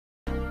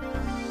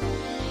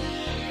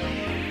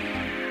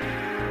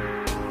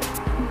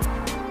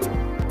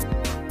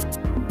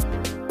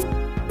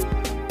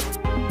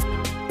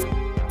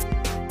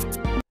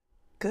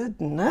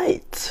Good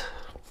night.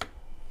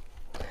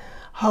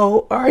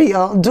 How are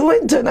y'all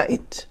doing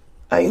tonight?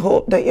 I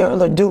hope that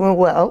y'all are doing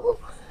well.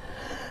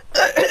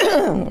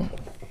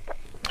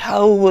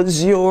 How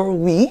was your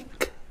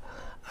week?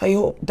 I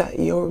hope that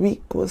your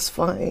week was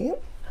fine.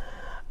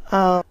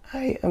 I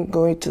am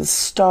going to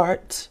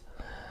start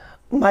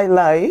my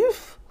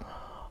life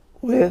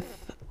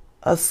with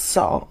a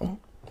song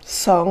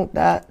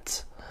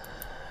that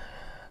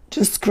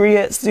just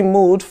creates the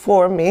mood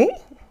for me.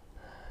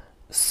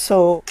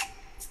 So,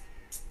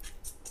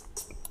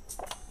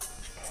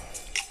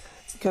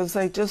 because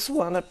I just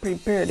want to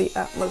prepare the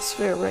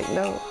atmosphere right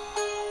now.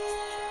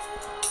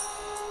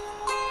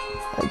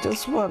 I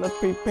just want to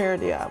prepare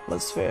the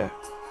atmosphere.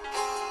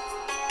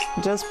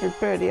 Just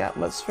prepare the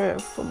atmosphere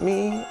for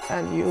me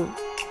and you,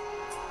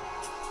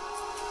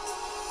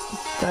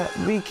 that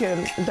we can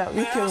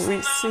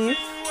receive.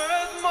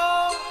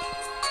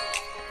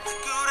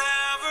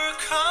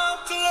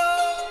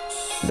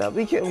 That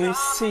we can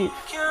receive.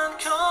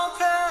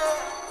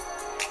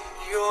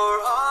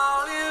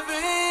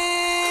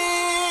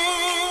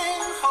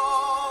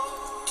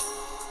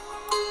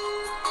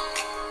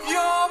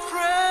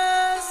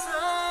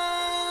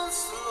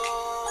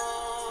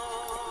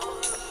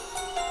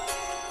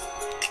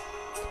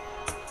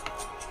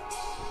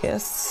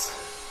 Yes.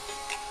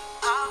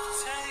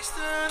 I've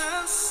tasted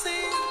and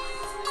seen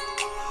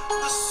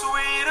the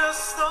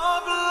sweetest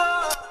of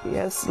love.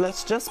 Yes,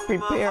 let's just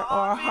prepare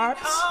our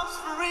hearts.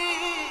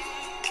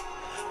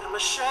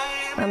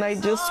 And I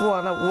just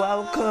want to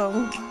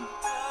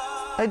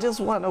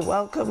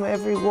welcome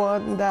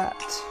everyone that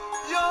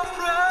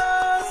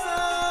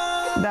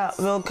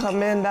will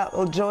come in, that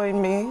will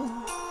join me,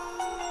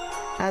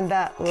 and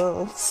that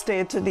will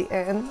stay to the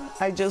end.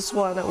 I just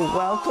want to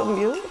welcome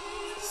you.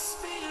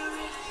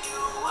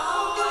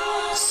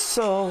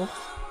 So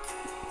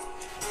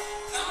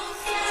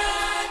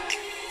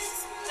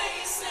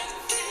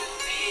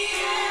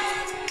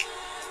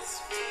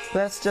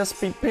let's just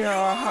prepare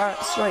our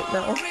hearts right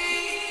now.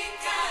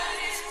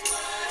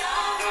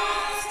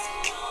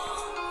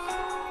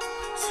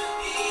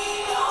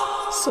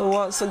 So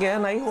once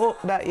again, I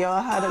hope that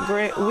y'all had a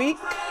great week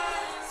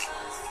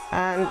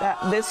and that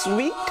this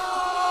week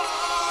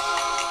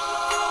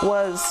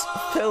was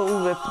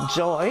filled with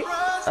joy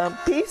and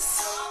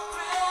peace.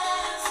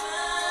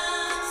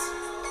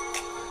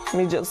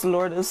 Let me just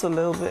lower this a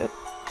little bit.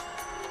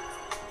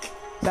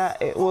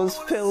 That it was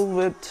filled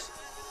with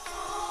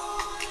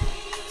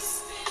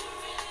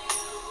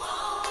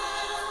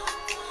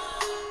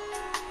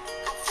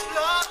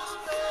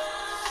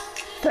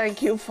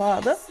thank you,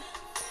 Father.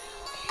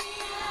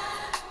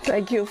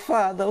 Thank you,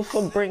 Father,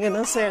 for bringing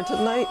us here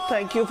tonight.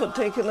 Thank you for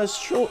taking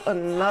us through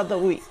another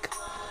week.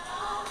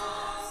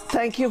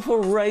 Thank you for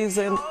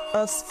raising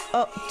us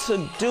up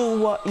to do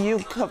what you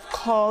have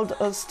called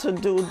us to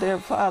do, dear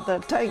Father.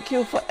 Thank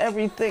you for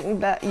everything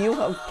that you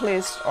have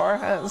placed our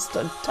hands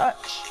to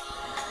touch,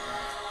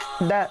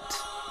 that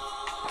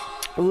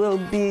will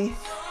be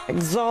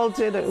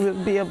exalted. It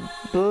will be a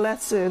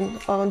blessing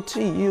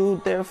unto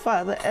you, dear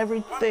Father.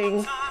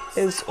 Everything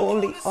is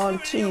only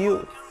unto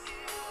you.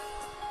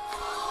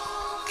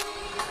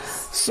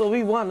 So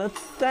we want to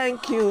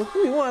thank you.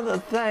 We want to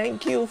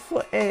thank you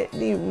for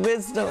the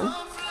wisdom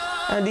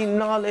and the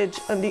knowledge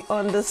and the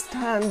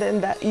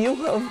understanding that you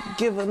have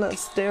given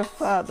us, dear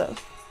Father.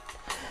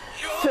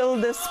 Fill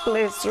this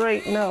place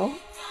right now.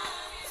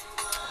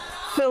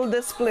 Fill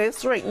this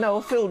place right now.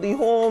 Fill the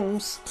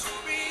homes.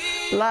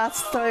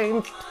 Last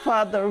time,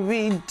 Father,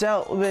 we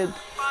dealt with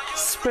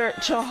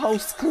spiritual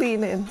house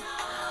cleaning.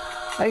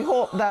 I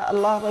hope that a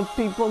lot of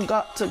people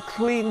got to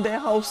clean their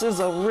houses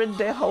and rid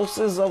their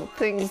houses of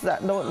things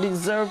that don't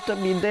deserve to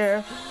be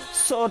there.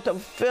 So to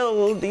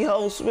fill the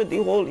house with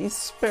the Holy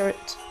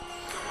Spirit,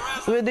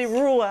 with the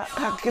Ruach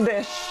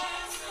HaKodesh.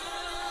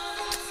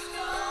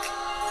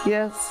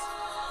 Yes,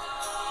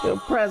 your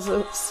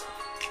presence,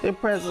 your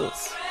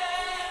presence.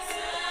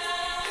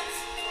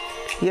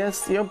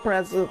 Yes, your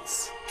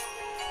presence.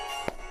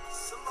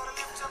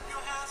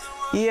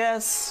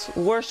 Yes,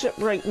 worship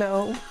right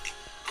now.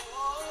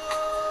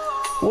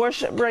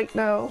 Worship right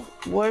now.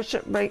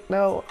 Worship right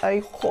now. I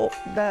hope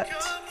that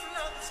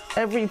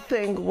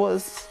everything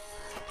was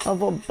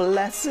of a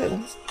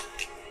blessing.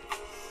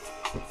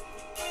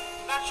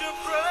 Let your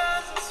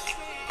presence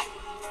fill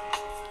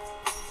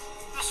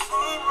this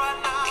room right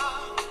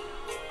now.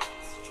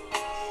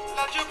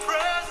 Let your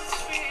presence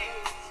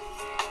fill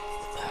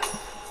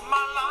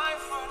my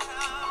life right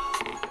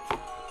now.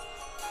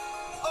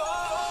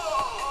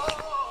 Oh,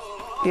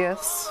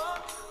 Yes.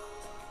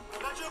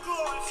 let your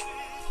glory fill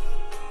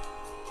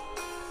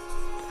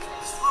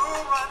this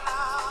room right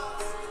now.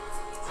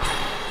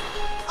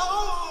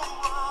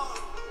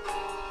 Oh,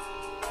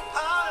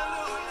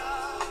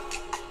 hallelujah.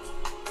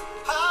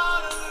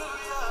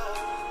 Hallelujah.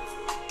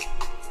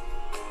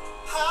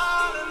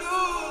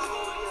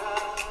 Hallelujah.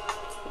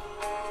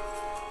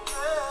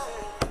 Yeah.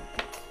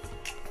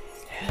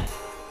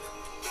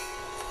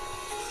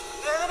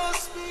 Let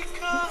us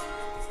become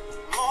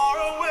more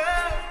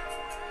aware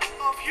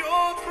of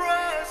your presence.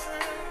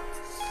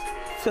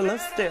 fill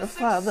us, dear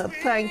Father.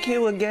 Thank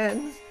you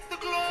again.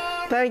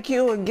 Thank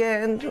you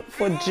again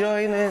for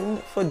joining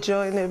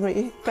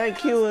me.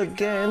 Thank you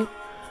again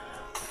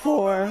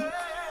for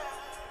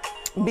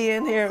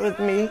being here with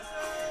me.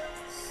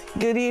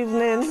 Good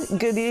evening,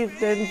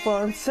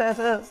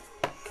 Vonsetta.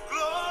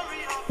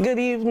 Good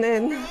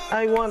evening.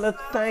 I want to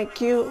thank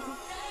you.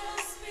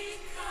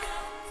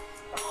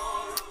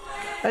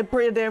 I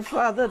pray, dear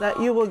Father,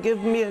 that you will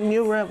give me a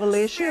new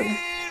revelation.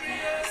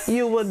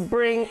 You would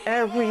bring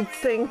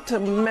everything to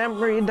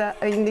memory that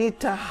I need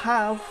to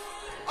have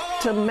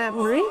to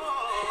memory.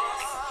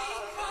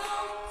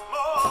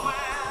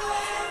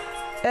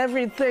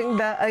 Everything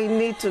that I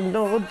need to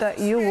know, that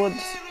you would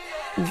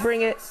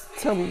bring it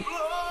to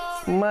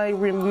my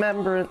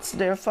remembrance,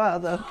 dear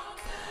Father.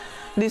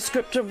 The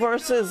scripture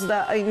verses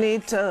that I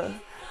need to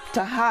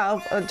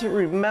have and to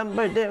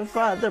remember, dear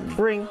Father,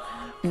 bring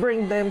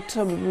them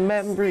to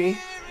memory.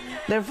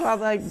 Dear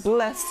Father, I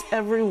bless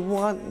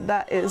everyone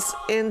that is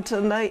in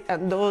tonight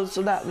and those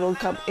that will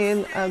come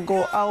in and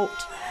go out.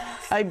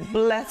 I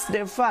bless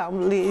their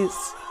families.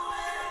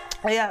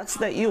 I ask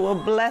that you will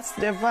bless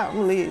their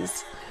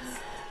families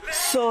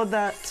so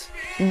that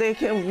they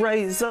can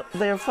raise up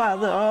their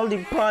Father. All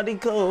the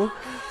prodigal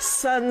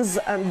sons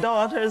and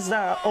daughters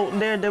that are out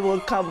there, they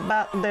will come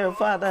back, their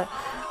Father.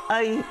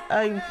 I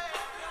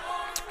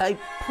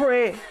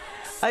pray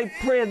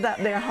that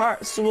their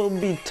hearts will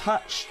be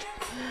touched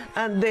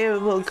and they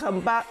will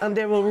come back and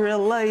they will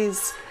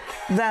realize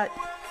that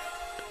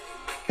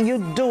you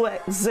do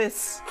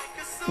exist.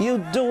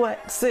 You do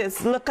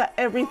exist. Look at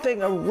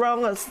everything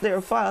around us, dear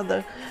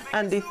Father,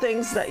 and the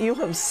things that you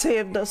have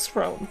saved us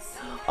from.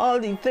 All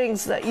the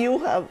things that you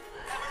have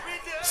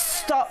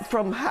stopped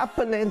from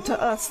happening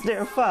to us,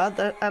 dear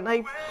Father. And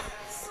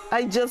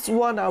I just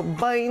want to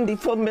bind the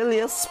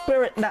familiar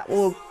spirit that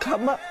will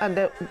come up and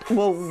that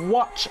will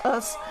watch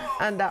us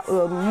and that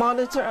will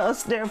monitor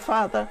us, dear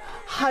Father.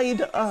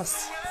 Hide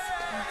us.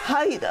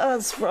 Hide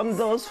us from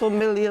those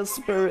familiar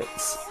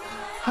spirits.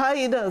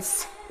 Hide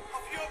us.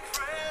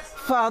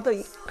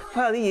 Father,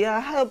 yeah,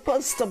 help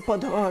us to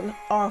put on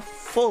our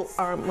full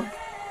armor.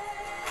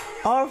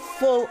 Our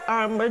full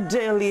armor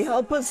daily.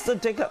 Help us to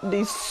take up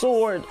the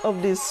sword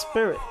of the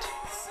Spirit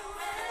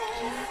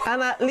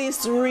and at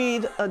least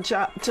read a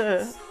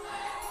chapter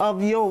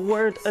of your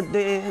word a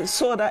day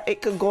so that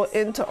it could go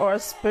into our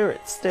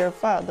spirits, dear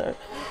Father.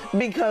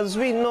 Because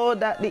we know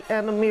that the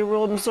enemy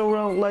roams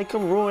around like a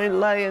roaring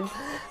lion,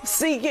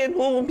 seeking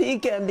whom he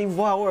can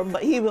devour,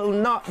 but he will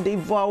not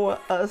devour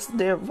us,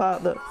 dear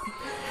Father.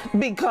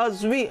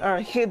 Because we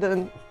are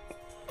hidden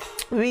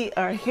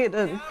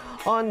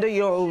under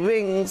your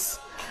wings,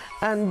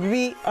 and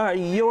we are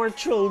your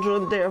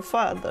children, dear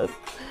Father.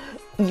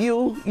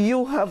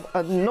 You have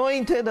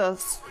anointed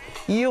us.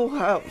 You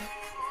have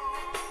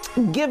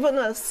given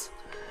us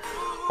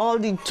all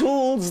the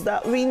tools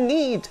that we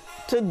need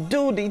to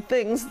do the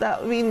things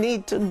that we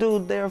need to do,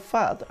 dear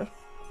Father.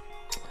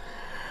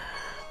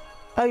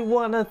 I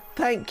want to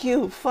thank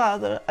you,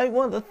 Father. I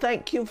want to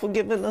thank you for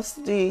giving us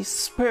the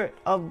spirit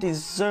of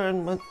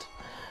discernment,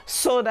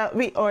 so that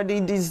we are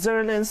the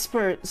discerning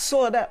spirit,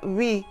 so that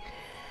we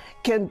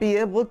can be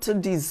able to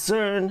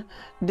discern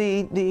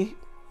the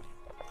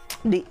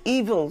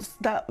evils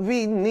that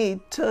we need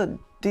to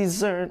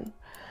discern.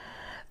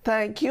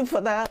 Thank you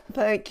for that.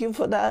 Thank you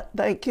for that.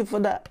 Thank you for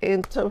that.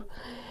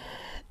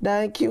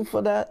 Thank you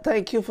for that.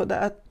 Thank you for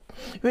that.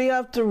 We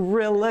have to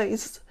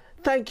realize,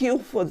 thank you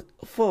for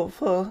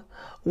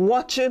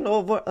watching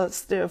over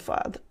us, dear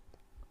Father.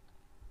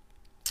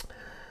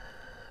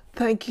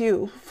 Thank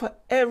you for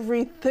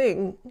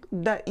everything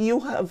that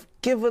you have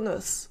given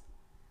us.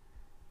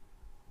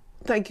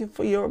 Thank you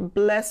for your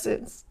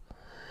blessings.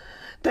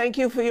 Thank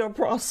you for your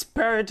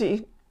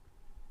prosperity.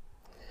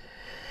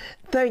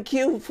 Thank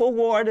you for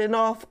warding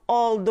off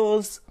all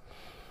those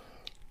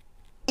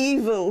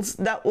evils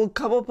that will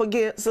come up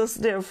against us,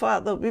 dear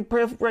Father. We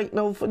pray right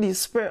now for the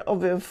spirit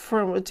of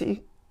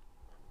infirmity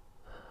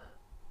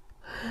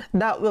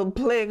that will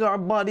plague our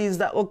bodies,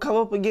 that will come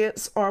up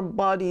against our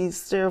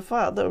bodies, dear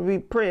Father. We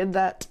pray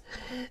that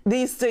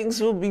these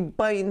things will be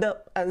bound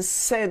up and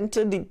sent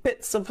to the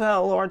pits of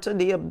hell or to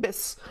the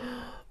abyss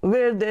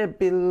where they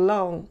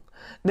belong.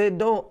 They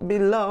don't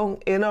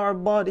belong in our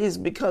bodies,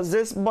 because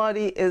this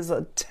body is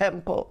a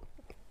temple,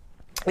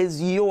 is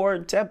your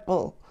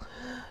temple.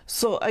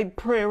 So I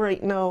pray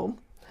right now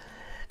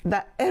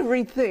that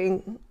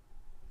everything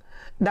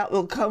that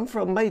will come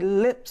from my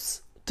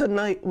lips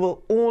tonight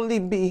will only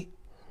be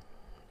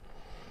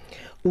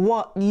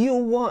what you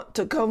want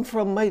to come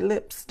from my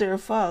lips, dear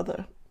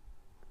Father.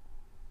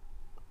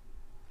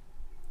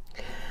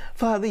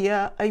 Father,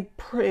 yeah, I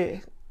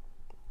pray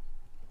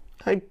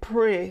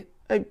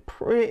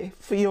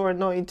for your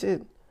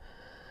anointing.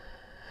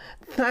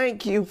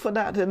 Thank you for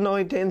that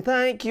anointing.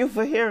 Thank you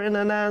for hearing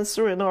and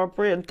answering our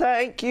prayer.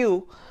 Thank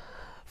you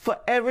for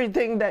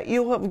everything that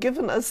you have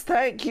given us.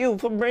 Thank you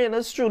for bringing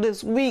us through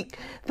this week.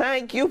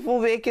 Thank you for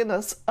waking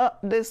us up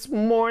this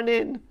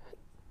morning.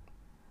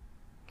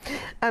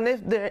 And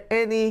if there are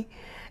any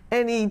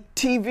any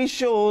TV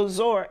shows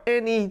or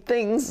any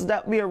things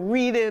that we are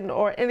reading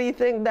or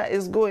anything that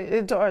is going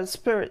into our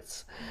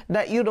spirits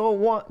that you don't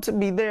want to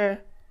be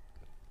there.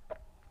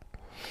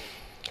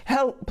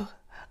 Help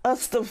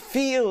us to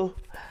feel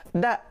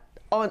that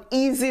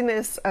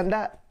uneasiness and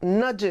that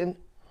nudging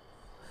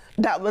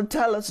that will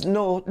tell us,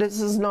 no,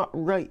 this is not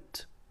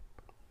right.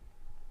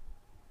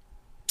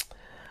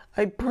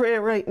 I pray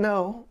right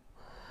now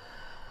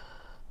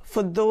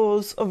for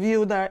those of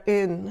you that are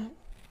in,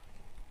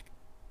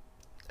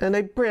 and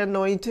I pray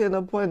anointing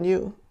upon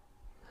you.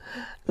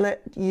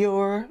 Let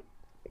your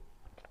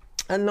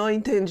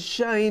anointing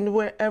shine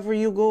wherever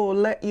you go.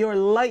 Let your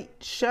light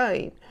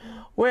shine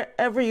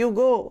wherever you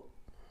go.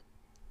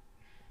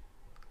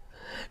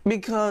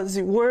 Because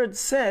the word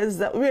says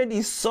that we're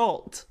the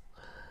salt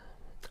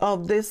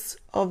of this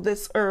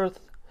earth.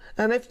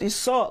 And if the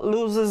salt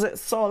loses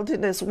its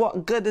saltiness,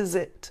 what good is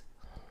it?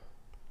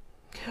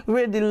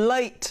 We're the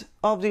light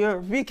of the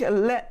earth. We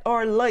can let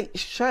our light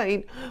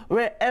shine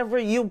wherever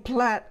you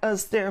plant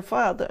us there,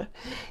 Father.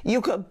 You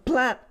could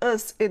plant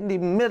us in the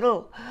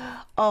middle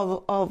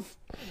of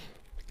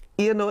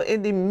in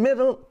the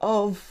middle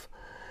of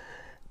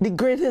the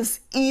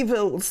greatest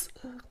evils.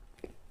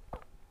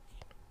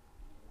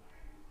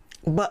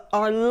 But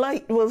our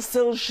light will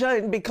still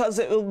shine because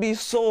it will be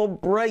so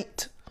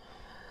bright.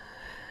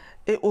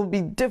 It will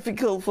be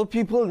difficult for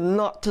people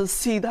not to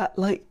see that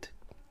light.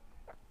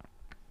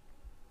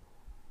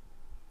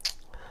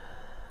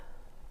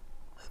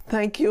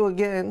 Thank you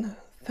again.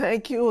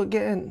 Thank you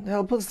again.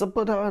 Help us to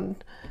put on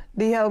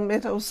the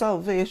helmet of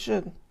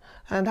salvation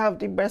and have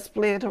the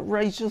breastplate of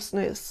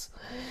righteousness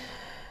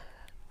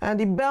and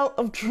the belt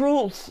of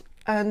truth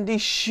and the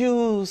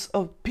shoes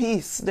of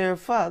peace, dear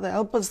Father.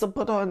 Help us to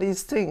put on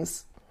these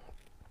things.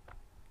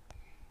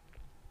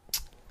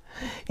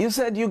 You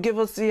said you give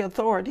us the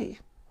authority.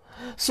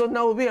 So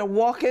now we are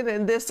walking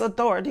in this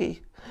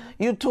authority.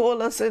 You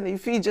told us in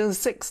Ephesians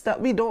 6 that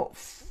we don't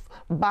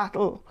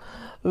battle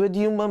with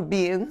human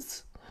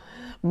beings,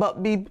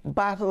 but we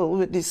battle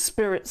with the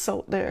spirits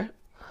out there.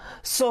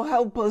 So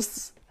help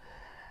us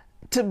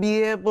to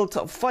be able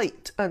to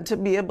fight and to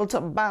be able to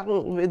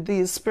battle with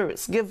these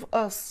spirits. Give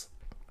us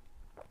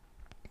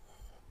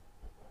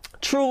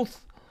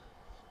truth.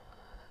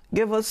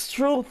 Give us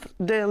truth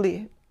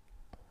daily,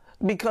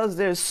 because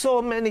there's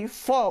so many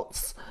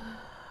false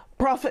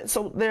prophets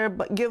out there,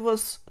 but give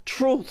us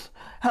truth.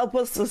 Help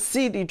us to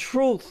see the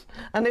truth.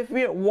 And if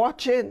we are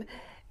watching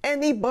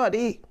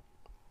anybody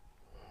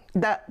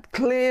that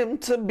claim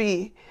to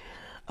be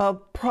a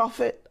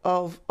prophet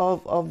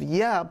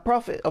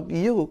prophet of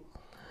you,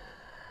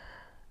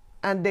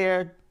 and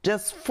they're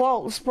just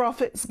false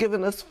prophets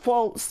giving us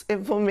false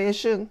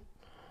information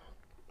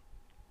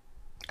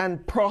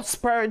and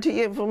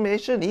prosperity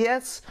information.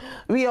 Yes,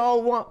 we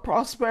all want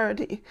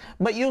prosperity,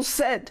 but you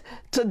said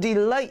to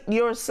delight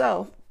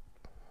yourself,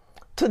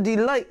 to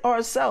delight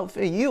ourselves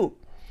in you,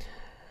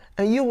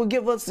 and you will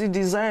give us the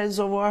desires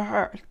of our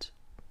heart.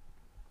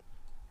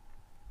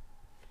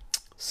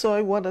 So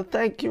I want to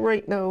thank you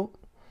right now.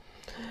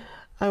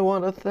 I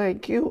want to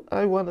thank you.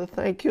 I want to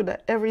thank you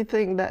that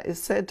everything that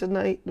is said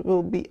tonight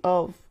will be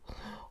of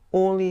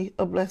only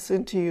a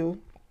blessing to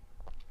you.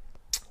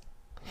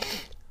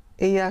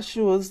 In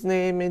Yeshua's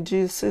name, in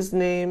Jesus'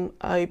 name,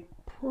 I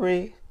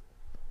pray.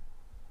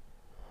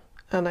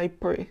 And I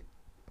pray.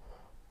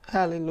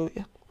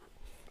 Hallelujah.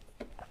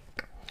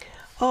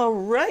 All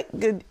right.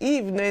 Good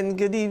evening.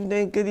 Good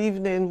evening. Good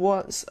evening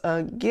once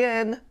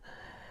again.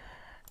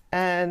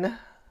 And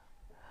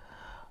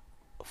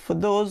for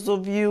those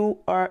of you who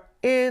are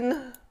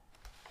in,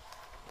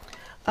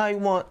 I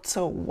want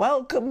to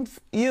welcome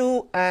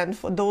you. And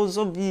for those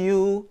of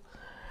you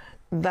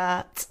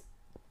that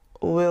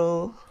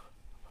will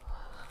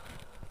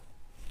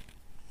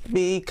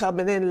be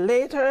coming in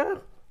later,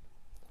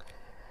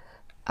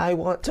 I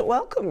want to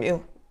welcome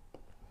you.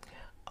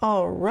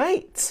 All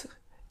right.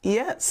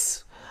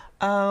 Yes.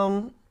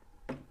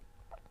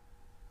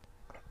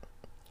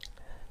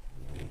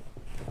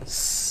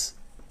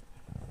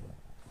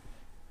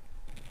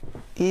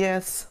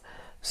 Yes.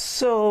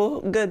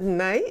 So, good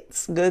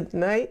night. Good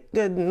night.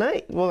 Good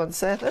night. 1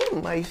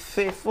 second, my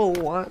faithful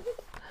one.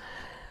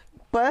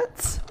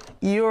 But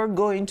you're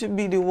going to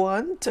be the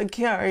one to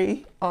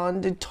carry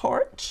on the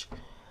torch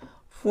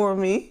for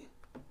me.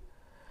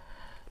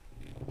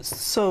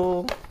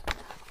 So,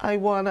 I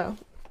want to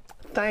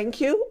thank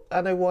you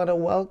and I want to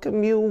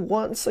welcome you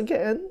once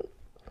again.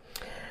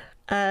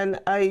 And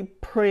I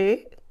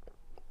pray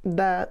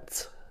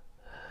that,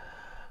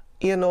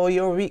 you know,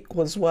 your week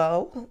was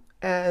well.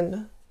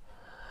 And,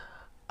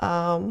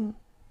 you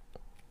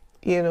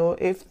know,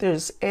 if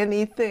there's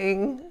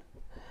anything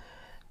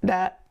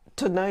that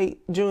tonight,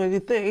 during the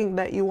thing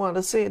that you want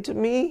to say to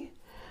me,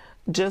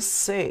 just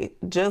say it.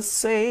 Just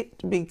say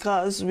it,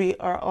 because we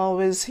are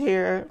always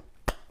here.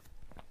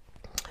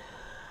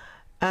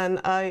 And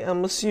I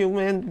am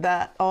assuming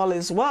that all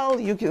is well.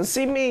 You can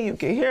see me, you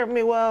can hear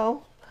me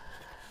well,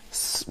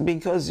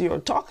 because you're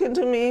talking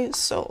to me.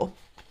 So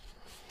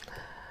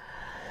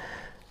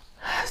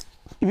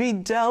we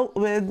dealt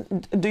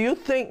with, do you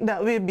think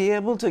that we'll be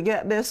able to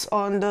get this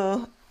on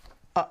the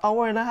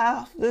hour and a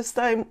half this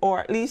time, or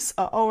at least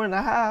an hour and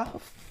a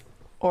half,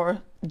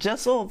 or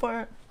just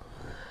over?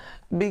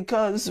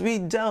 Because we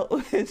dealt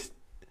with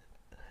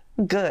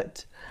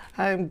good.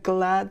 I'm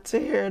glad to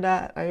hear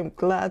that. I'm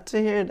glad to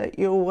hear that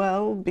you're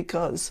well,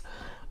 because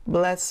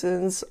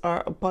blessings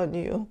are upon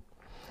you.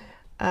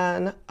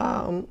 And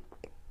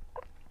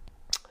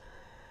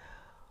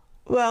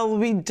well,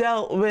 we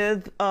dealt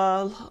with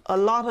a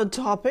lot of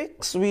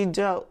topics. We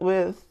dealt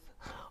with,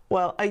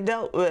 well, I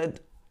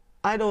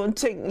don't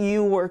think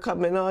you were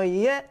coming on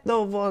yet,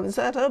 though,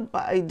 Vonzetta,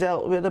 but I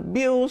dealt with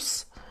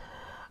abuse,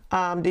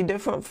 the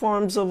different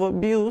forms of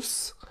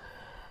abuse,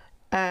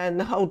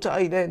 and how to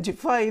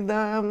identify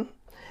them.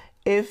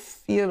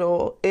 If, you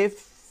know,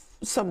 if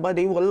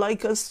somebody would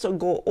like us to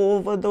go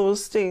over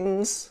those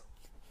things,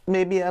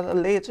 maybe at a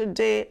later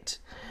date,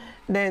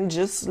 then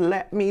just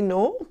let me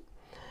know.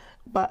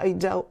 But we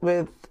dealt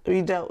with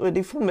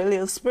the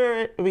familiar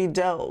spirit. We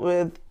dealt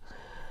with,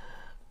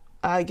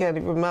 I can't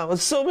even remember,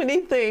 so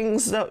many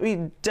things that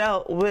we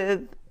dealt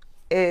with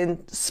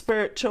in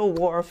spiritual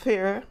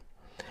warfare.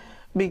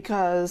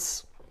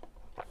 Because,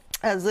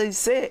 as I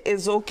say,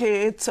 it's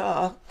okay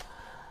to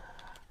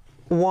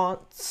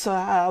want to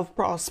have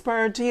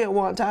prosperity and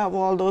want to have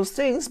all those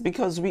things,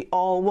 because we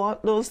all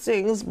want those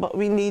things, but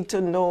we need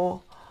to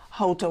know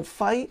how to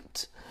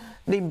fight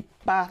the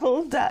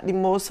battle that the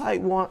Most High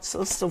wants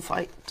us to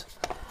fight.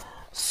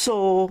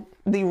 So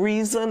the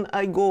reason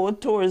I go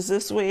towards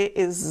this way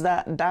is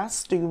that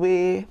that's the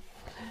way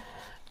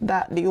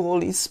that the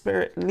Holy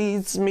Spirit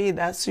leads me.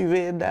 That's the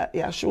way that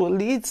Yeshua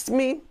leads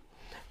me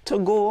to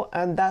go,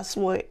 and that's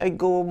why I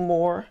go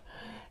more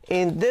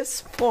in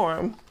this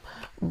form.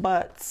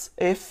 But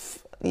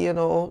if, you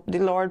know, the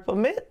Lord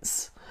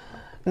permits,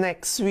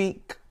 next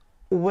week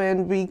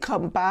when we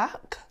come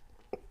back,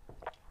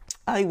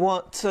 I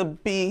want to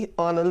be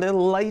on a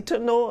little lighter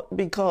note,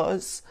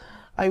 because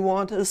I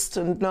want us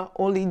to not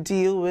only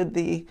deal with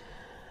the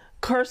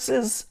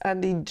curses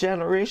and the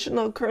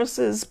generational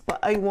curses, but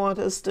I want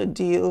us to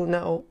deal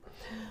now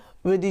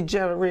with the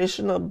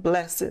generational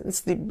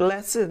blessings, the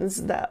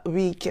blessings that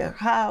we can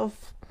have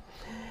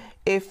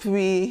if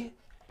we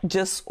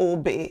just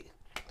obey,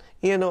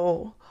 you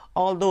know,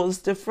 all those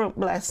different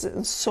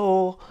blessings.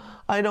 So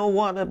I don't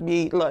want to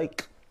be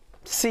like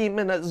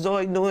seeming as though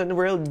I'm doing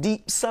real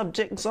deep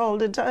subjects all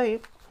the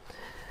time.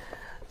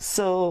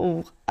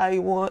 So I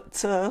want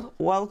to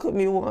welcome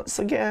you once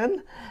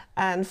again.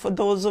 And for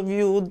those of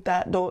you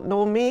that don't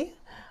know me,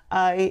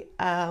 I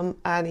am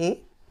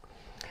Annie.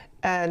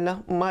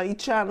 And my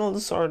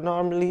channels are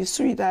normally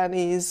Sweet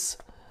Annie's.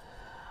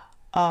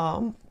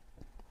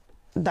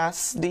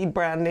 That's the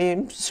brand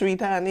name,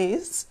 Sweet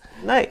Annie's.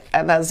 Right.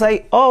 And as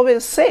I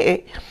always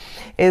say,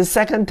 in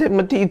 2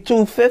 Timothy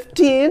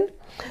 2:15,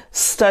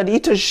 study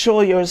to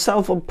show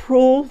yourself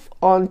approved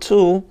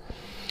unto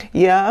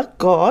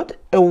God,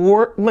 a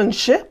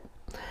workmanship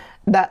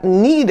that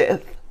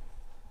needeth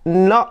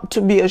not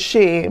to be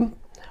ashamed,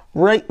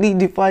 rightly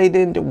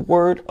dividing the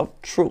word of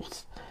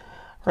truth.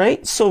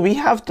 Right? So we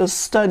have to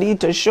study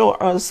to show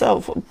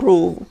ourselves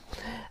approved.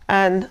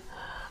 And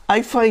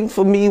I find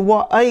for me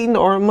what I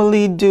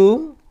normally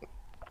do,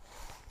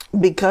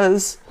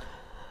 because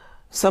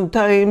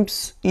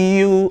sometimes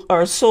you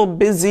are so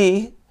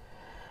busy,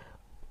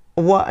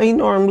 what I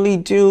normally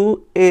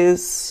do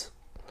is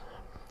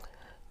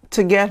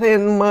to get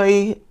in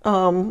my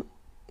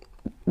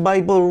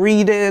Bible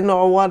reading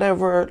or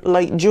whatever,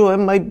 like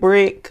during my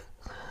break.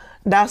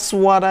 That's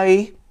what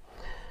I,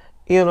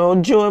 you know,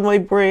 during my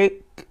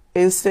break,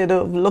 instead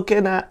of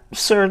looking at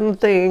certain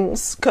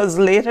things, because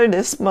later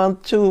this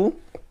month too,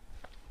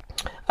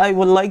 I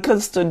would like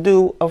us to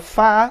do a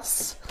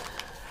fast.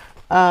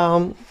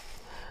 But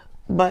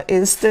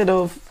instead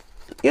of,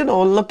 you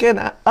know, looking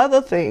at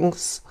other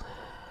things,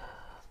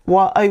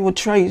 what I would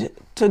try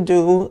to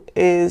do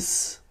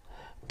is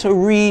to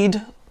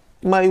read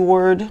my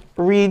word,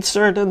 read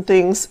certain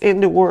things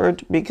in the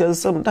word,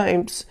 because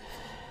sometimes,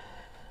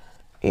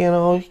 you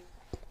know,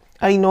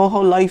 I know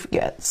how life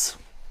gets.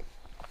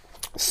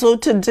 So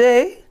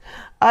today,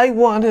 I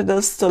wanted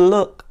us to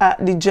look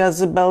at the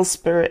Jezebel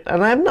spirit,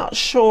 and I'm not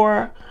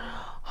sure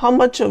how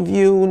much of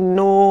you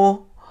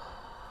know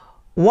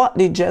what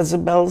the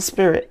Jezebel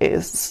spirit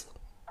is,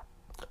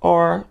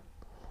 or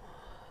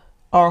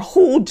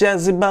who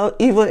Jezebel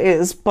even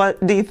is. But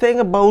the thing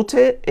about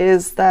it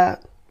is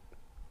that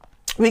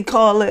we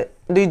call it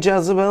the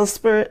Jezebel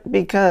spirit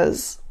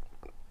because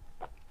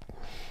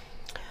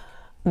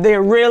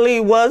there really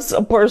was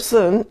a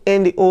person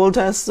in the Old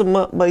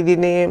Testament by the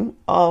name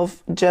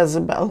of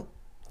Jezebel.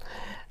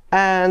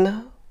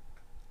 And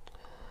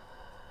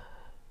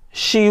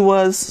she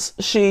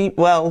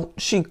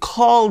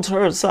called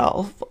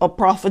herself a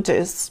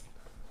prophetess,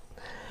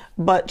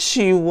 but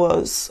she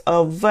was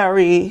a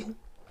very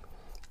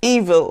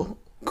evil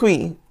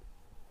queen.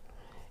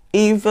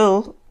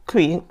 Evil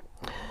queen.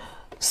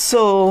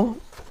 So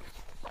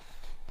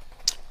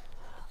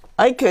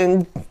I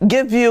can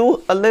give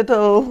you a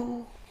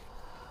little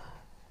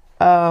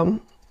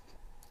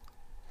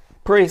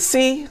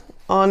pricey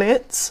on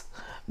it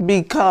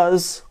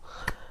because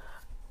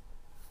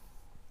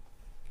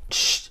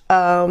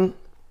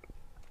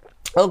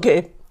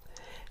okay,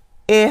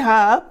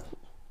 Ahab,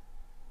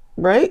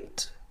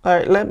 right? All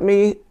right, let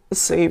me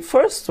see.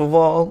 First of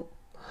all,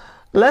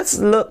 let's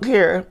look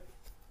here.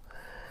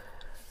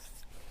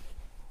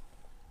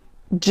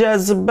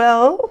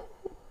 Jezebel,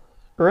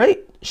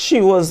 right? She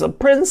was a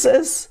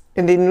princess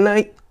in the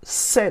 9th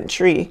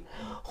century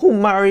who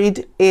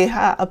married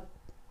Ahab,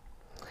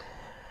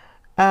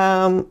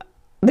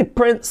 the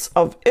prince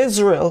of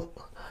Israel.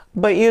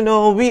 But you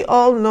know, we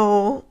all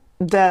know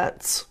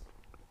that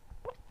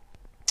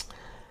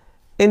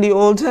in the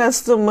Old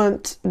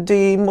Testament,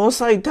 the Most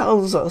High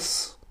tells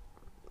us,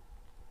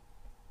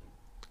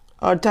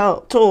 or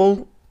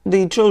told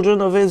the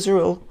children of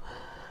Israel,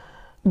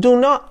 do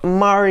not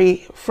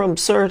marry from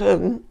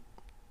certain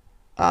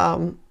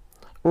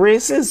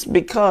races,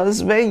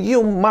 because when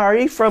you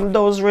marry from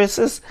those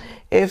races,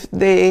 if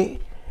they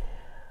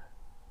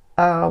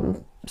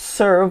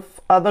serve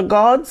other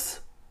gods,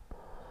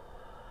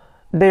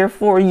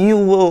 therefore you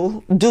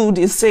will do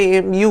the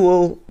same. You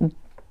will,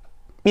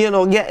 you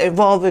know, get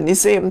involved in the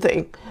same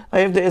thing.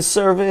 If they're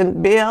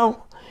serving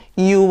Baal,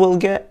 you will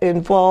get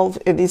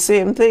involved in the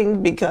same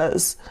thing,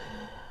 because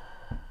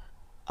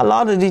a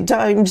lot of the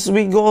times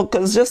we go,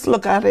 because just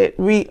look at it,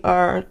 we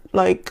are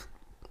like,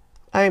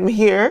 I'm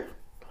here,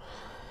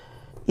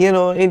 you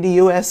know, in the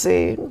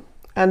USA,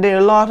 and there are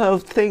a lot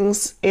of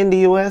things in the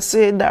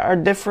USA that are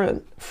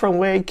different from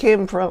where it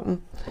came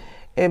from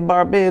in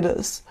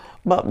Barbados.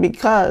 But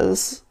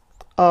because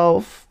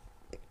of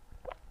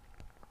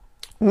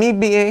me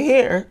being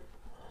here,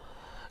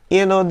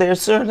 you know,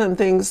 there's certain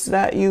things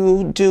that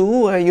you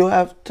do and you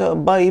have to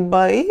abide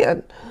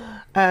by,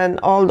 and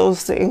all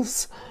those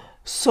things.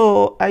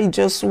 So I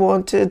just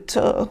wanted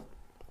to,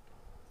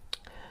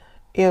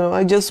 you know,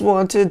 I just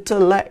wanted to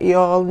let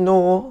y'all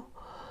know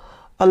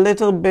a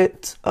little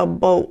bit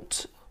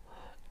about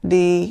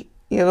the,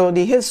 you know,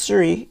 the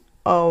history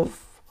of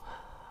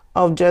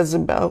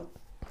Jezebel.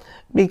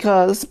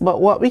 Because,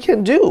 but what we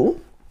can do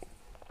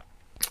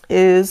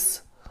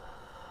is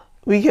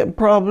we can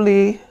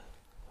probably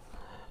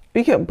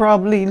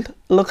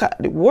look at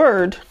the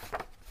word,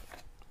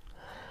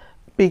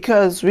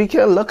 because we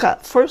can look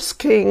at 1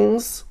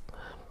 Kings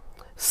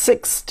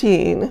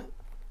 16.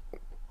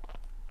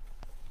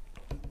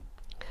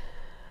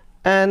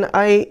 And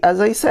as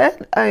I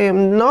said, I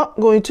am not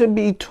going to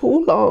be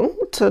too long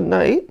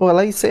tonight. Well,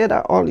 I say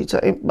that all the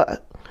time,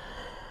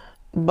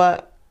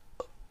 but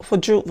for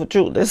truth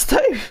this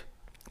time,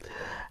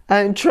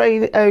 I'm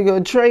going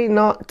to try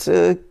not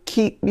to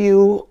keep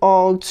you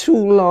all too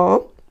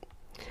long.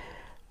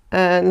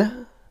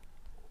 And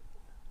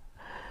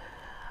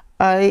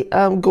I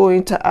am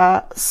going to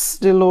ask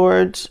the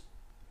Lord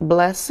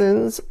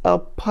blessings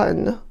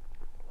upon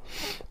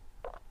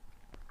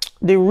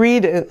the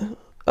reading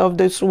of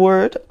this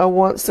word. And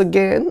once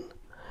again,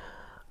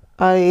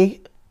 I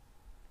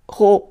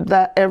hope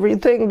that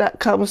everything that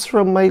comes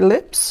from my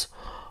lips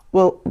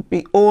will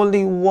be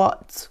only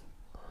what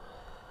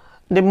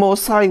the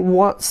Most High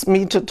wants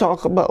me to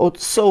talk about.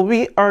 So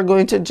we are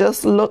going to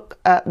just look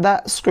at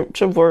that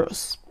scripture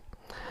verse.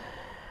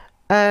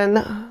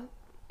 And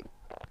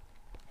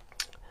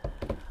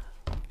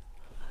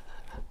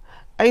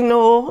I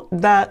know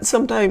that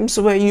sometimes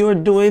when you're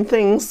doing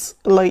things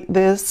like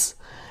this,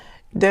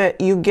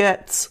 that you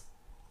get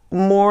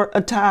more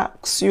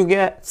attacks. You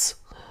get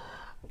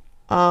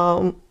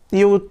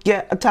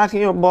attack in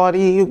your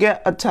body. You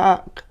get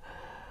attack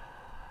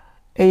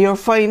in your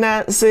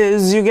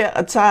finances. You get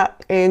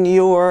attack in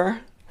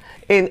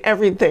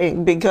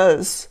everything,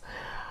 because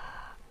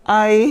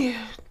I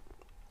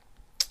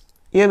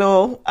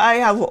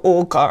have an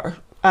old car.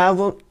 I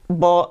haven't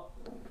bought.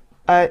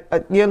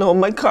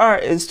 My car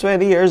is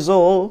 20 years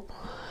old.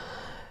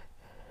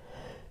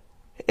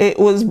 It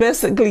was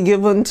basically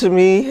given to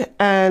me,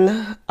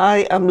 and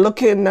I am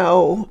looking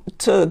now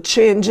to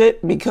change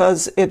it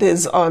because it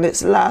is on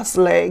its last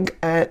leg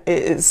and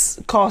it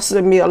is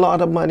costing me a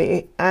lot of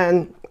money.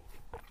 And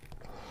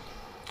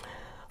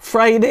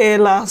Friday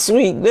last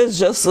week, this is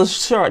just a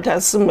short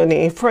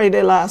testimony.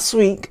 Friday last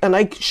week, and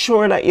I'm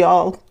sure that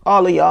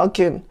all of y'all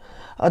can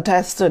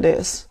attest to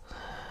this.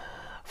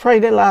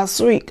 Friday last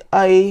week,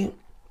 I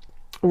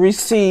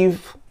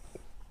received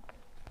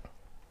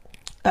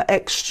an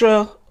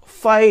extra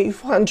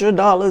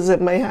 $500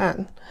 in my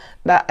hand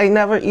that I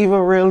never even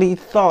really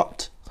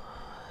thought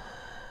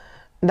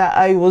that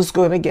I was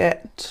going to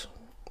get.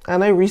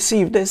 And I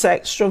received this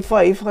extra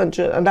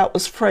 $500, and that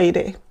was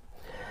Friday.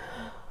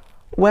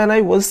 When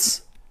I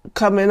was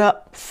coming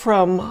up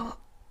from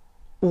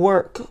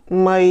work,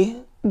 my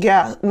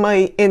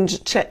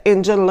check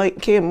engine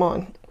light came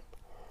on.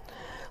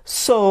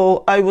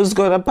 So I was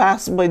going to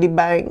pass by the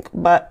bank,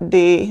 but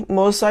the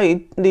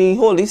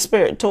Holy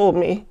Spirit told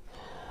me,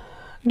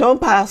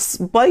 don't pass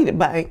by the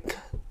bank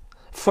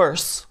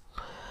first.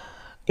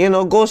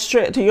 Go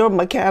straight to your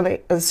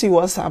mechanic and see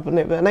what's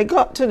happening. When I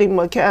got to the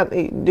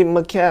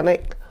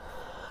mechanic,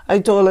 I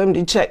told him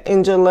the check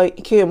engine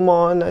light came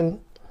on, and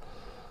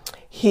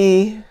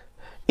he,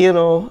 you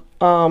know,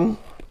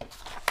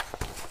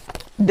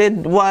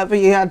 did whatever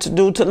he had to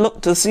do to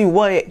look to see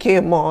why it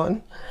came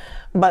on.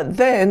 But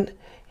then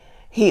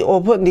he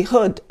opened the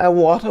hood and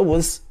water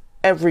was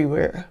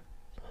everywhere.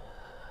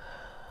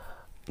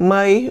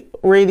 My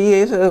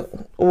radiator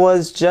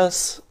was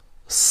just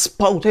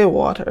spouting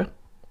water.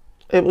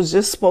 It was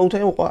just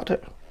spouting water.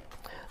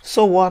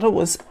 So water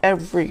was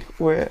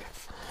everywhere.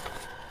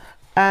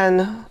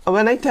 And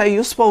when I tell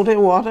you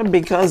spouting water,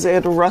 because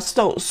it rusted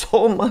out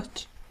so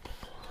much,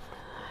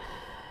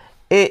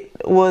 it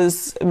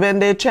was, when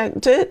they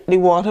checked it, the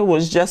water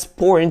was just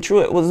pouring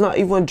through. It was not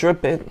even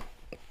dripping.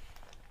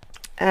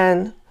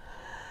 And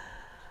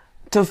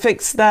to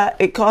fix that,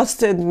 it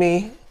costed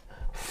me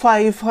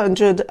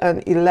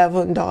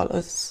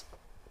 $511.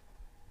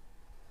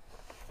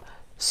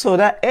 So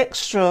that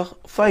extra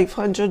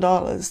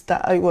 $500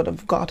 that I would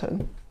have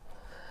gotten,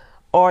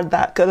 or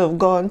that could have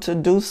gone to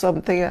do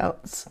something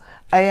else,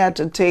 I had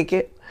to take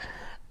it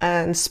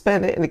and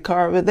spend it in the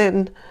car.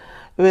 Within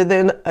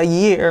a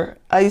year,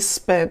 I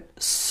spent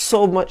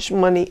so much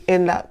money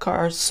in that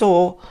car.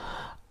 So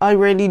I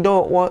really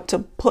don't want to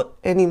put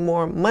any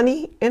more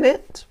money in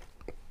it.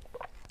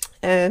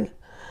 And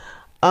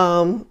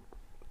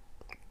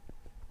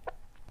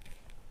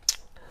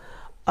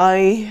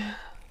I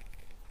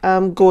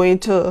am going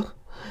to,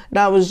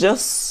 I'm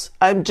just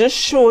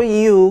showing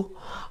you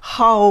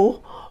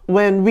how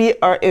when we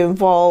are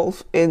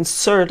involved in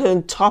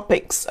certain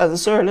topics and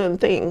certain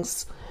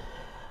things,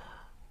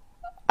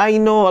 I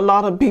know a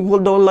lot of people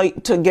don't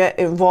like to get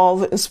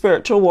involved in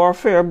spiritual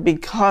warfare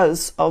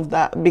because of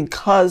that,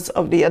 because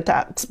of the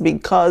attacks,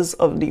 because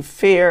of the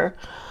fear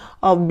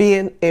of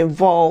being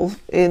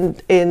involved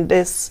in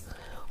this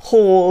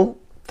whole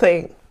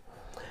thing.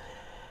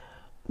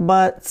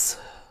 But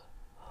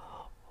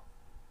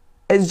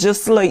it's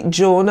just like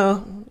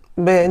Jonah,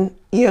 when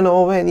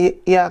you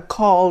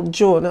called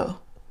Jonah,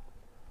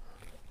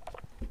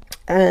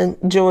 and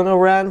Jonah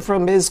ran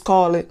from his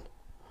calling.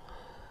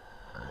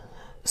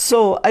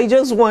 So I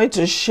just wanted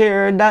to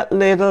share that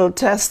little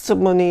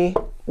testimony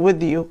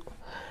with you.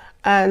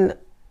 And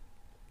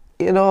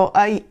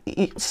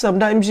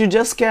sometimes you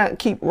just can't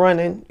keep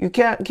running. You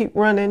can't keep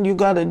running. You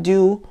got to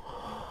do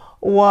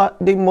what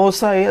the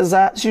Most High has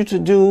asked you to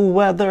do,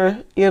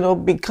 whether,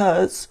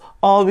 because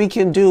all we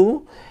can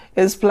do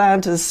is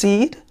plant a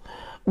seed.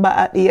 But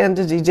at the end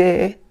of the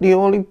day, the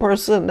only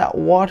person that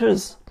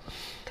waters,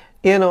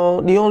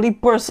 the only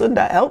person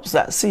that helps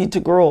that seed to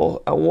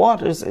grow and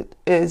waters it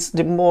is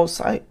the Most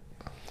High.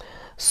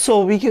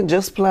 So we can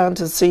just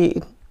plant a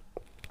seed.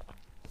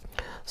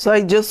 So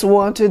I just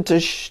wanted to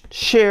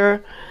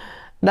share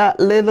that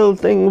little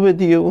thing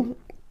with you.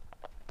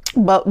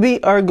 But we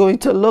are going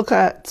to look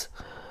at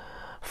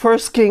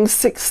 1 Kings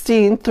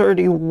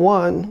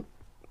 16:31.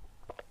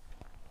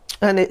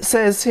 And it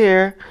says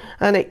here,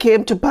 and it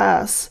came to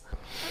pass,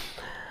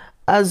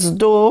 as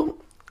though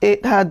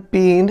it had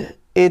been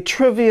a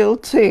trivial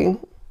thing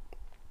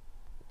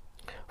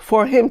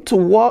for him to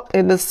walk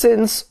in the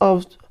sins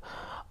of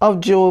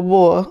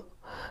Jeroboam,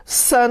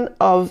 son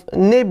of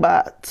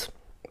Nebat,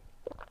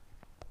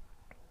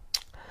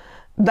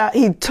 that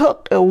he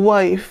took a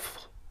wife,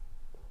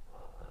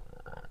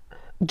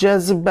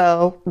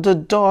 Jezebel, the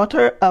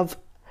daughter of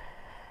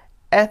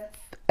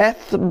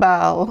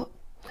Ethbaal.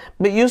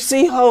 But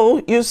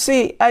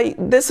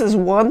this is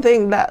one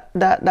thing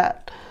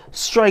that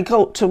strike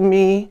out to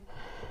me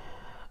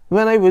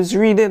when I was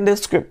reading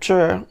this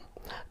scripture.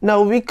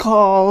 Now they're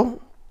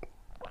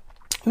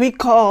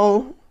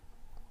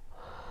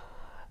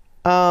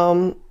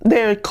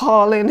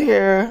calling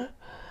here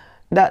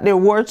that they're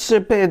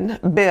worshiping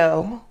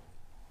Baal.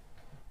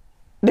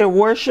 They're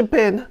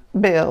worshiping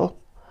Baal.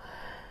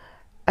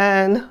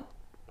 And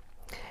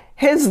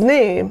his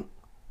name,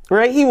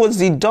 right? He was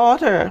the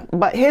daughter,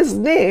 but his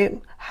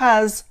name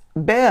has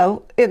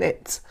Baal in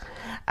it.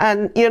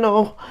 And,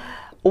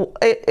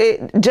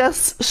 it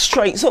just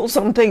strikes out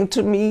something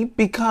to me,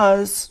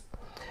 because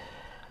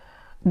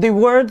the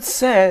word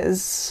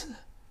says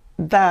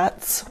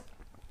that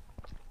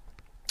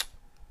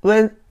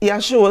when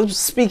Yeshua was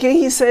speaking,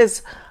 he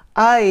says,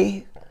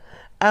 I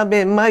am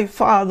in my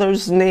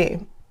Father's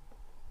name.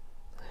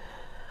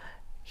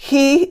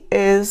 He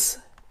is,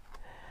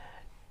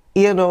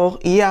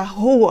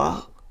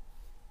 Yahuwah.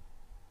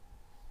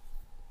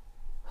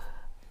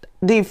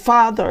 The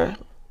Father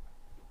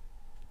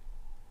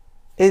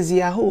is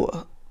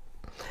Yahuwah,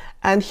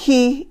 and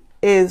he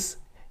is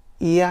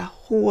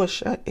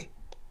Yahushua.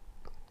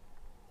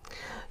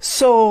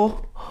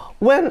 So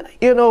when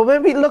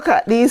we look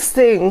at these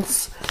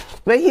things,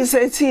 when he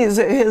says he is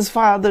in his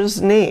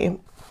Father's name,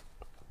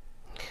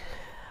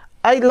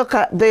 I look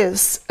at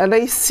this and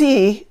I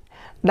see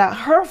that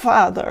her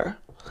father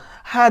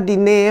had the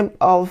name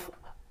of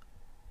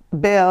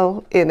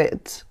Baal in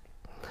it,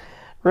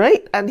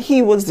 right? And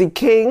he was the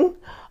king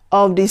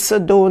of the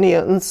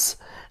Sidonians,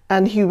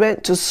 and he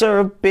went to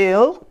serve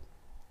Baal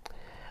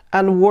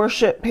and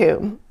worship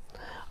him.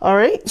 All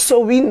right, so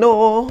we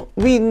know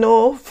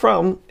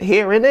from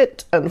hearing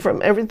it and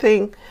from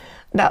everything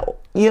that,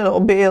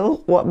 Baal,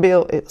 what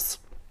Baal is.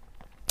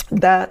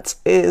 That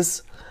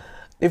is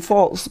the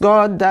false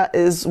god. That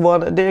is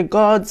one of their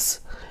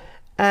gods.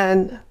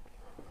 And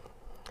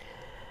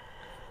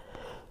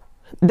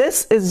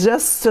this is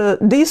just,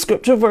 these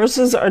scripture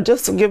verses are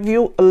just to give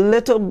you a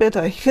little bit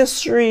of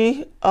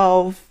history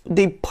of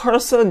the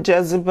person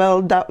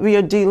Jezebel that we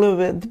are dealing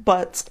with.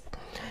 But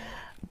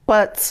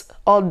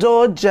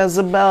although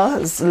Jezebel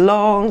is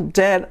long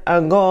dead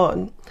and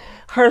gone,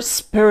 her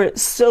spirit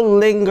still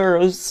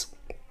lingers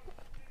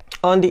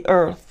on the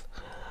earth,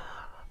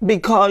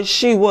 because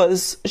she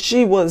was,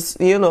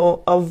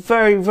 a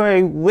very,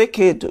 very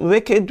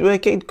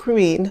wicked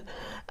queen.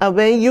 And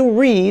when you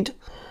read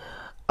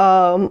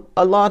a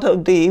lot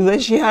of when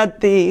she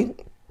had the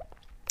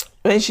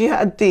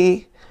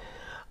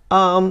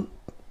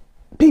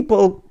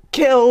people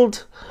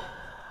killed,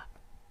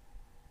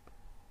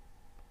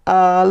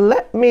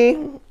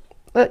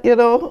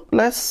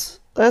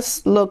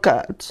 let's look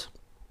at,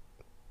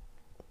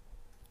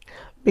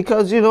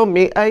 because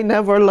me, I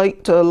never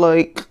like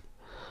to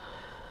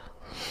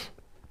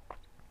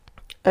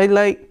I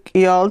like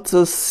y'all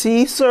to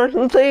see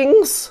certain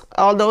things,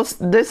 although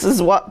this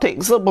is what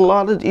takes up a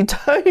lot of the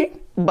time,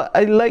 but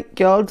I like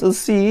y'all to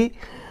see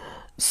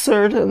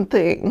certain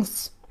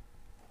things.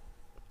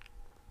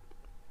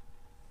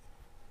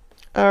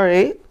 All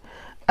right.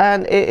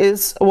 And it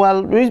is,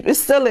 well, we're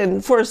still in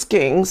First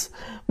Kings,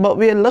 but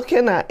we're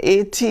looking at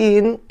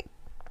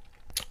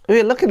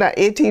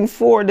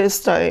 18:4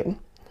 this time.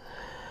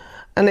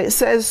 And it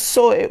says,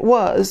 so it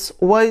was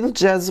while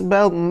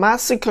Jezebel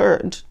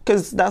massacred,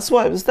 because that's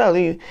what I was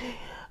telling you,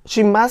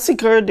 she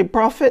massacred the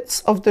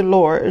prophets of the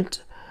Lord,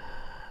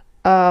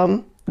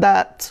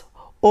 that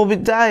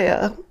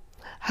Obadiah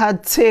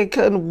had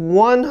taken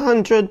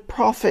 100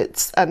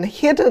 prophets and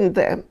hidden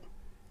them,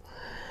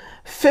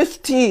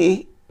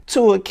 50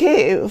 to a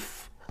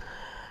cave,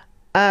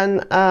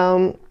 and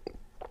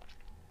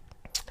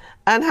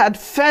had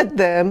fed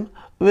them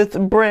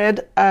with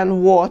bread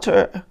and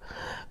water.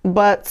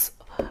 But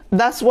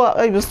that's what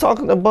I was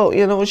talking about.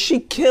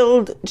 She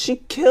killed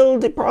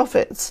the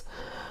prophets.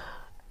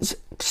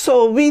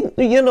 So we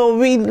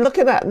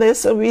looking at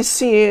this and we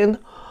seeing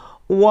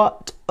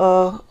what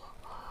a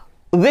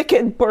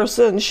wicked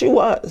person she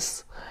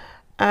was.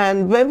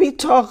 And when we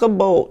talk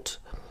about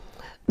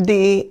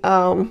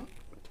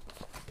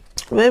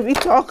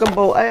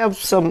I have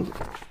some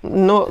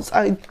notes.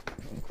 I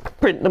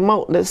print them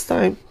out this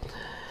time,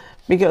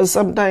 because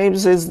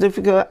sometimes it's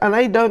difficult and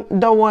I don't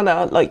want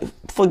to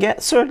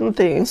forget certain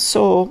things.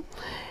 So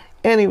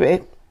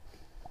anyway,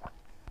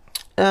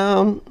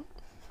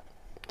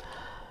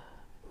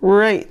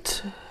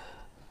 right.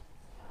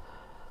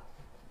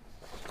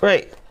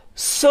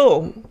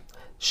 So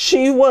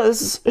she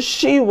was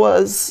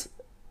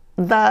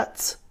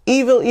that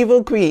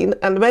evil queen,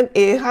 and when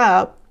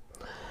Ahab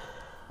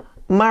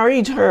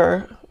married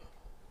her,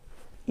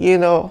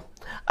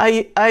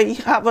 I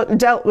haven't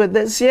dealt with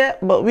this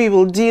yet, but we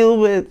will deal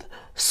with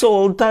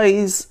soul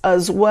ties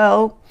as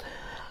well.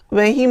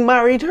 When he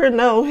married her,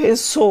 now his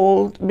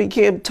soul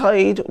became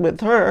tied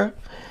with her,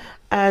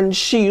 and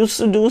she used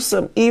to do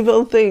some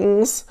evil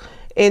things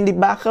in the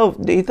back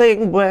of the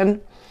thing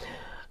when,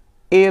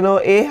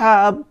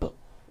 Ahab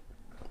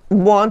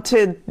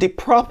wanted the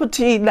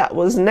property that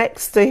was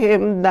next to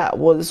him that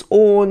was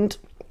owned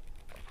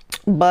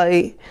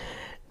by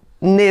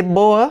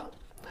Naboth.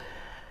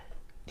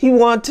 He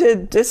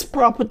wanted this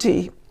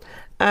property,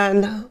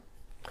 and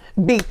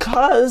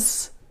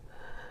because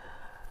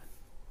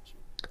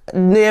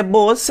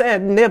Naboth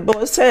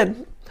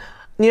said,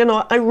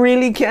 I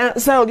really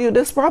can't sell you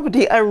this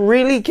property. I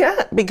really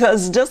can't,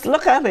 because just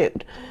look at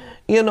it.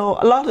 A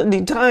lot of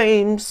the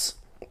times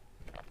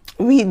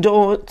we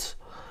don't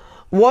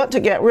want to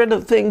get rid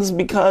of things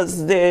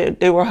because they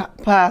were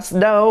passed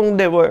down.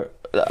 They were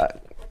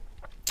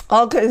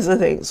all kinds of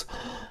things.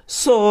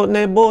 So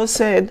Naboth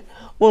said,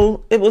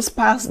 well, it was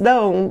passed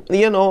down.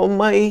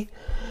 My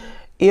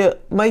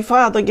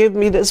father gave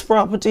me this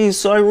property,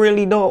 so I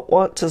really don't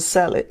want to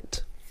sell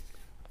it.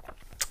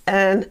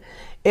 And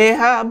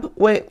Ahab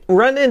went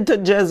running to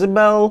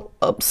Jezebel,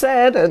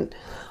 upset and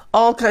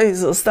all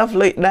kinds of stuff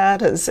like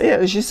that. And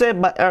she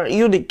said, but aren't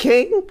you the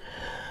king?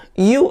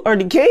 You are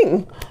the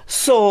king.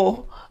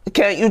 So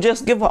can't you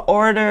just give an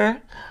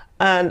order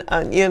and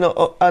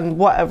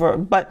whatever?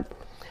 But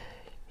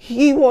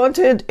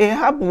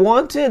Ahab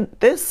wanted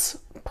this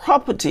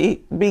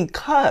property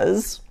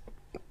because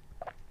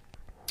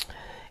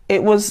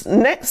it was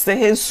next to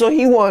his, so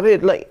he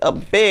wanted a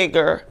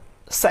bigger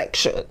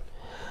section.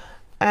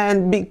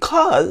 And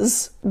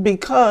because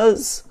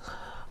this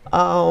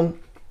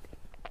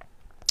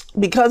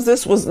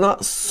was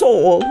not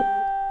sold,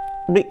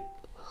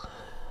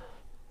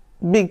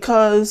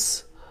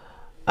 because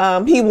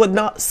he would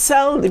not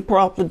sell the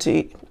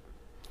property.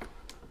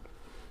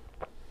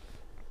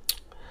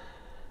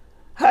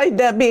 Hi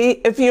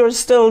Debbie, if you're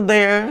still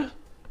there,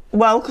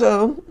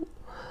 welcome.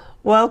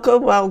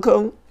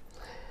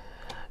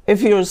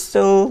 If you're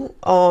still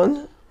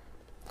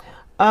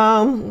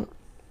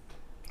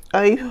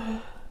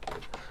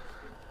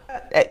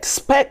that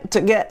expect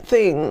to get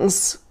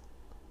things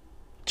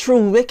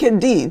through wicked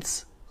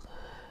deeds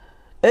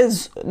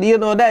is,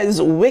 that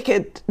is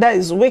wicked. That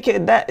is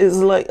wicked. That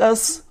is like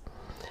us,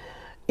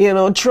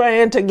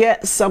 trying to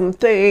get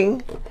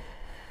something,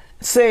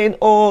 saying,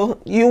 oh,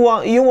 you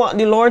want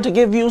the Lord to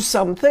give you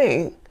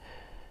something,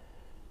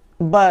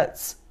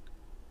 but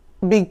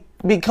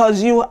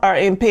because you are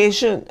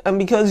impatient and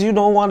because you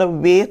don't want to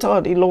wait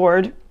on the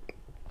Lord,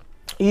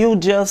 you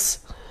just,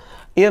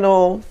 you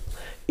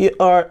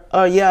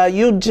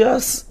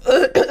just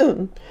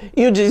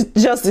you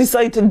just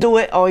decide to do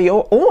it on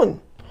your own.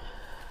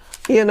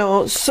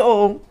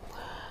 So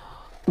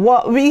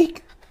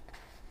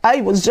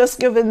I was just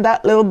given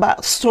that little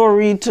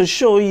backstory to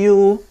show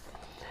you,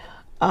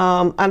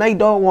 and I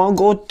don't want to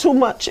go too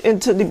much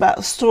into the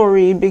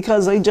backstory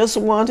because I just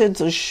wanted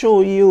to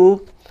show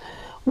you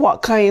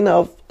what kind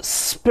of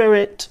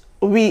spirit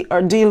we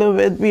are dealing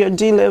with. We are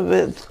dealing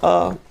with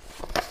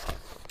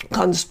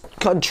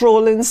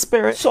controlling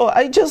spirit. So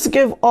I just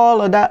give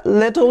all of that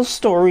little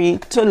story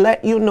to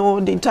let you know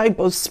the type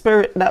of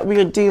spirit that we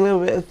are dealing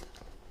with.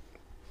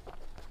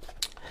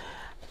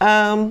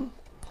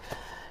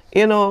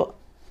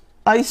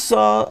 I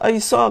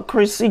saw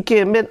Chrissy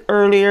came in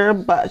earlier,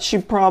 but she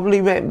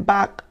probably went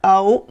back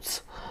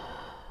out.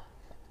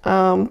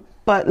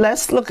 But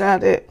let's look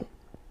at it.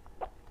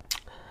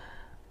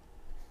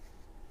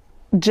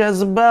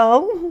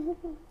 Jezebel.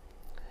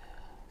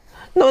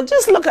 No,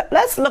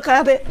 let's look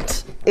at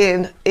it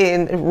in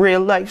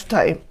real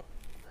lifetime.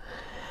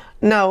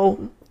 Now,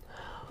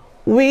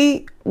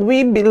 we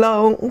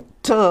belong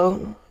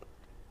to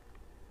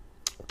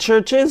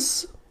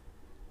churches,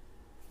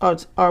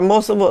 or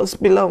most of us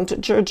belong to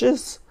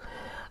churches,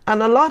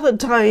 and a lot of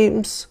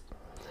times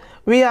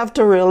we have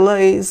to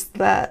realize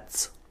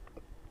that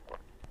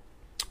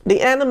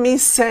the enemy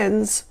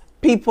sends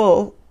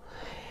people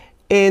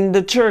in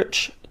the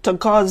church to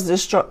cause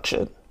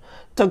destruction,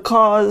 to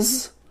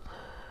cause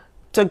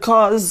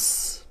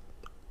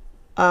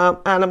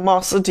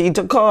animosity,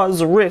 to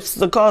cause rifts,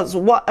 to cause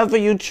whatever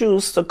you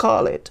choose to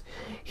call it.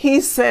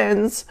 He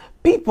sends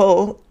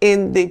people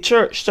in the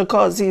church to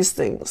cause these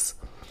things.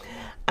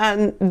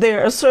 And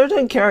there are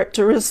certain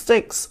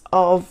characteristics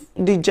of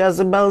the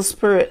Jezebel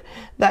spirit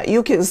that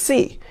you can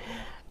see.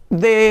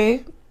 And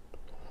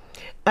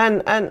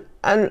a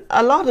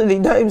lot of the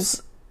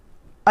times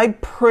I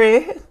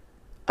pray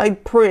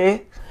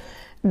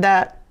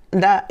that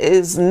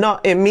is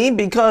not in me,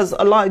 because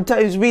a lot of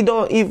times we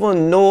don't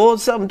even know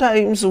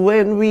sometimes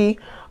when we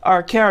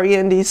are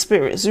carrying these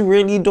spirits. We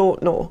really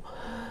don't know.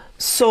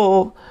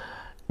 So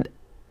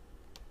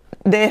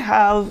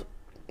they're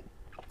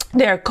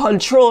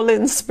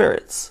controlling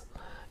spirits.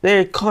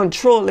 They're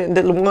controlling.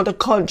 They want to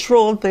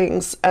control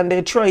things, and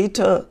they try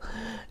to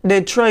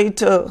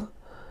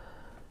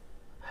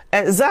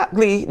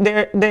exactly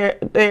there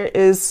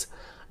is,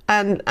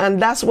 and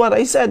that's what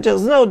I said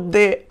just now.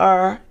 They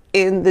are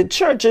in the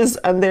churches,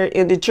 and they're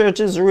in the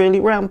churches really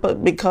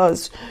rampant,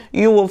 because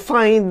you will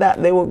find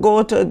that they will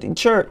go to the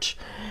church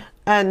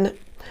and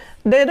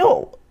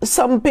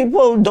some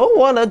people don't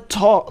want to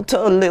talk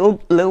to a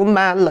little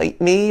man like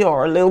me,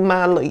 or a little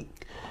man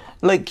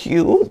like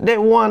you. They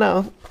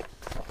wanna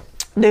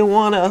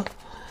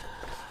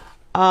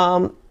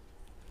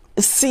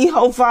see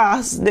how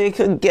fast they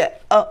could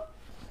get up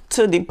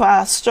to the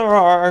pastor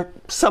or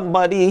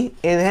somebody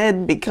in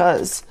head,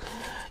 because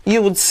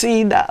you would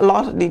see that a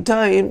lot of the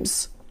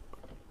times,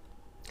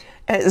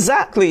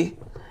 exactly,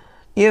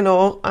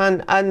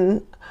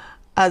 and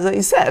as I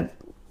said,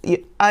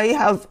 I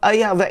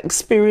have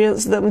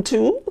experienced them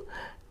too,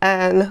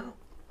 and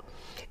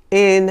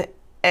in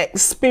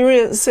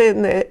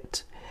experiencing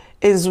it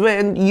is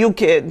when you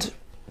could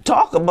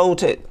talk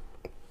about it,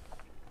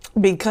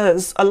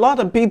 because a lot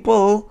of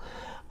people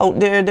out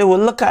there, they will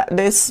look at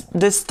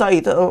this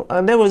title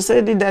and they will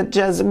say that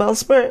Jezebel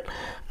Spirit.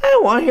 I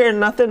don't want to hear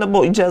nothing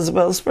about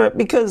Jezebel Spirit,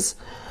 because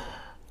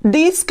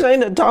these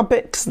kind of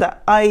topics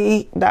that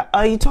I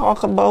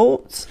talk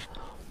about,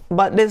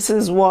 but this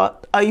is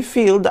what I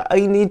feel that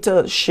I need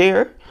to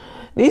share.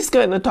 These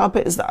kind of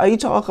topics that I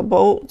talk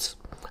about,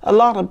 a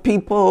lot of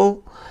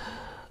people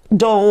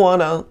don't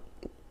want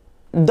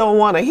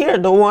to hear,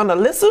 don't want to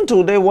listen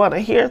to. They want to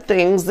hear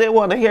things. They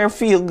want to hear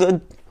feel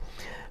good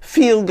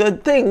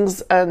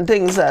things, and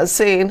things that are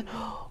saying,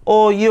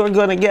 oh, you're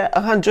going to get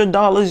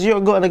 $100, you're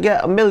going to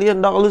get $1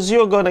 million,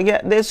 you're going to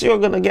get this, you're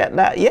going to get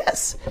that.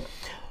 Yes,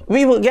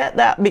 we will get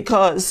that,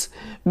 because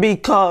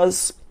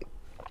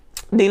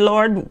the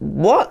Lord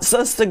wants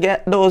us to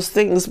get those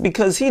things,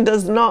 because He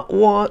wants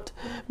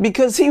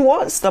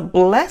to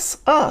bless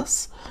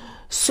us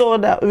so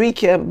that we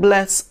can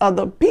bless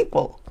other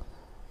people.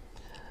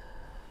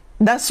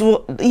 That's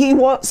what He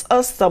wants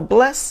us to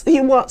bless.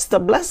 He wants to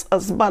bless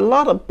us. But a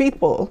lot of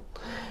people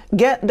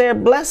get their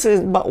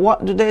blessings, but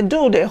what do?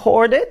 They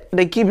hoard it.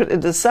 They keep it to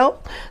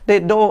themselves. They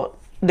don't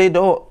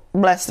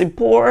bless the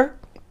poor.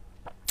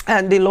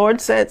 And the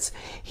Lord says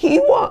He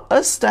wants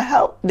us to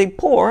help the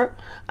poor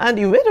and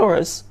the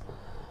widowers.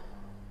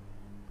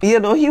 You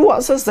know, he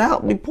wants us to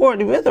help the poor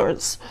and the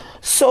widows.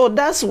 So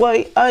that's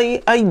why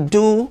I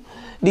do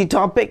the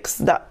topics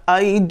that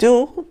I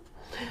do,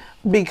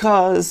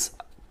 because,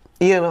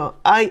 you know,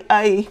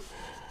 I'm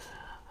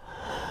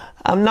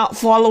not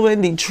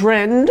following the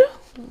trend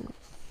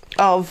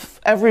of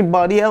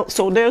everybody else.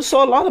 So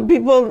a lot of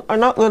people are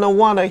not going to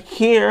want to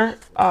hear,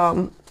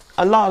 a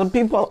lot of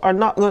people are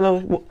not going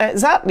to,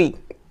 exactly,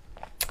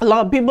 a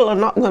lot of people are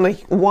not going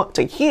to want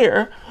to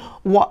hear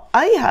what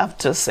I have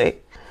to say.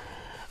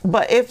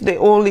 But if they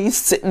only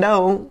sit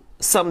down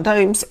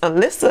sometimes and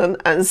listen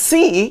and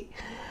see,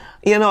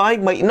 you know, I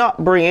might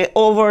not bring it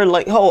over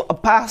like how a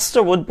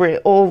pastor would bring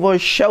it over,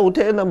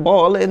 shouting and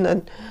bawling,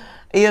 and,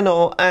 you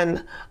know,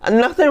 and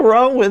nothing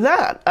wrong with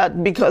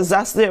that, because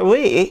that's their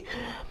way.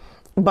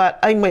 But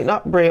I might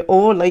not bring it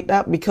over like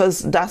that, because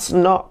that's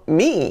not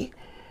me.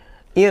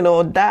 You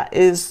know, that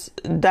is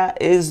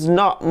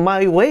not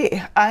my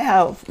way. I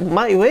have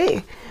my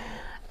way.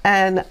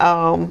 And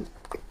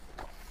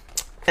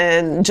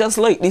just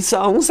like the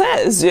song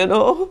says, you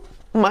know,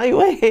 my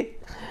way.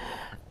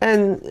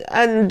 And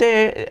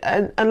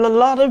a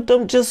lot of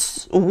them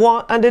just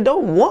want, and they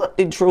don't want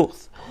the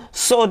truth.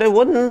 So they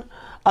wouldn't,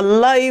 a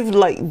life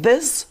like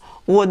this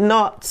would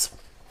not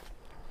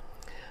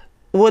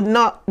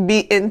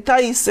be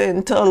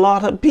enticing to a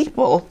lot of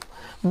people.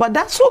 But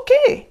that's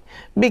okay,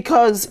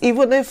 because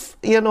even if,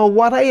 you know,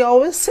 what I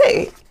always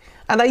say,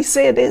 and I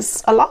say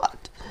this a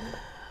lot,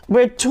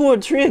 where 2 or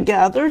 3 are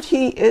gathered,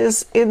 he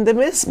is in the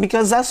midst,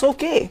 because that's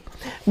okay.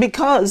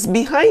 Because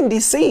behind the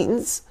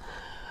scenes,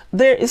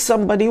 there is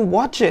somebody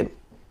watching.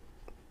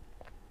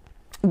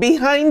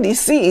 Behind the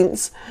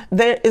scenes,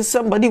 there is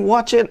somebody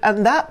watching,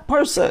 and that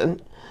person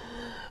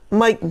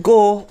might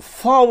go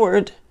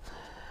forward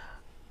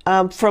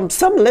from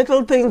some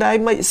little thing that I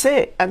might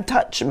say and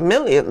touch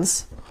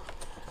millions.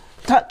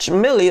 Touch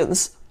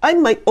millions. I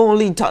might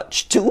only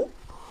touch 2,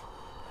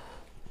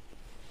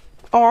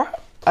 or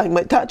I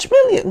might touch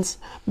millions.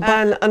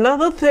 And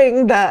another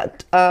thing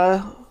that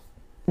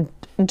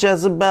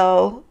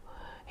Jezebel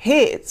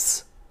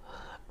hates,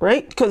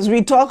 right? Because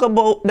we talk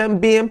about them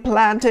being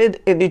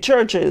planted in the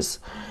churches,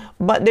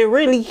 but they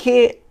really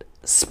hate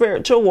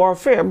spiritual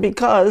warfare,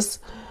 because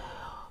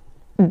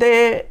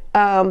their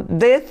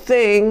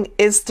thing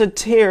is to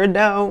tear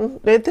down.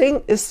 Their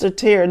thing is to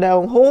tear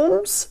down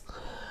homes,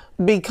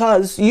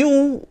 because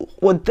you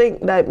would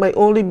think that it might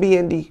only be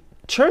in the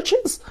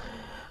churches,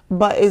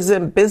 but is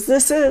in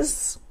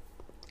businesses,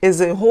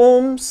 is in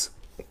homes,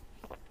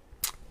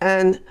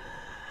 and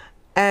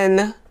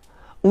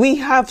we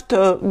have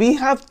to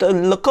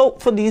look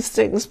out for these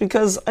things,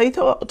 because I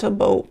talked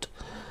about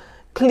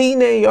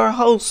cleaning your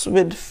house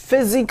with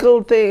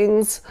physical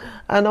things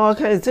and all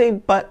kinds of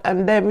things,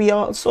 and then we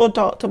also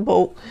talked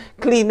about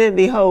cleaning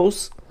the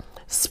house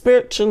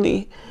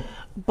spiritually,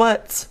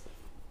 but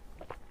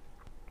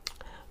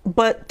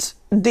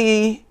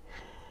the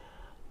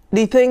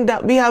thing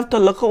that we have to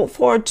look out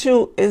for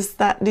too is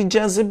that the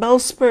Jezebel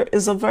spirit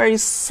is a very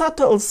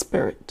subtle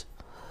spirit.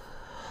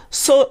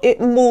 So it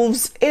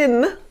moves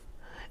in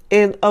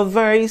a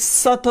very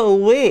subtle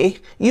way.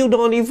 You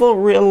don't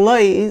even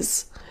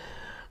realize.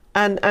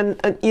 And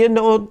you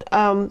know,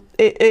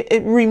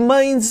 it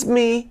reminds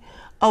me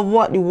of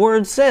what the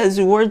word says.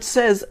 The word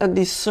says, and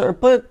the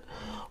serpent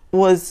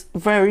was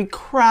very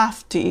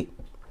crafty.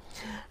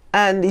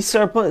 And the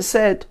serpent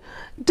said,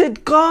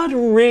 did God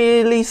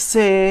really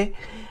say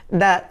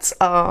that,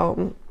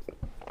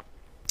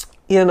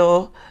 you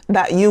know,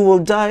 that you will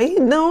die?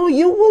 No,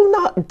 you will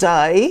not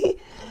die.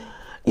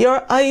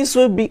 Your eyes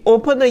will be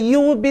open and you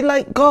will be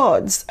like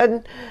gods.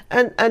 And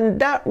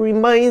that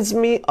reminds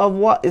me of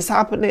what is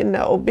happening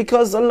now,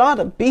 because a lot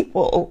of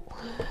people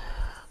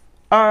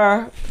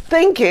are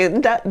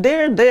thinking that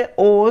they're their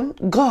own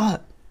God,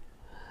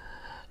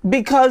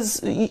 because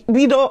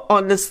we don't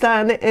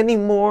understand it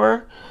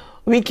anymore.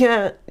 We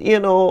can't, you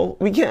know,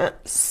 we can't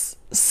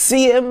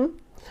see him.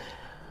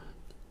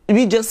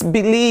 We just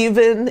believe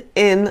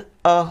in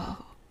a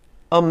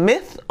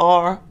myth,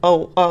 or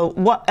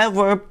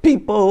whatever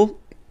people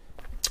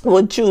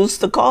would choose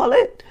to call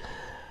it.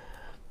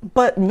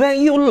 But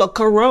when you look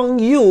around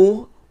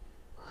you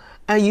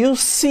and you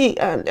see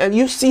and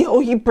you see how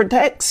he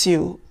protects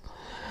you,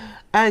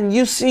 and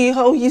you see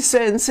how he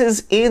sends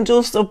his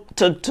angels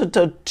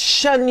to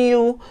shun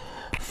you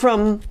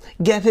from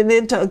getting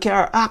into a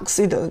car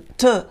accident,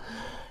 to,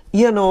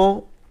 you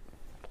know,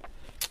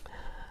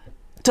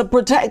 to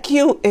protect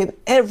you in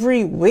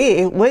every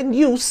way. When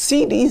you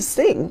see these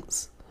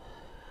things,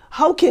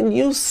 how can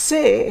you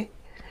say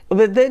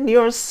within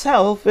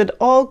yourself, with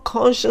all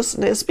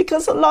consciousness,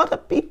 because a lot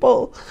of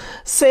people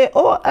say,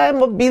 oh,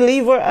 I'm a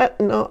believer.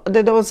 No,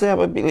 they don't say I'm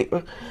a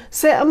believer.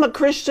 Say, I'm a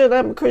Christian,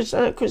 I'm a Christian,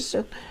 I'm a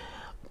Christian.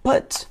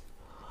 But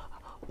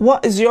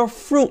what is your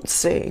fruit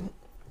saying?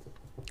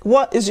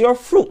 What is your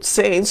fruit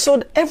saying?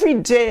 So every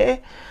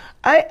day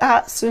I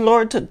ask the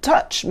Lord to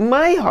touch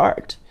my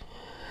heart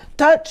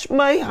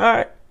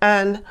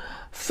and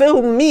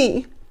fill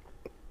me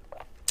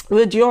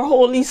with your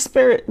Holy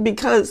Spirit,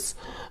 because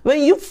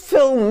when you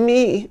fill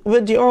me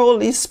with your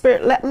Holy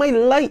Spirit, let my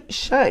light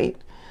shine.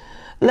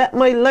 Let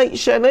my light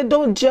shine. I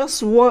don't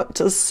just want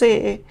to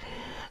say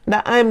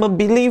that I'm a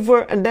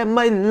believer and that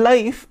my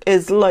life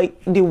is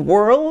like the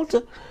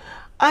world.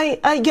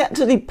 I get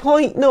to the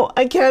point now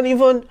I can't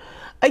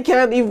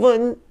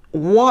even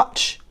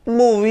watch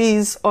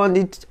movies on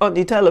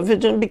the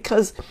television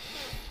because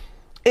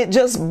it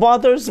just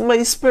bothers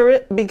my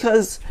spirit,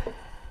 because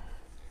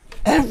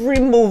every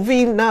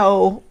movie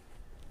now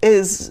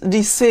is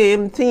the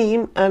same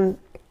theme and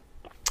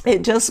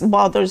it just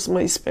bothers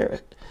my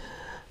spirit.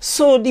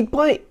 So the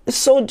point,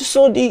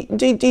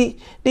 the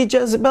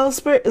Jezebel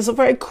spirit is a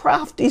very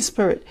crafty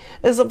spirit.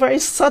 It's a very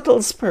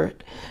subtle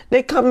spirit.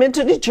 They come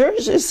into the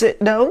church, they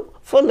sit down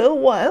for a little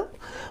while,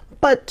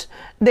 but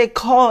they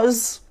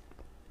cause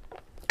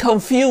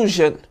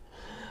confusion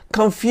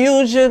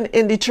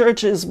in the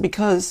churches,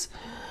 because,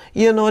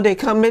 you know, they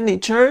come in the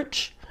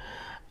church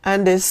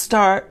and they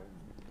start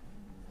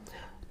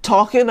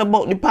talking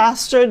about the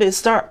pastor, they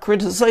start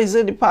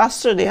criticizing the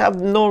pastor, they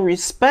have no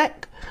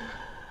respect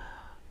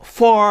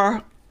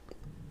for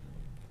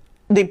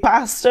the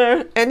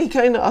pastor, any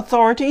kind of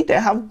authority, they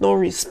have no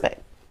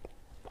respect.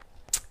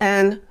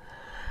 And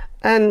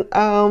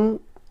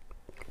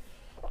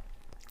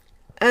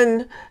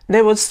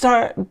they would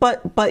start,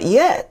 but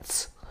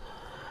yet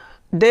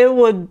they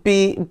would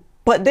be,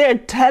 but they're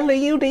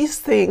telling you these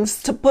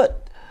things to put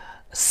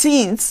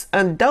seeds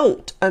and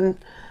doubt and,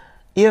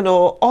 you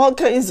know, all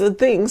kinds of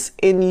things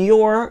in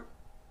your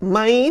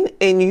mind,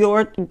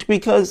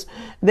 because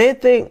they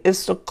think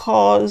it's to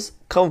cause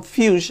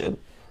confusion.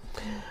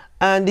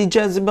 And the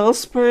Jezebel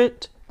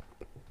spirit,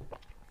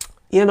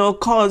 you know,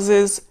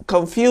 causes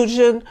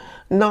confusion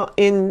not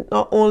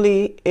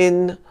only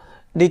in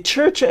the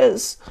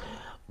churches,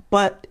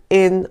 but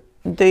in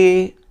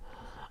the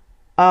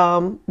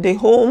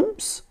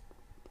homes.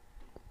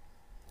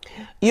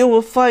 You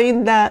will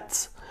find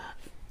that,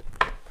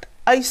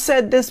 I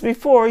said this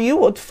before, you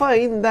would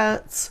find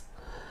that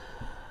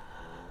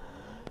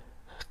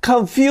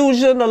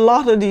confusion a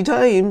lot of the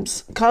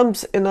times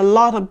comes in a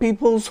lot of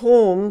people's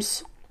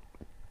homes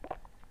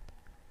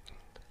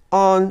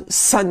on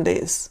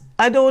Sundays.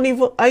 I don't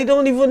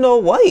even know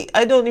why.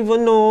 I don't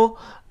even know,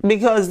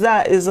 because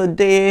that is a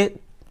day,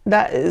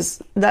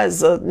 that's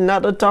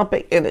another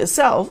topic in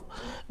itself,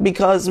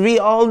 because we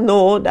all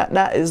know that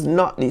that is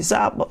not the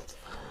Sabbath.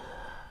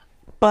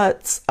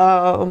 But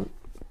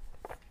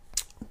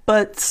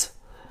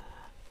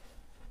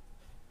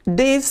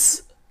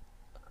this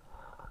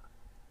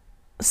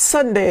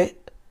Sunday,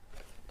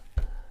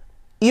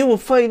 you will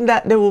find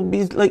that there will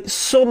be like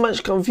so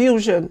much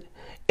confusion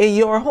in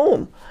your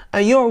home,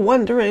 and you're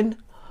wondering,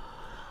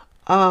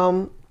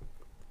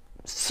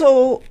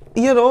 so,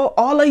 you know,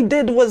 all I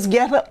did was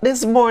get up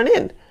this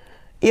morning.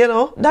 You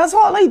know, that's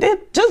all I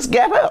did, just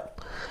get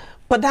up.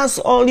 But that's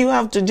all you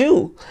have to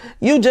do.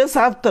 You just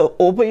have to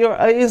open your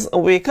eyes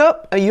and wake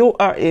up, and you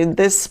are in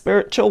this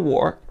spiritual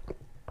war.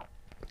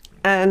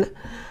 And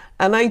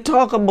I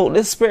talk about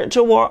this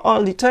spiritual war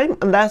all the time,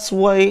 and that's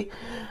why,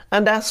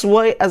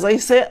 as I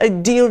said, I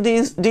deal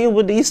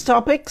with these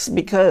topics,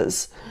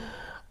 because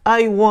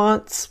I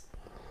want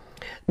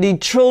the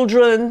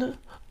children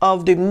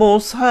of the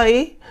Most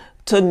High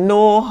to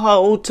know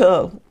how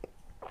to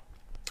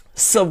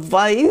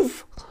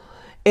survive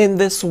in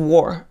this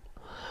war,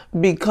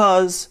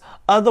 because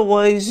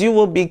otherwise you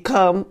will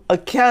become a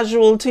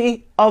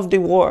casualty of the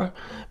war,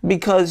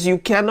 because you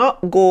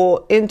cannot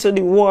go into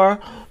the war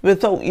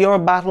without your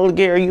battle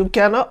gear. You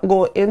cannot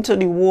go into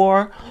the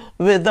war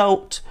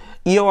without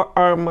your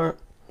armor,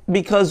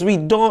 because we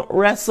don't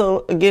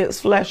wrestle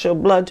against flesh or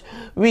blood.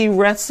 We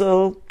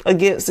wrestle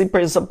against the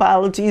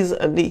principalities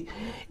and the,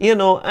 you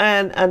know,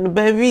 and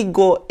when we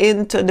go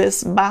into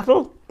this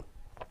battle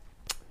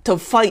to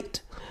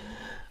fight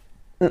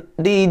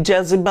the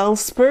Jezebel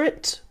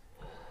spirit,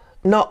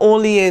 not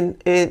only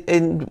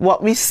in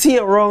what we see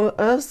around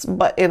us,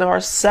 but in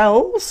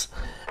ourselves,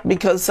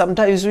 because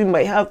sometimes we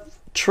might have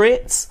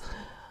traits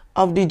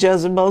of the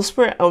Jezebel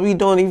spirit and we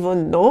don't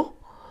even know.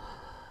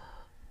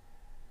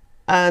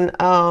 And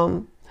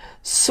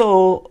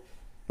so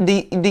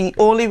the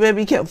only way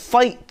we can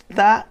fight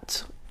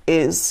that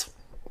is,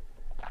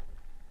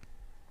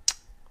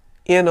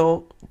 you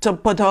know, to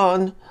put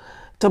on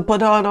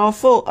our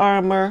full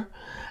armor,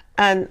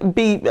 and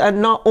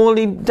not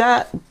only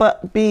that,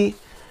 but be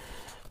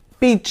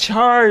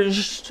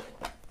charged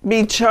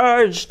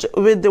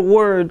with the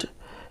word.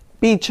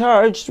 Be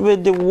charged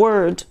with the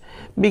word,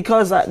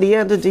 because at the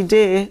end of the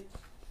day,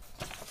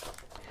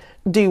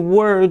 the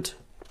word,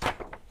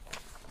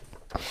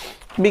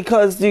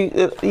 because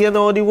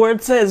the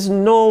word says,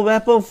 no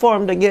weapon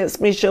formed against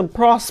me shall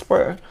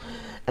prosper,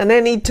 and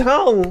any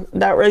tongue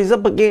that rises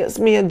up against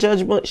me in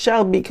judgment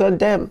shall be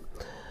condemned.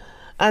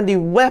 And the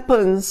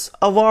weapons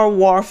of our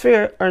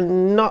warfare are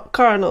not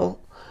carnal,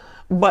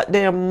 but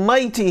they are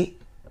mighty,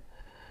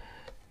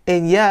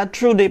 and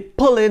through the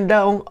pulling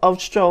down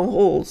of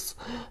strongholds.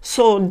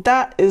 So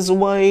that is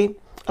why,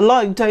 a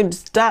lot of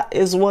times, that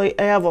is why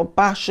I have a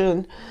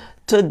passion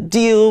to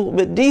deal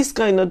with these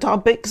kind of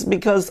topics,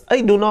 because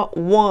I do not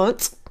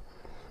want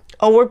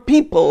our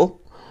people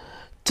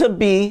to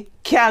be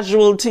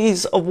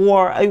casualties of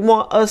war. I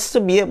want us to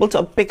be able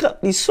to pick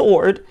up the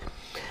sword,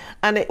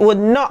 and it would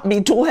not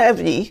be too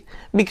heavy,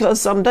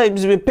 because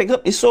sometimes we pick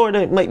up the sword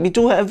and it might be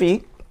too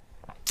heavy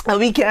and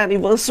we can't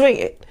even swing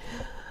it.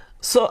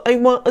 So I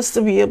want us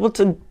to be able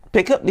to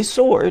pick up the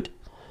sword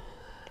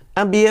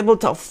and be able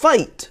to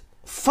fight,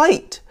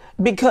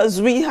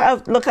 because we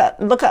have, look at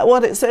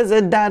what it says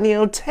in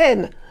Daniel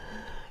 10.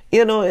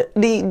 You know,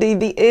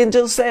 the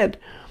angel said,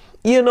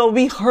 you know,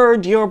 we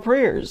heard your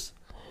prayers.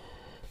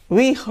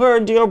 We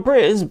heard your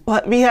prayers,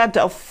 but we had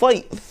to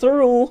fight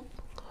through.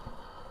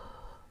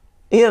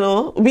 You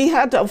know, we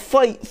had to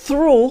fight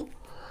through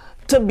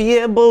to be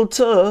able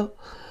to,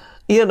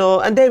 you know,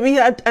 and then we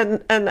had,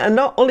 and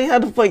not only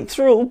had to fight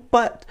through,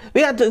 but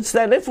we had to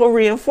send it for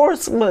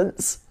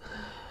reinforcements,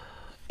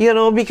 you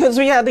know, because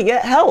we had to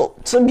get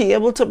help to be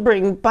able to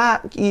bring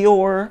back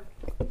your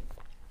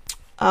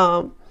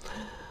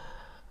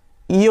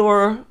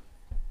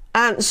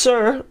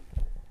answer,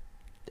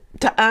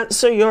 to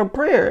answer your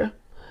prayer,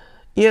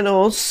 you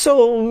know.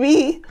 So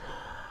we,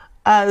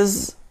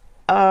 as,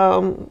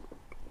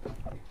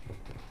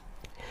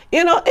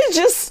 you know, it's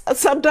just,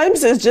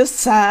 sometimes it's just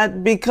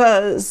sad,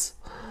 because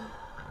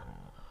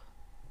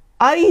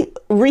I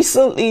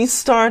recently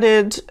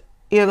started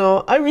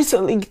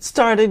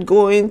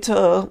going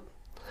to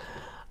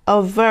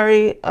a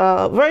very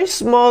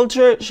small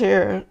church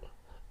here.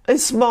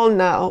 It's small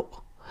now,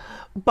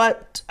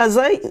 but as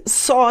I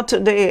saw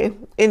today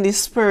in the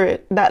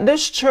spirit, that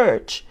this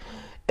church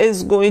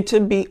is going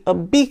to be a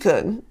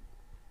beacon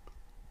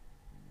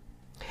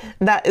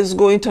that is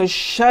going to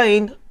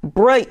shine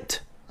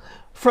bright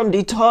from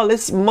the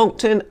tallest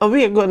mountain, and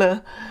we are going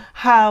to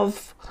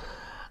have,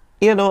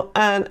 you know,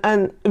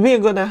 and we are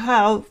going to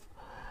have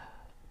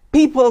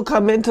people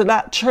come into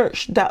that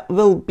church that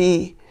will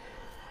be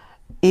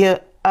a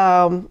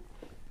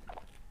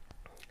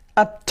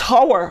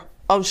tower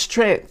of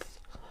strength,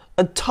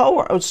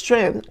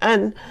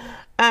 and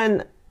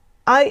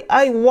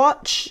I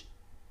watch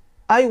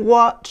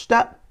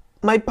that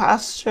my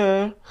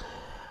pastor,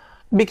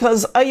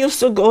 because I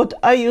used to go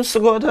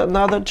to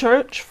another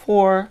church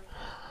for,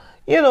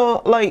 you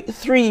know, like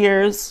 3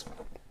 years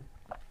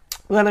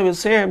when I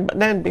was here, but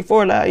then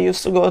before that I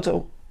used to go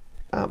to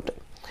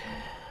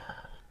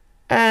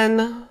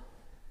and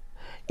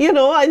you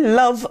know, I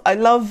love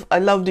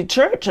the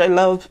church. I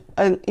love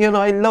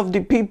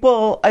the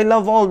people. I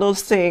love all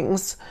those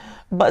things.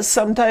 But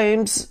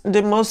sometimes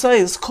the Most High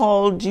has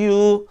called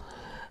you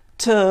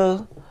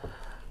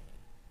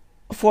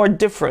for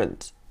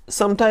different.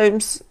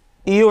 Sometimes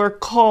you are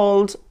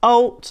called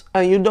out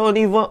and you don't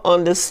even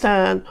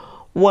understand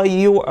why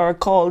you are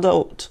called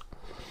out.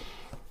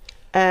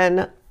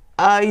 And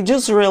I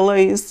just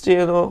realized,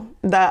 you know,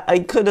 that I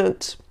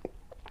couldn't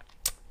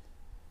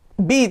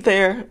be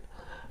there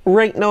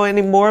right now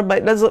anymore, but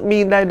it doesn't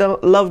mean that I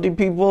don't love the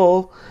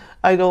people.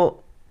 I don't,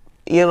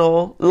 you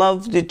know,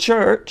 love the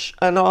church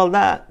and all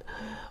that.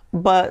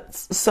 But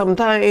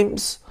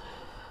sometimes,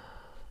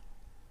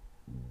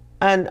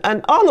 and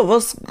all of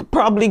us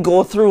probably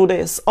go through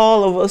this.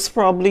 All of us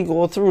probably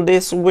go through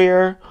this,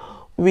 where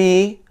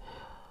we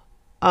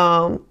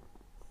are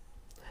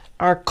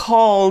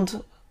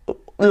called,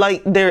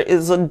 like there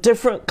is a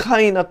different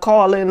kind of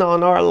calling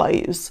on our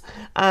lives,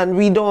 and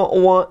we don't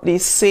want the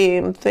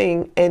same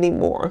thing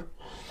anymore.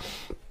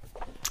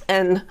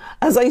 And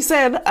as I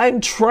said, I'm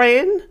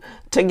trying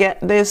to get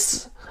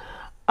this,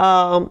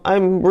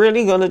 I'm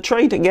really going to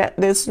try to get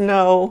this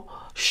now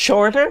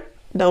shorter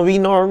than we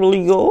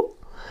normally go.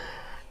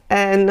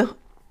 And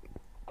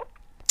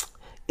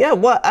yeah,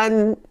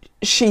 and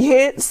she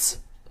hates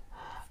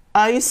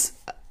ice,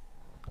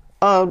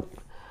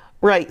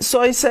 right,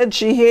 so I said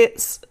she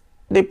hates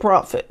the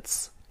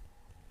prophets,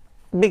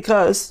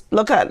 because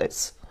look at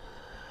this.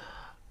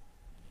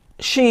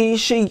 She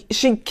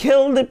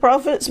killed the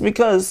prophets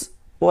because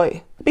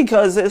why?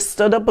 Because they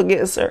stood up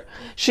against her.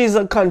 She's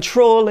a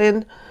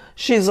controlling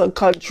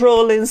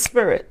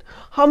spirit.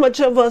 How much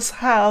of us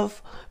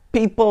have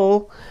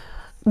people,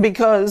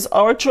 because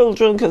our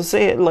children can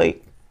say it,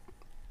 like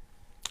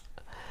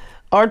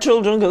our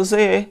children can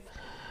say,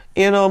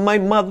 you know, my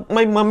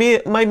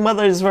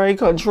mother is very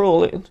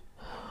controlling,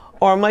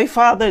 or my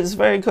father is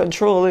very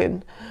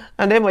controlling,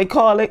 and they might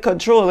call it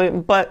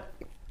controlling, but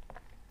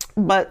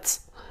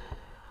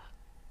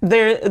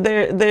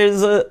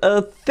there's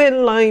a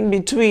thin line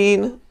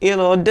between, you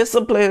know,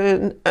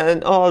 discipline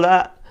and all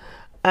that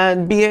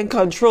and being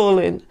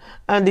controlling.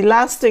 And the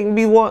last thing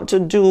we want to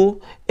do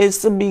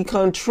is to be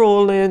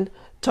controlling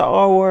to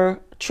our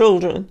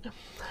children,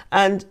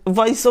 and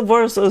vice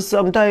versa.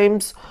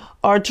 Sometimes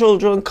our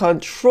children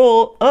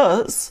control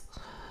us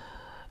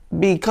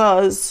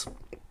because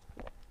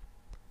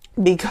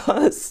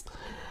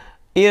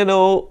you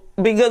know,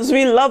 because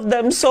we love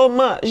them so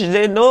much.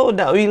 They know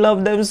that we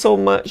love them so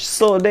much,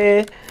 so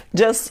they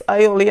just,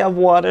 I only have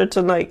water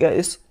tonight,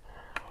 guys.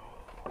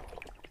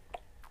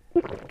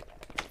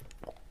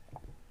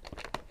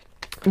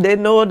 they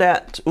know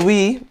that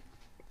we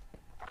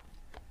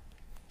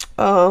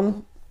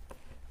love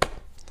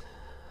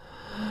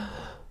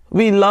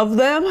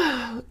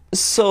them.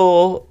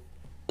 So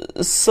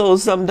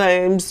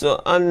sometimes,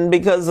 and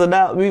because of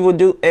that, we would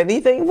do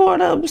anything for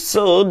them.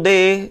 So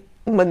they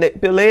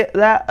manipulate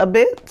that a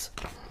bit.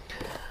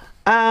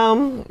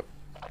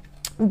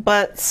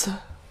 But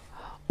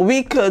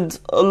we could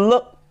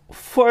look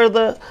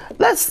further.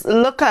 Let's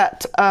look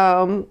at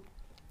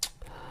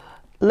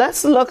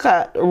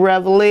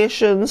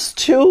Revelations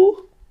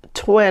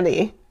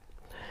 2:20.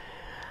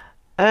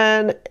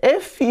 And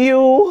if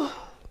you,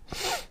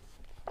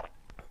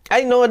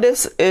 I know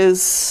this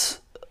is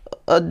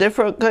a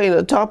different kind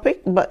of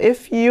topic, but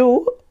if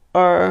you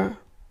are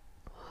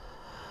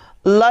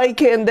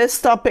liking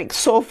this topic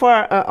so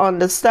far,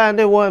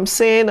 understanding what I'm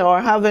saying,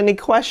 or have any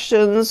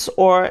questions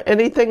or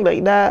anything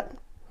like that,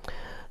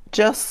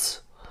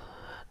 just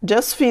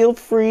feel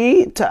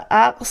free to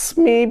ask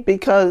me,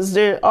 because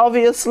there are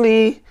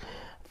obviously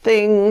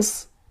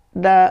things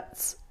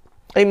that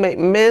I might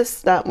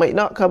miss, that might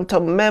not come to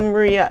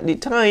memory at the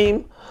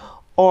time,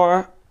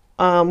 or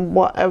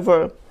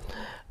whatever.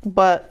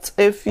 But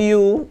if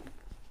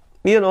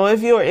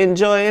if you're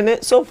enjoying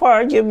it so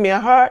far, give me a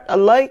heart, a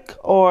like,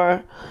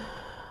 or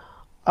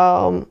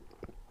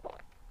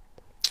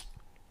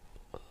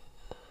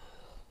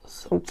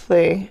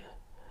something.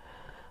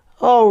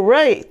 All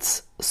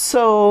right,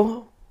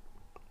 so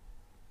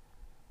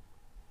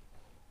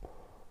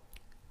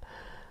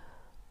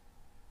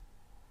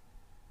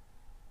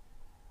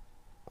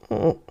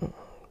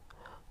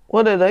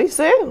what did I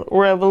say?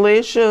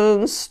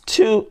 Revelations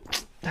 2.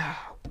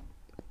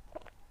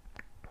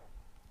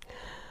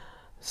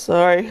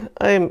 Sorry,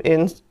 I'm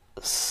in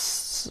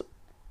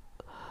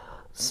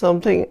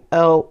something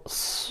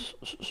else.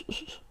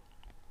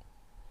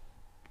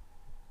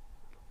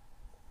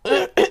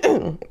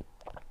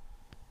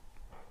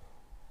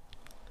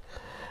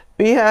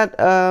 We had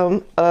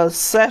a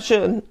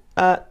session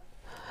at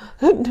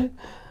and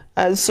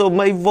so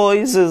my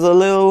voice is a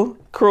little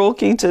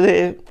croaky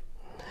today.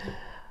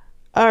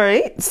 All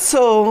right,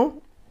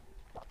 so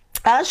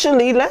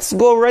actually let's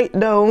go right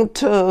down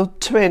to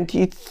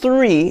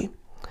 23,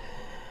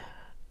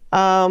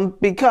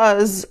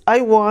 because I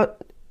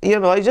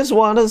just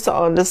want us to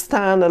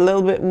understand a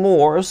little bit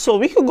more. So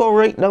we could go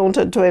right down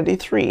to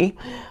 23,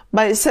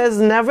 but it says,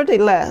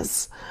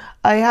 nevertheless,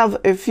 I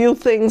have a few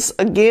things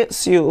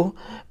against you,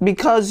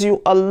 because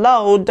you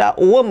allowed that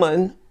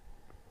woman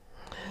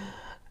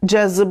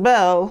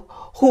Jezebel,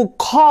 who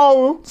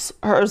calls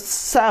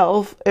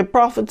herself a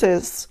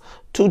prophetess,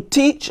 to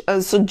teach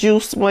and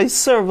seduce my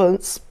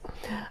servants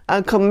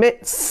and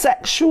commit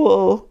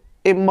sexual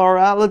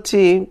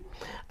immorality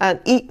and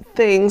eat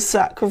things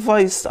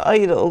sacrificed to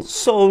idols.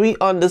 So we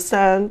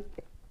understand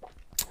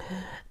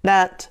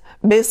that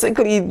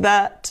basically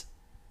that,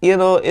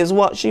 is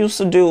what she used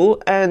to do.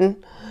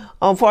 And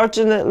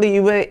unfortunately,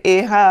 when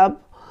Ahab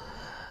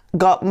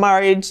got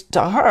married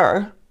to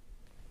her,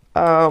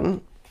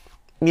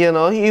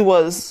 he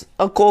was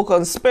a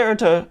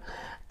co-conspirator.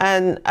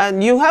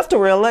 And you have to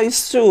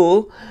realize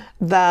too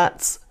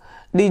that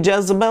the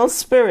Jezebel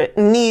spirit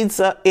needs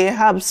a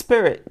Ahab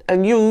spirit.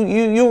 And you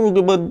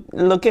would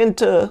look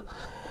into,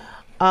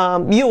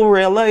 you will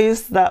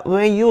realize that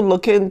when you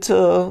look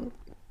into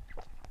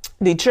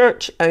the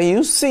church and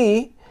you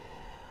see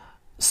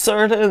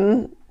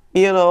certain,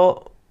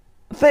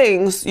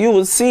 things, you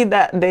will see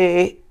that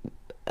they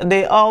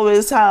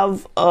always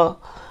have a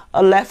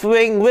left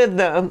wing with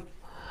them,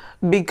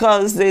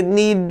 because they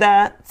need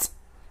that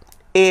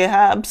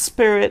Ahab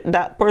spirit,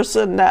 that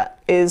person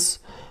that is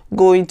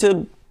going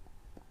to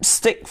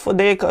stick for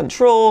their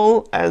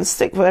control and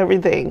stick for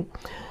everything.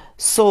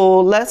 So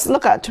let's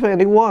look at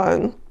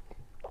 21.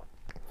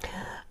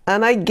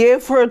 And I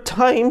gave her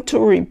time to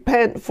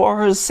repent for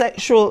her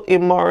sexual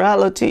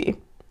immorality,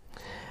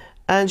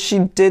 and she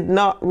did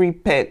not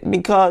repent,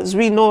 because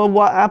we know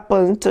what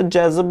happened to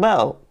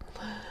Jezebel.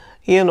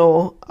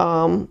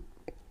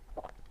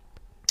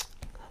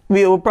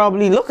 We will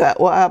probably look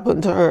at what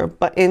happened to her.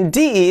 But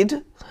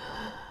indeed,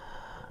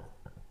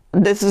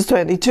 this is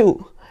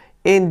 22.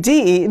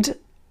 Indeed,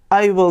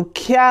 I will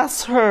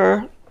cast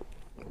her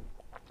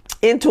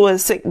into a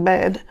sick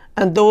bed,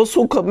 and those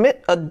who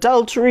commit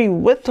adultery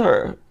with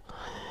her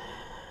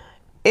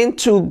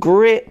into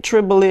great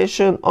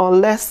tribulation,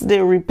 unless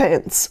they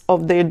repent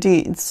of their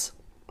deeds.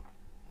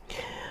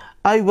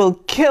 I will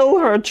kill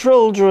her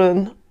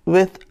children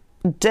with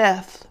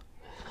death,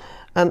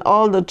 and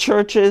all the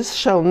churches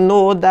shall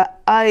know that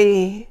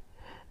I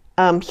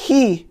am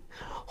he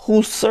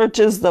who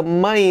searches the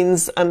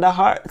minds and the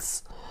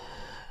hearts.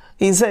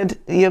 He said,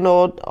 the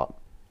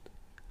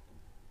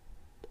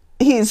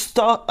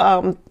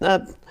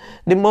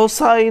Most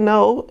High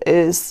now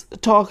is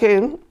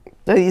talking,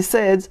 and he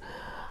said,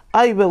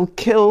 I will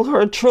kill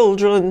her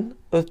children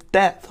with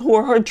death. Who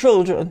are her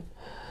children?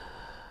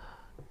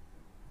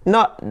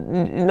 Not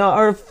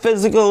her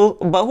physical,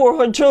 but who are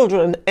her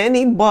children?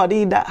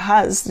 Anybody that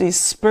has the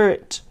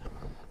spirit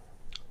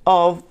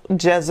of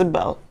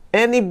Jezebel.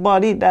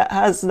 Anybody that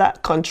has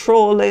that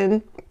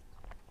controlling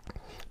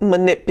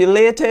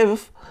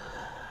manipulative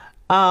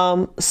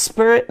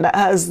spirit that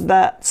has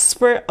that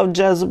spirit of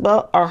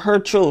Jezebel are her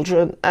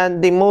children.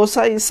 And the Most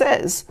High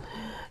says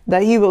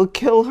that he will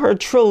kill her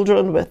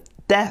children with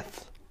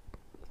death.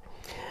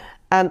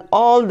 And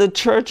all the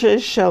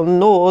churches shall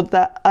know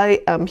that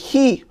I am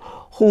he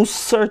who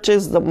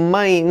searches the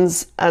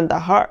minds and the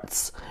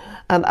hearts,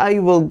 and I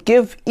will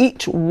give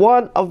each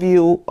one of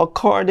you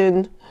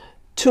according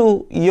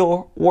to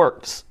your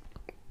works.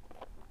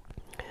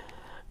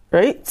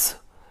 Right?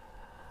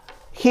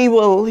 He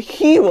will,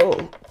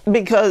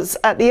 because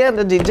at the end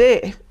of the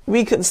day,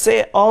 we could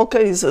say all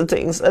kinds of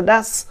things, and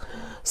that's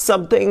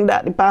something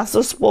that the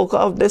pastor spoke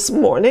of this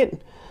morning.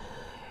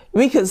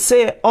 We could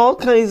say all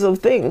kinds of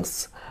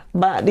things,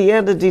 but at the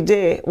end of the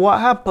day, what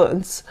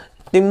happens?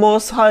 The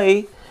Most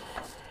High,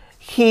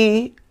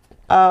 he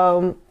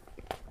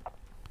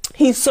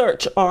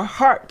search our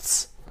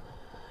hearts.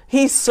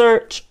 He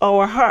search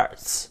our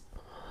hearts,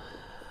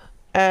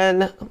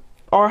 and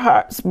our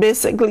hearts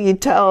basically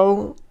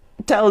tell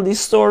the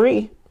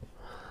story.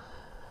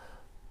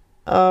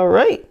 All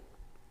right.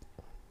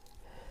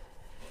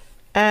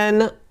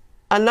 And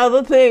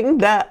another thing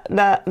that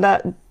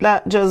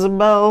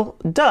Jezebel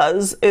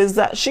does is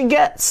that she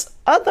gets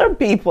other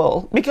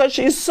people, because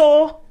she's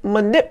so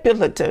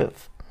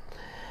manipulative,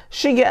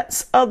 she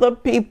gets other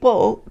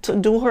people to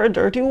do her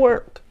dirty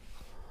work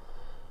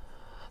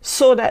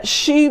so that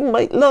she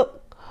might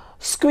look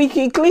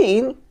squeaky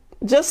clean,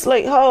 just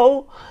like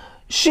how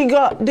she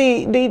got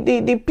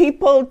the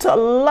people to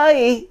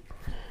lie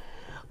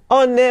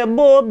on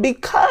Naboth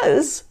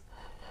because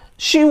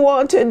she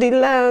wanted the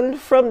land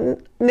from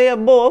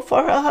Naboth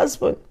for her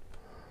husband.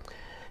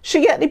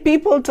 She got the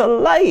people to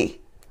lie.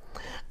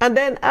 And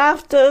then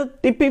after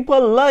the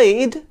people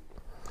lied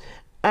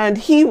and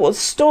he was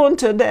stoned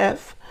to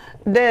death,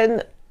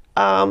 then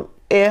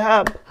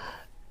Ahab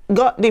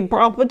got the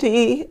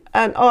property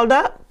and all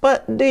that.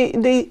 But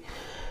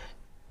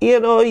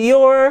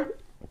your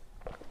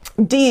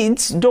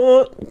deeds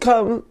don't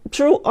come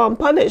true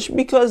unpunished,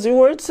 because the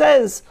word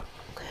says,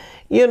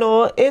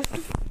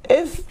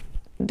 if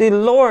the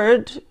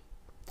Lord,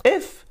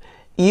 if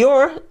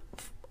your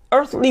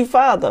earthly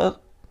father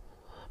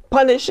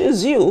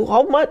punishes you,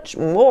 how much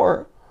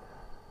more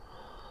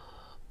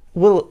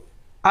will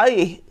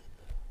I,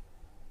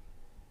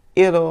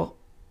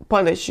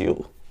 punish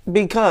you?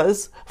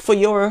 Because for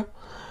your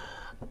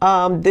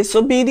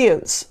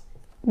disobedience.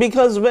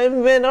 Because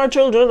when our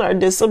children are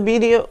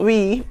disobedient,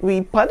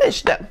 we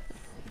punish them.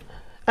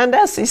 And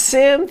that's the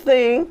same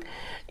thing.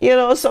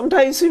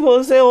 Sometimes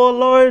people say, oh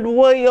Lord,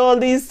 why all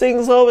these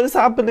things always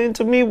happening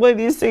to me? Why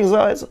these things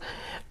always?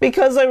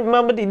 Because I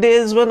remember the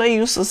days when I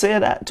used to say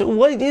that too.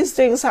 Why these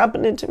things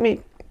happening to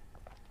me?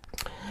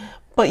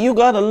 But you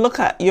got to look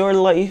at your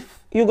life.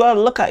 You got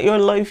to look at your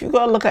life. You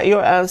got to look at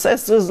your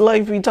ancestors'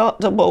 life. We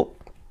talked about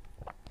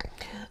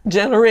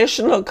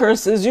generational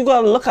curses. You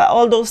got to look at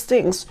all those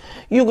things.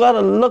 You got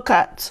to look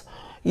at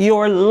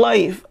your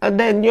life, and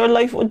then your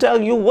life will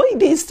tell you why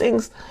these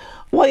things,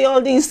 why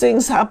all these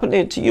things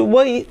happening to you,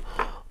 why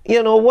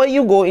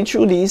you going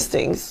through these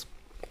things.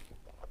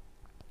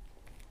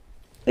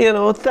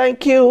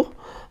 Thank you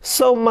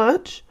so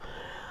much,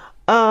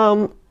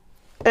 and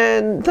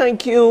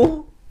thank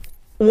you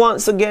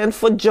once again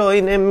for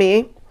joining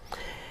me.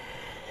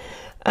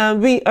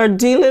 We are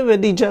dealing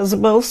with the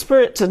Jezebel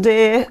spirit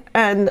today,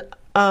 and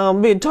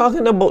we're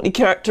talking about the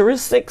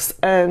characteristics.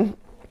 And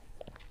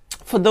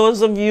for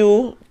those of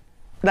you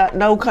that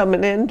now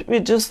coming in, we're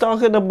just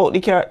talking about the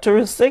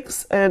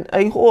characteristics, and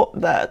I hope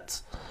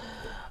that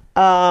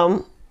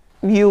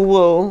you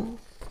will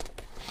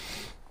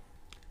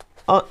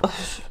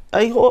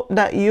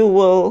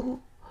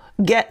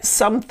get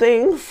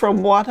something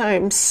from what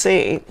I'm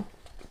saying.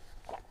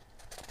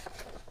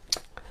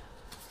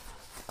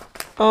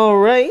 All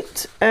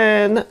right.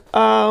 And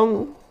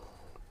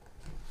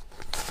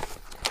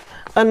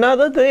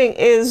another thing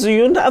is,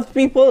 you have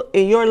people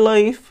in your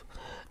life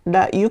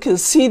that you can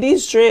see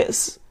these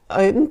traits,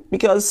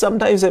 because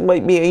sometimes it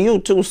might be in you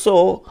too,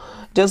 so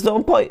just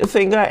don't point a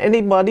finger at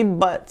anybody.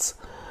 But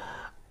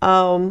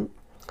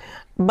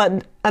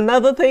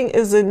another thing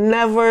is to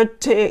never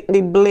take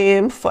the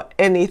blame for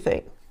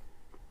anything.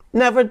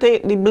 Never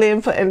take the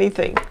blame for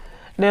anything.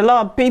 There are a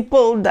lot of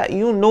people that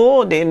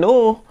they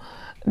know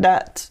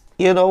that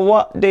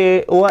what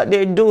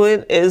they're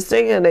doing is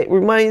thing, and it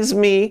reminds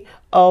me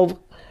of,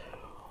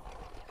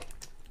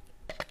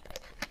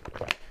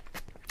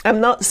 I'm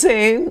not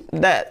saying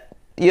that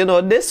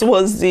this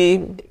was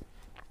the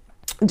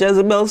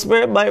Jezebel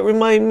spirit, but it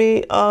remind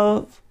me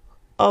of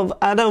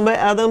Adam, where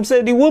Adam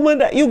said, the woman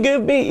that you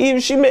give me,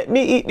 Eve, she made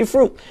me eat the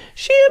fruit.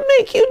 She didn't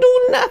make you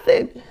do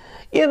nothing.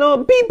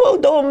 People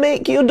don't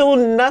make you do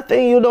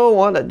nothing you don't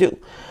want to do.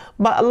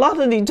 But a lot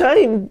of the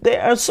time, they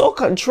are so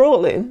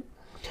controlling,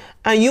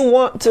 and you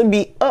want to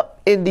be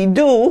up in the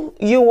do,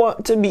 you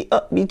want to be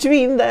up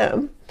between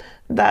them,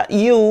 that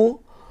you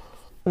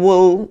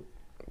will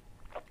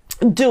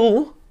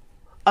do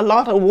a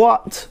lot of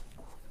what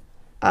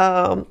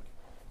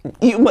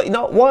you might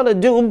not want to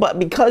do, but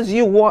because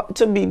you want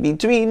to be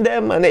between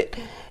them, and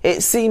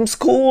it seems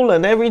cool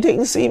and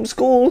everything seems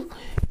cool,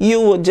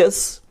 you would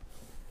just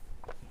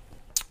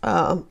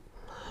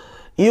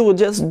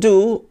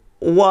do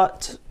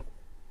what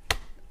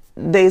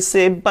they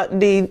say. But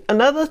the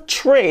another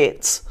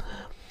trait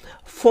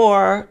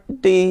for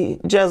the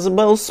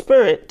Jezebel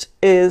spirit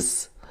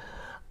is,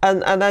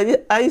 and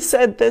I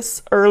said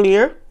this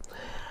earlier,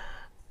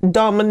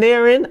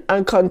 domineering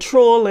and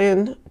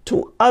controlling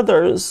to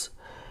others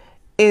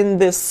in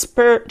the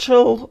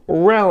spiritual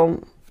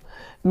realm.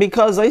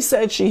 Because I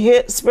said she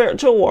hates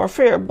spiritual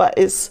warfare, but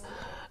it's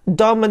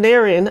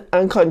domineering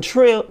and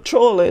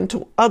controlling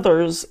to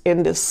others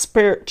in the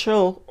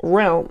spiritual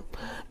realm.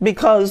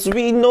 Because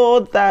we know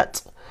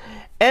that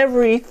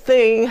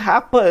everything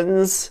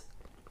happens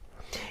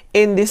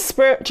in the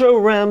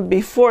spiritual realm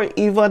before it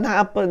even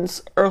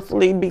happens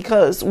earthly.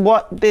 Because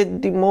what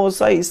did the Most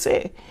High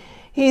say?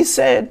 He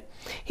said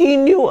he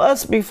knew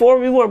us before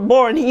we were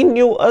born. He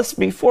knew us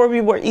before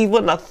we were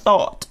even a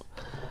thought.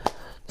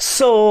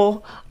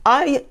 So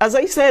as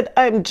I said,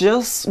 I'm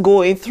just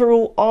going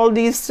through all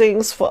these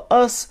things for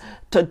us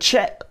to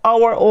check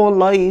our own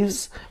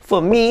lives,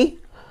 for me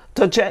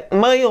to check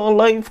my own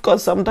life,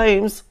 because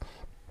sometimes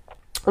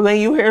when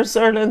you hear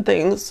certain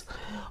things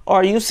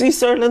or you see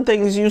certain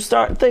things, you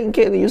start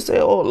thinking, you say,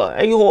 oh Lord,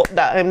 I hope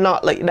that I'm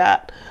not like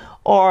that,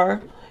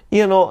 or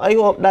you know, I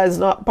hope that's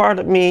not part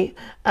of me.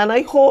 And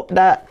I hope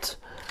that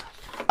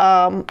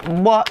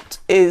what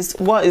is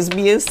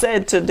being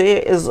said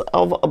today is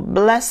of a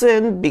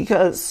blessing,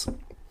 because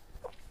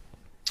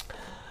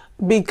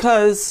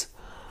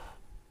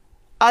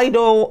I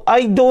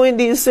doing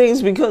these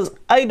things because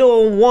I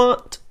don't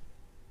want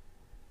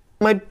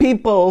my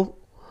people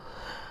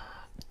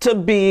to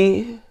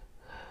be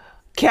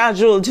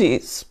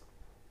casualties.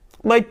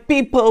 My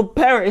people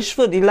perish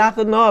for the lack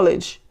of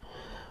knowledge.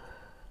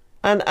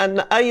 And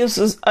I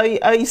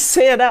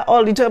say that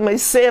all the time. I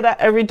say that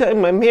every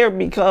time I'm here,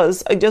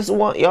 because I just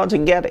want y'all to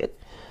get it.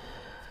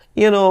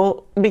 You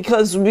know,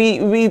 because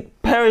we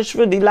perish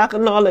for the lack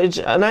of knowledge.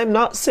 And I'm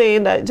not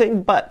saying that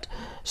thing, but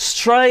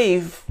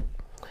strive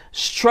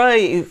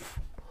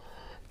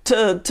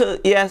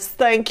to yes,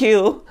 thank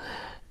you.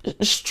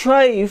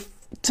 Strive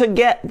to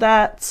get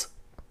that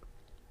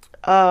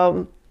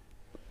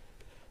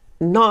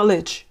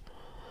knowledge.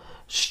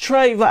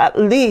 Strive at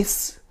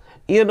least,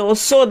 you know,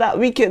 so that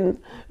we can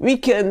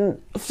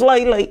fly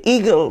like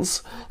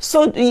eagles.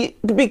 So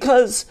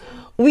because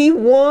we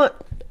want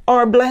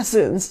our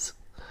blessings,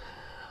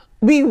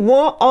 we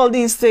want all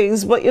these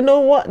things, but you know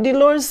what the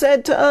Lord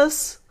said to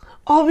us?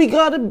 All we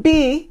gotta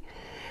be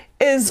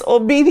is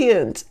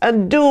obedient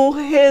and do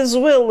His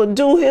will and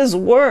do His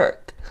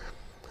work,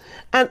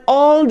 and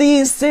all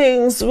these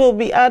things will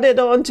be added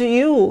on to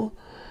you.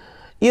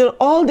 You know,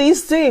 all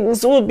these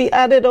things will be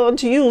added on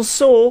to you.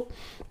 So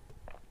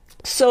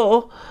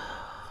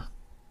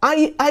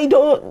I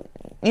don't,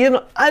 you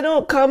know, I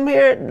don't come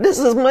here. This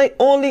is my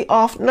only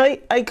off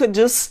night. I could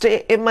just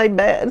stay in my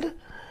bed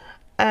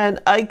and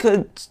I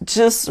could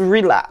just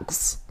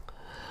relax.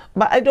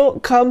 But I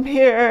don't come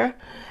here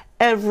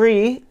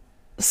every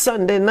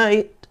Sunday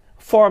night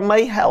for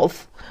my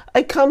health.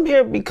 I come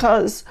here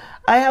because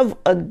I have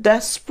a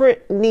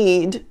desperate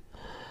need.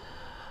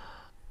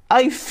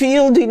 I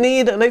feel the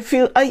need, and I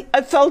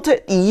felt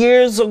it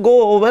years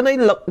ago when I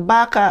look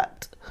back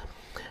at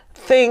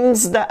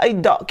things that I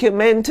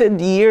documented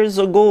years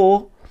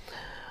ago.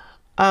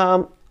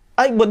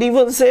 I would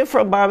even say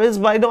from Barbados,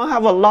 but I don't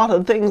have a lot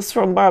of things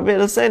from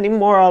Barbados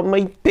anymore on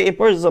my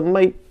papers and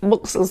my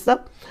books and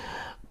stuff.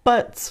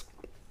 But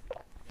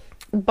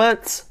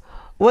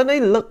when I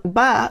look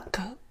back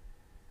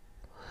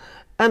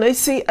and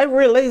I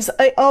realize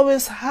I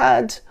always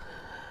had,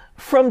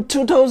 from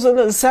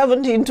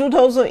 2017,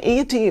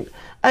 2018,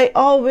 I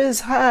always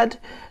had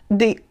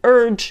the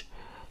urge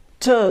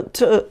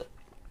to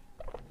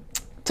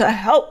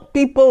help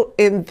people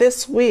in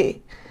this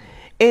way.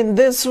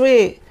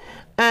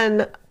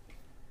 And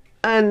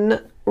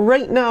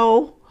right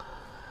now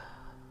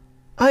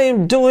I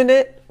am doing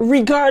it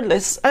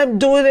regardless. I'm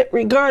doing it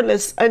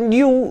regardless. And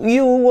you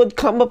would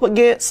come up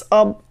against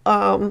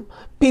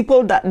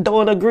people that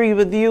don't agree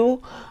with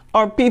you,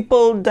 or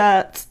people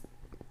that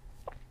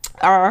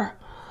are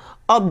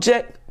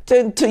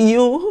objecting to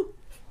you.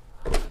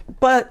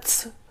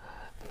 But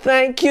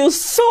thank you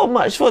so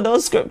much for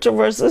those scripture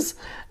verses,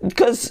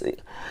 because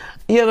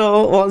you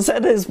know, one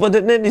said is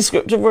putting in the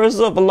scripture verses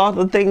of a lot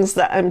of things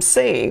that I'm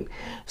saying,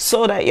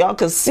 so that y'all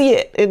can see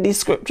it in the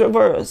scripture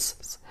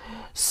verses.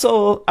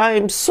 So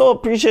I'm so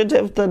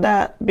appreciative to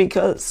that,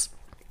 because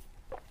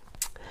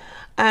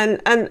and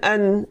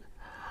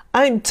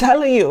I'm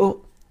telling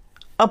you,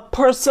 a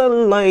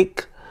person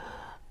like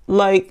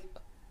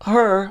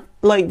her,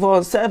 like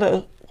Von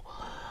said,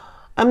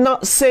 I'm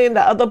not saying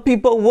that other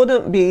people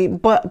wouldn't be,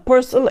 but a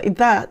person like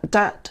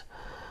that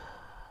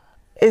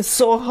is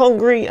so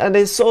hungry and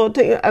is so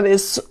thing, and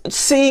is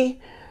see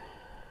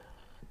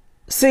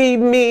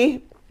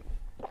me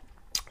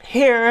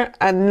here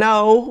and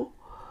now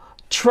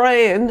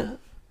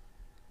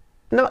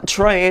not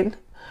trying,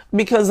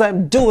 because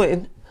I'm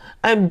doing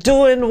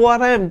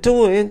what I'm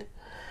doing,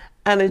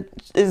 and it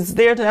is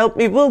there to help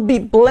me will be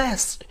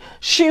blessed.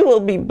 She will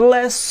be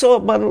blessed so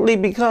abundantly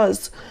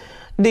because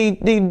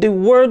the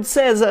word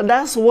says, and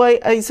that's why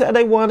I said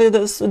I wanted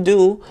us to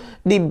do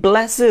the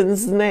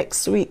blessings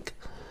next week.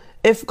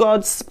 If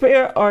God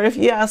spare, or if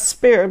yeah,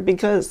 spare,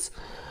 because,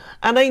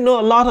 and I know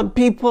a lot of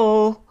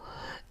people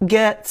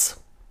get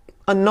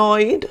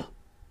annoyed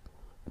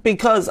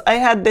because I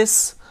had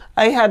this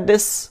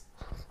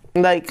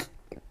like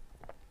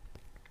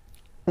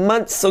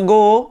months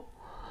ago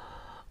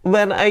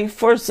when I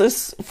first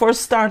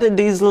started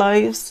these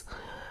lives,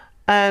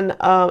 and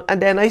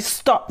then I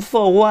stopped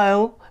for a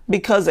while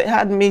because it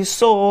had me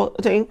so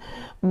thing,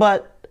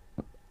 but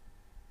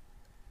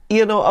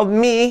you know, of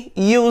me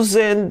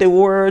using the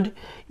word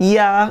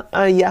Yah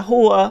and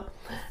Yahuwah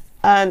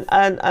and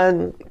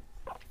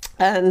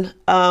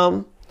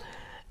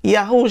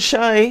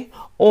Yahushai,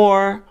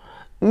 or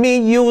me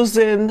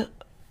using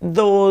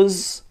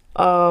those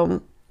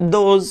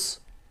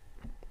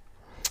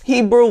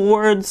Hebrew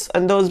words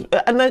and those,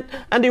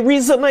 and the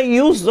reason I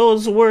use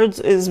those words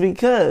is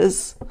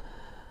because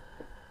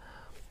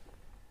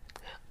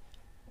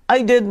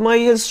I did my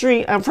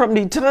history, and from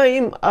the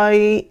time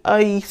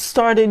I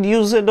started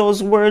using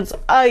those words,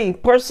 I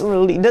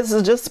personally, this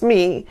is just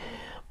me,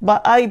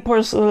 but I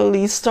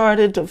personally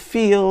started to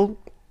feel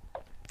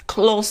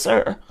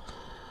closer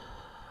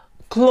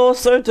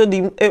to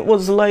the, it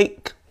was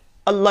like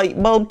a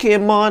light bulb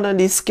came on and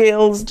the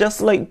scales, just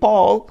like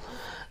Paul,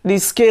 the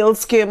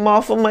scales came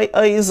off of my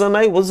eyes and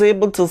I was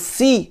able to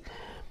see,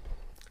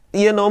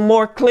 you know,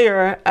 more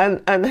clear,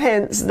 and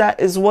hence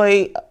that is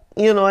why,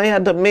 you know, I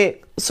had to make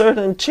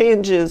certain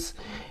changes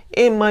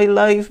in my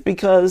life,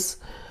 because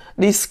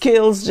the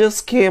scales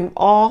just came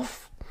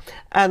off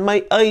and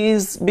my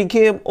eyes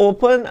became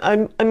open.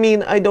 I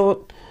mean, I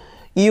don't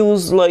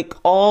use like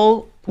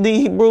all the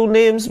Hebrew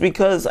names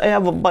because I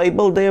have a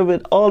Bible there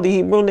with all the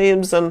Hebrew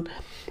names, and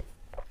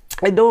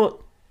I don't,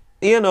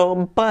 you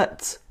know,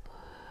 but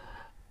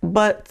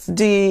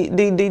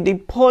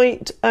the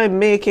point I'm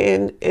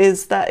making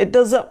is that it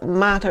doesn't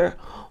matter.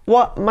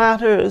 What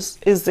matters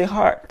is the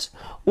heart.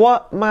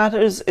 What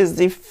matters is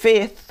the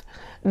faith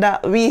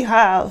that we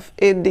have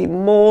in the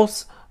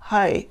Most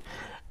High.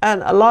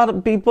 And a lot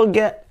of people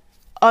get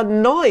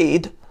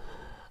annoyed.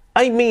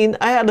 I mean,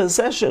 I had a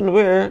session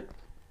where,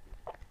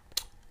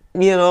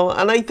 you know,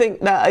 and I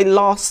think that I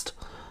lost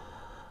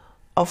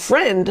a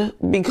friend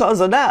because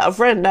of that. A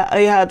friend that I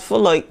had for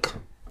like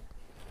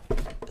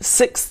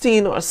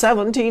 16 or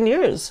 17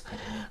 years.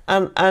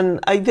 And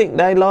I think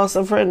that I lost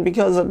a friend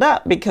because of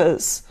that,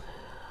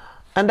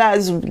 and that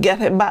is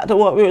getting back to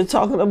what we were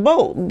talking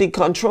about, the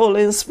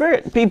controlling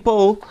spirit.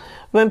 People,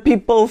 when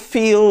people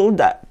feel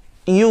that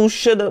you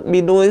shouldn't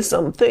be doing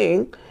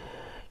something,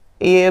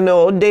 you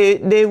know,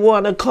 they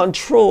want to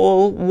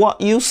control what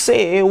you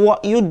say,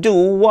 what you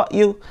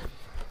do,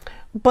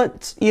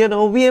 but, you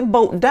know, we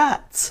about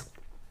that.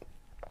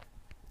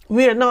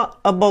 We are not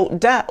about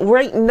that.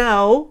 Right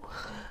now,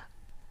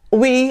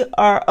 we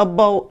are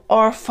about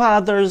our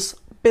Father's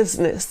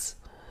business.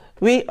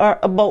 We are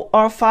about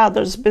our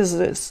Father's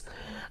business.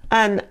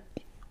 And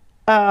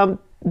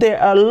there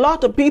are a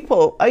lot of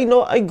people, I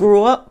know I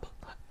grew up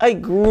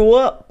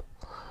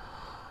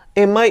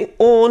in my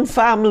own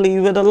family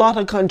with a lot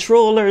of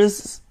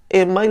controllers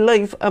in my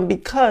life, and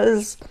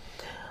because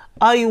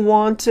I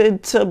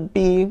wanted to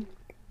be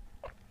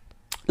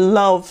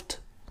loved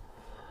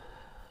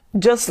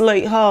just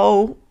like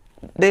how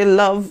they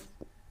love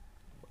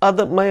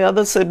my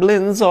other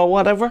siblings or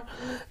whatever,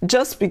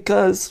 just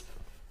because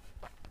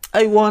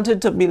I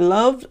wanted to be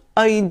loved,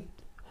 I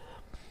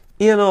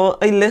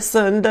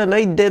listened and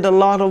I did a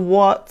lot of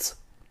what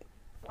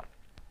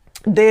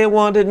they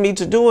wanted me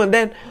to do. And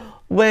then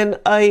when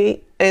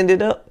I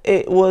ended up,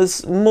 it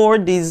was more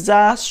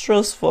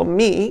disastrous for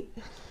me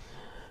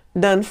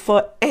than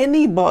for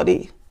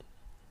anybody.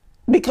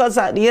 Because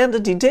at the end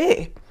of the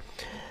day,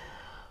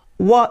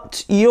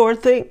 what your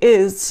thing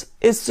is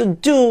to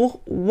do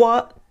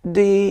what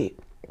the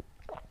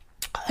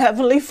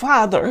Heavenly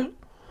Father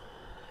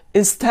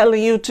is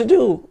telling you to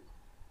do.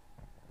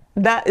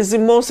 That is the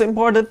most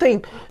important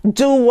thing.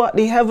 Do what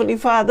the Heavenly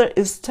Father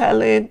is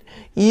telling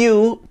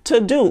you to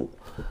do.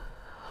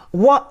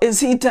 What is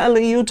He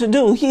telling you to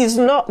do? He's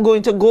not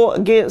going to go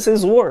against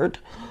His word.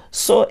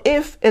 So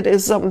if it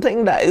is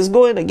something that is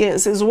going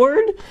against His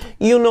word,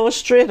 you know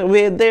straight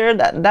away there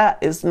that that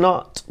is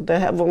not the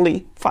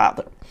Heavenly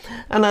Father.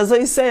 And as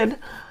I said,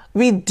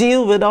 we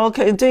deal with all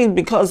kinds of things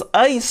because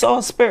I saw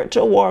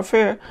spiritual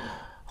warfare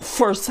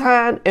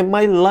firsthand in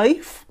my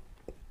life,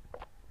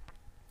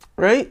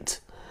 right?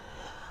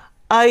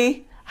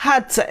 I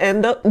had to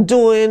end up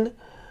doing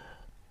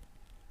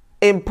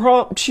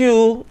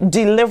impromptu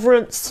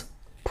deliverance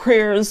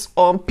prayers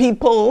on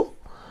people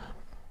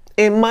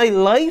in my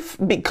life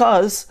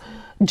because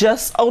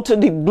just out of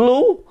the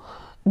blue,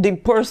 the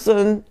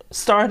person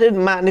started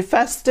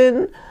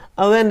manifesting.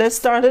 And when they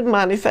started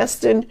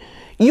manifesting,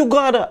 you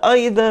gotta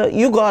either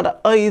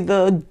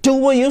do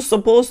what you're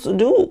supposed to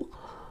do,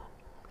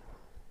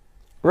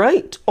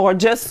 right? Or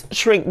just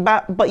shrink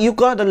back. But you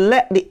got to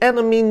let the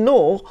enemy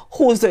know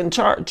who's in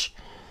charge.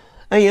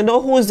 And you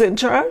know who's in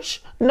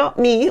charge? Not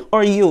me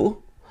or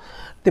you.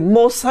 The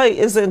Most High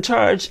is in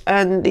charge,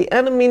 and the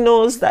enemy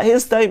knows that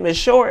his time is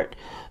short,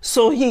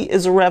 so he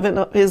is revving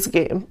up his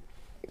game.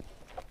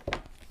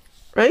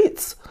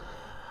 Right?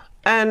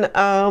 And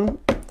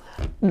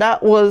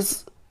that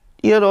was,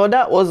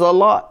 that was a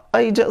lot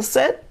I just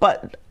said,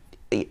 but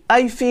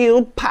I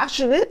feel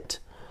passionate.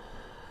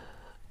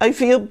 I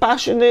feel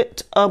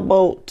passionate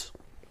about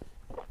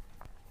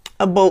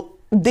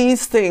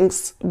these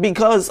things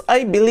because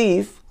I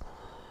believe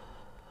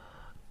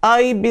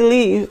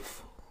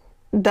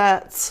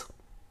that,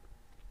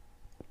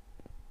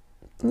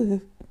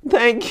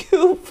 thank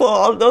you for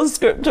all those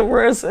scripture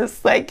verses.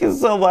 Thank you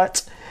so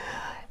much.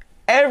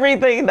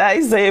 Everything that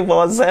I say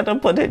was said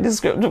and put in the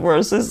scripture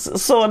verses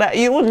so that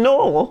you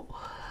know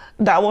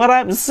that what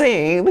I'm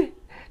saying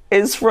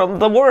is from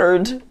the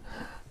word.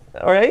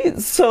 All right.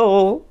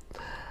 So,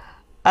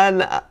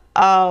 and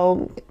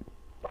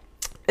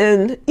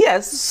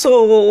yes,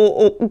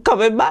 so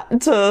coming back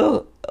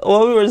to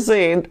what we were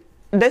saying,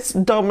 this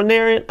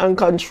domineering and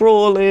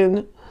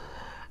controlling,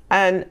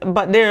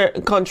 but they're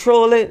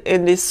controlling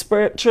in the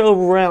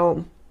spiritual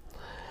realm,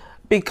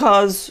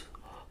 because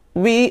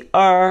we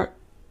are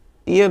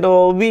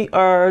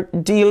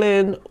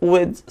dealing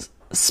with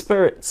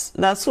spirits.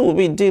 That's who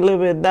we're dealing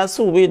with. That's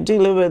who we're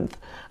dealing with.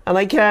 And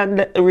I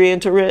can't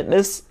reiterate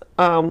this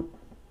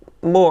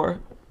more.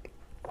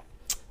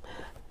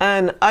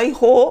 And I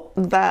hope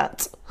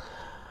that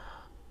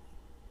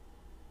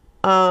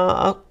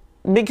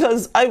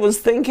because I was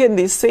thinking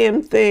the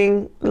same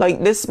thing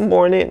like this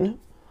morning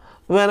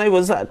when I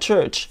was at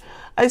church.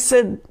 I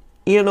said,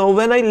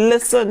 when I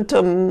listened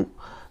to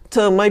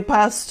my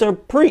pastor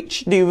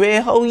preach, the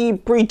way how he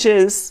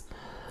preaches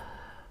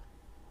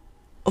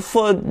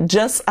for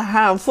just a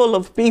handful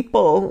of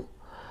people,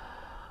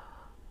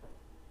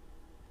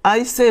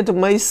 I said to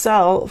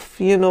myself,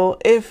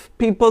 if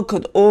people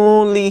could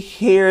only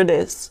hear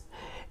this,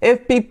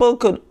 if people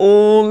could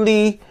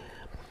only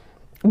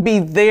be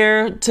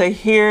there to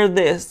hear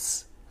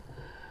this.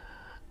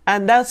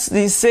 And that's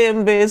the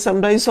same way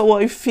sometimes how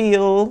I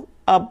feel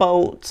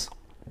about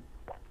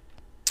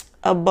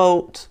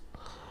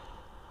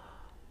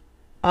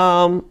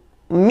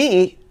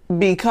me,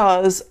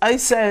 because I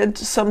said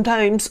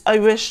sometimes I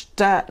wish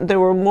that there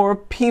were more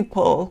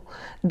people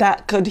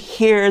that could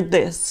hear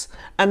this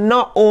and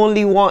not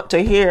only want to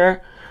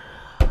hear,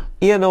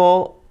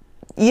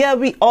 yeah,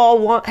 we all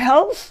want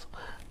health,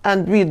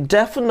 and we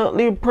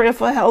definitely pray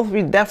for health.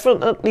 We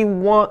definitely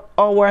want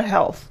our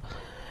health.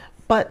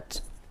 But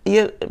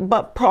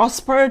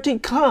prosperity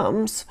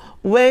comes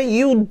when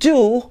you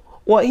do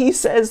what he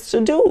says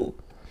to do.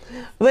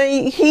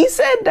 When he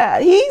said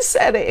that, he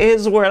said it in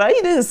his word. I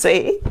didn't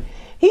say it.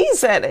 He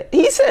said it.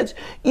 He said,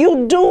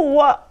 you do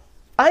what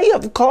I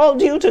have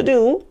called you to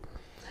do,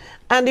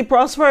 and the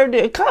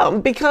prosperity will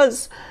come.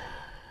 Because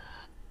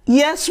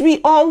yes, we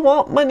all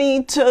want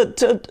money to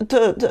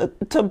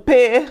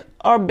pay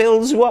our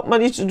bills. We want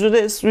money to do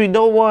this. We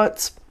don't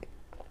want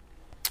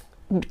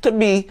to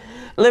be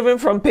living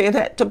from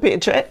paycheck to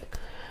paycheck,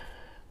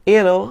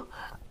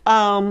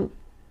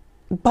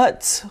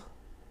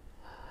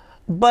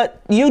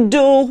 but you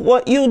do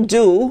what you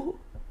do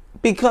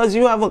because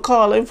you have a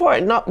calling for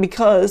it, not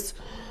because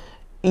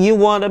you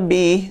want to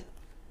be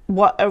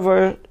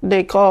whatever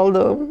they call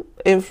them,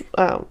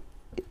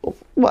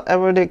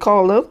 whatever they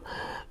call them,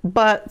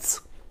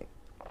 but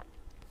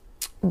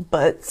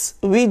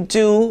we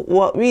do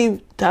what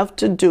we have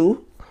to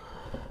do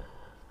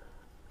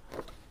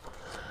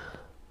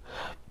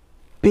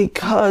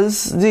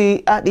because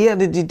at the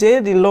end of the day,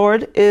 the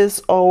Lord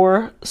is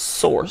our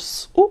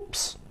source.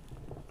 Oops.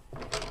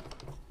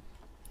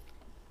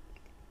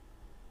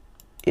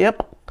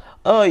 Yep.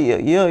 Oh,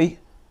 yeah.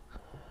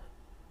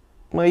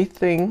 My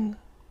thing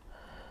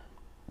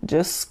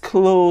just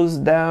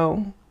closed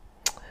down.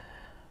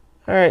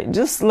 All right,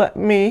 just let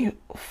me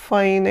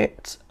find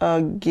it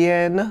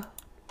again.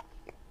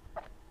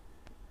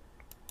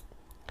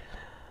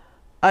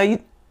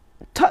 I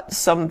touched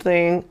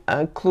something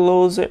and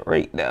close it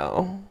right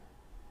now.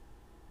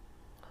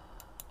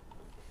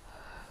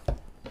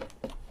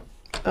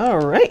 All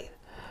right.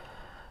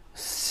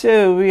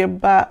 So we are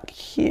back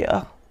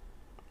here.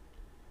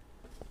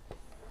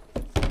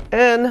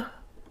 And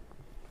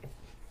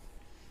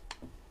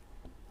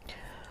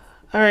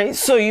all right,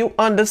 so you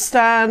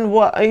understand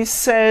what I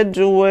said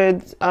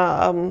with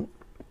you're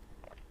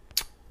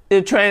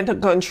trying to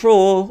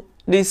control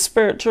the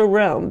spiritual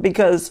realm,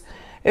 because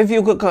if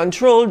you could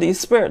control the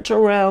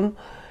spiritual realm,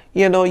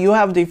 you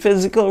have the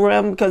physical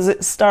realm, because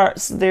it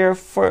starts there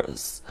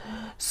first.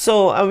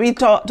 So, and we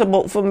talked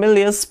about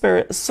familiar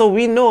spirits. So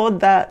we know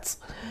that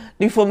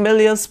the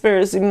familiar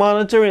spirits, the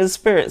monitoring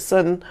spirits,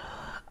 and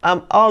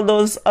all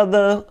those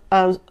other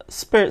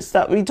spirits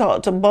that we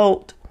talked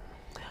about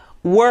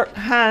work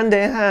hand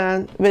in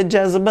hand with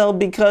Jezebel,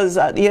 because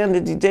at the end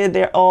of the day,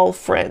 they're all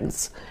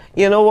friends.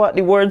 You know what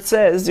the word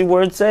says? The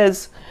word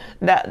says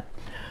that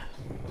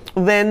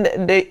when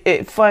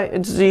it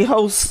finds the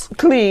house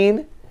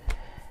clean,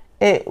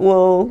 it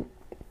will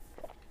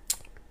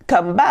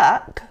come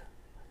back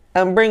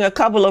and bring a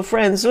couple of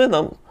friends with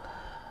them.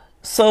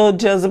 So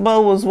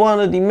Jezebel was one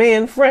of the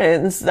main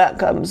friends that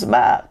comes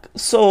back.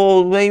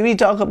 So when we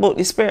talk about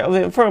the spirit of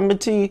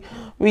infirmity,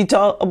 we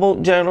talk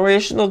about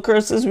generational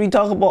curses, we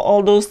talk about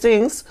all those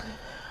things.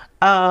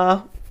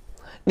 The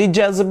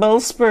Jezebel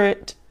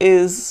spirit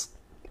is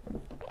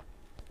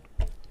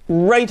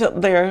right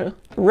up there,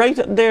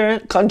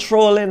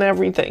 controlling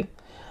everything.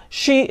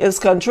 She is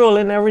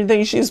controlling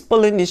everything. She's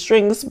pulling the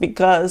strings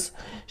because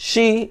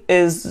she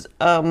is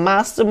a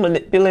master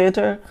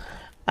manipulator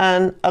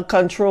and a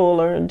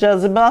controller.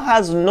 Jezebel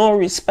has no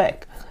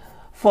respect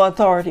for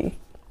authority.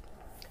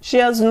 She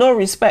has no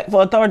respect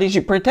for authority.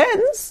 She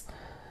pretends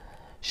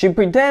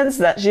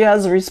that she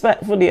has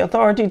respect for the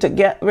authority to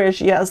get where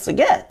she has to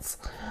get.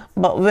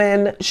 But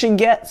when she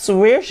gets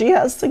where she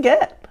has to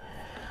get,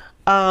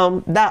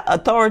 that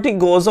authority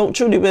goes out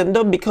through the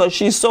window because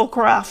she's so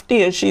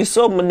crafty and she's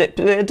so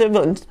manipulative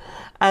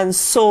and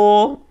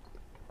so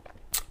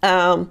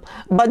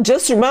but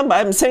just remember,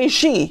 I'm saying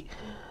she,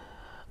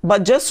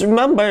 but just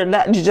remember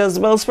that the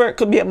Jezebel spirit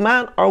could be a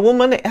man or a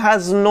woman. It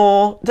has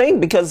no thing,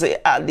 because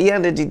at the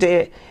end of the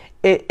day,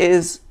 it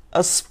is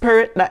a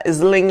spirit that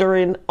is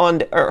lingering on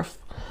the earth.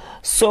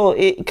 So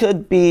it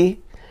could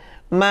be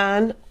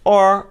man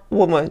or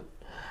woman.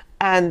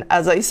 And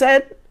as I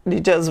said, the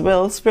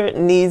Jezebel spirit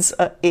needs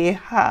a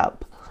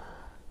Ahab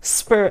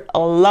spirit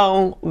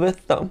along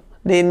with them.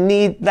 They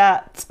need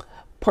that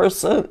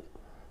person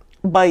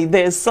by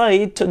their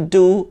side to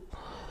do,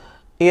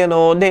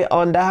 the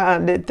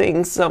underhanded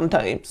things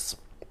sometimes.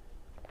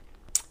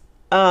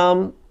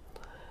 And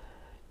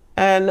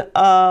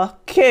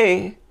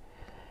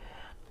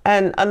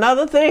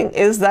another thing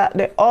is that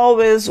they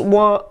always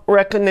want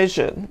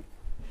recognition.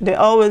 They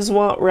always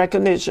want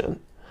recognition.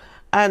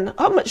 And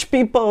how much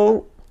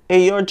people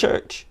in your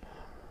church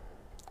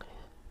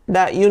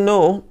that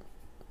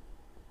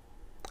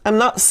I'm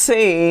not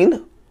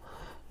saying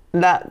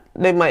that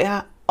they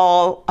might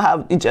all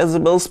have the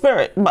Jezebel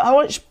spirit, but how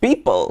much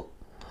people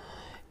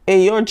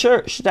in your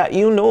church that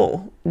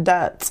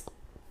that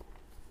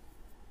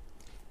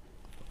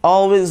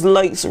always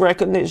likes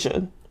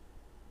recognition?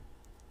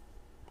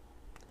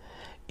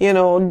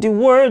 The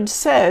word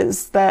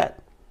says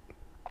that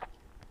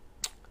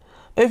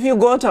if you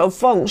go to a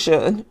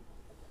function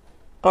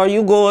or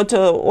you go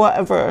to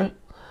whatever,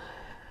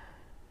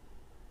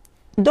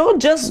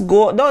 don't just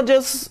go up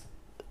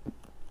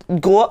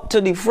to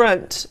the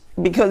front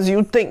because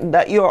you think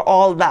that you're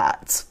all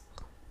that.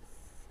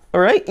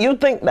 All right? You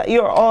think that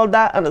you're all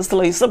that and a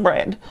slice of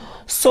bread.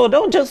 So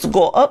don't just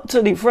go up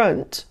to the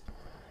front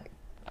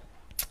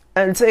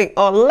and say,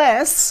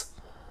 unless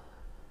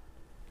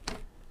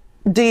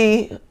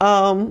the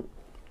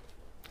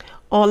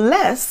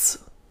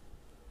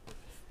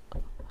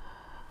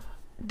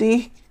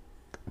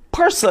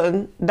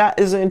person that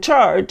is in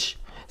charge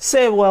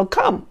say, well,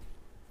 come,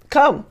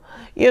 have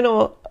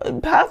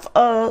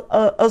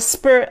a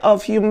spirit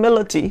of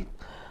humility.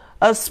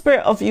 A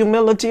spirit of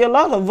humility. A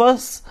lot of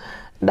us,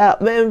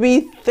 that when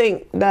we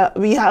think that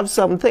we have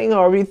something,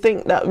 or we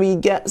think that we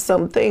get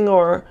something,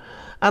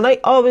 and I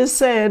always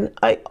said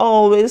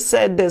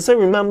this, I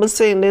remember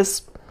saying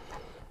this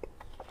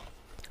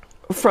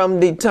from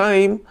the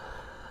time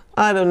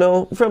I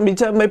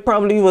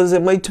probably was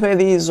in my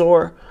 20s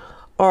or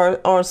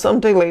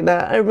something like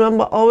that. I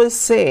remember always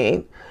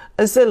saying,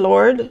 I said,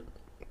 Lord,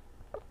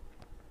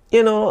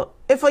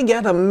 if I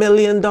get $1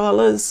 million,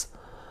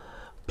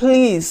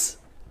 please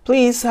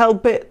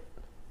help it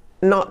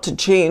not to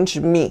change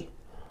me.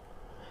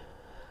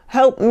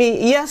 Help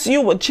me. Yes,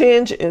 you will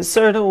change in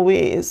certain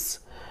ways,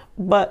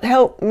 but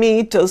help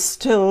me to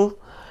still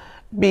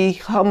be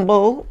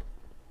humble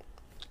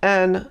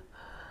and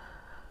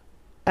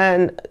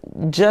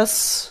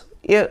just,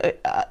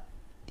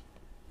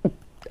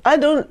 I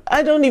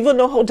don't even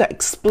know how to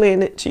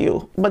explain it to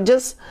you, but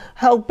just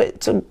help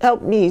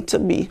me to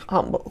be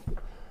humble.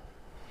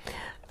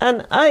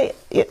 And I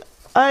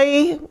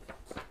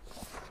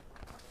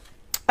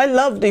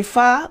love the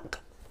fact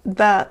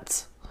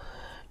that,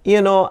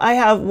 I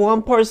have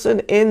one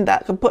person in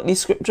that can put these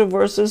scripture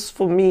verses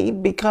for me,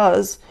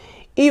 because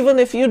even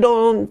if you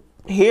don't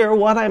hear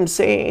what I'm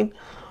saying,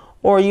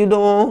 or you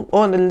don't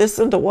want to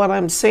listen to what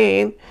I'm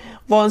saying,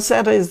 Von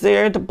Setta is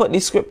there to put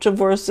these scripture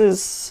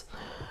verses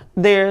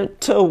there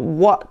to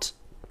what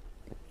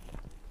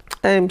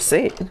I'm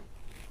saying.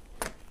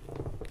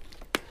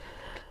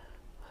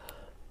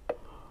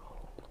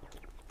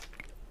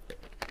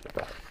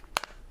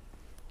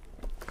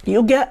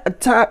 You get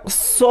attacked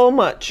so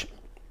much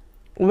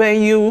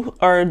when you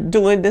are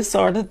doing this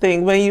sort of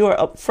thing. When you are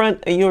up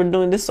front and you're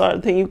doing this sort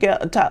of thing, you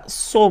get attacked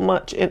so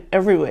much in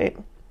every way.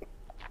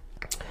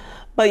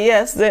 But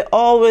yes, they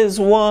always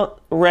want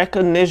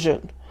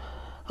recognition.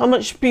 How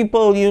much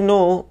people in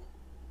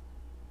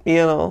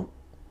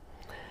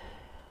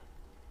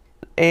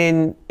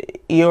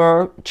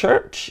your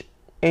church,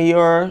 in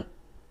your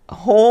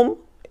home,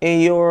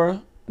 in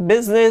your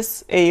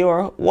business, in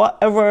your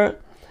whatever,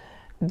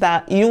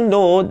 that you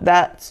know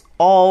that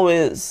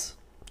always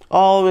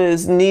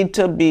need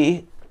to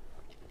be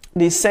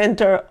the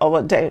center of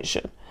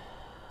attention.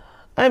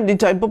 I'm the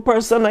type of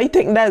person, I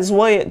think that's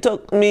why it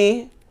took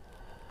me,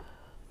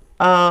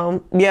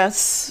 true.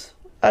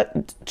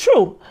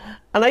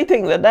 And I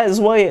think that is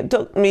why it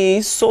took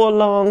me so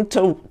long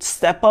to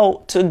step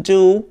out to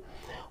do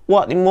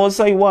what the Most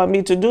High want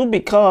me to do,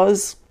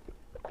 because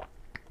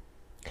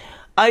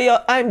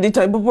I'm the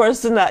type of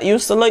person that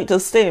used to like to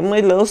stay in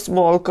my little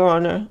small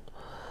corner.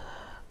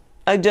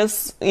 I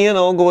just,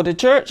 go to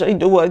church, I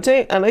do what I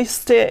take, and I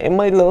stay in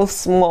my little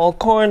small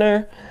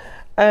corner,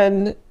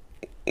 and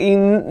you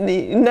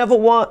never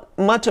want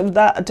much of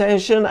that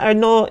attention. I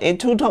know in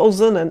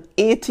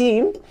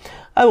 2018,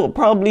 I will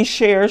probably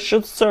share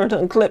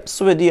certain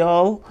clips with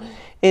y'all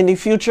in the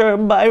future,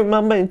 but I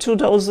remember in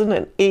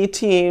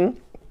 2018,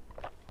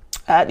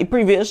 at the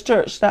previous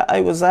church that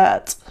I was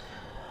at,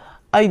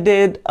 I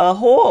did a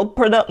whole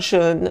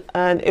production,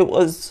 and it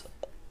was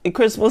a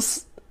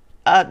Christmas.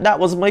 That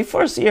was my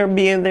first year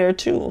being there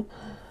too,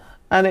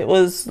 and it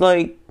was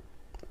like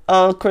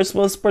a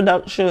Christmas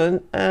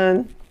production,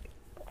 and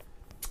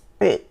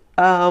it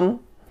so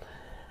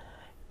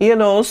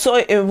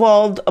it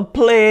involved a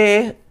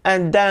play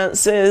and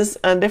dances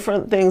and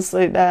different things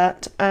like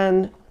that,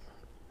 and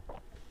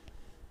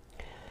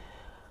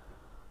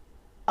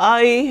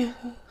I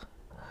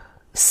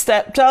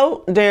stepped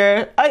out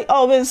there. I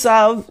always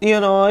have,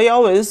 I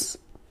always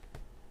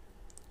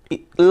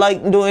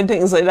like doing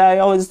things like that. I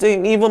always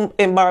think, even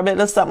in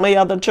Barbados at my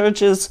other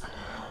churches,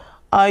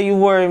 I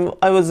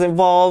was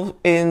involved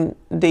in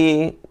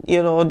the,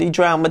 the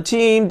drama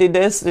team, the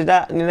this, the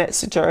that, and the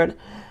next, the third.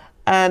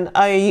 And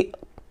I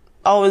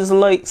always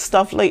like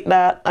stuff like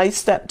that. I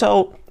stepped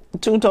out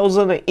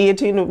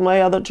 2018 with my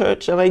other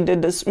church, and we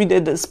did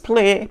this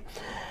play,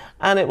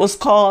 and it was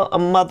called A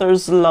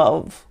Mother's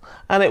Love.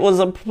 And it was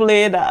a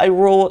play that I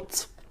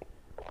wrote,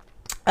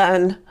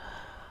 and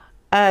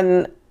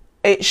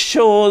it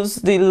shows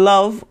the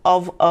love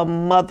of a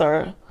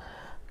mother.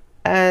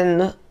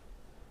 And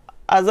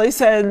as I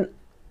said,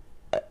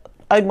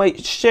 I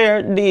might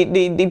share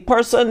the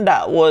person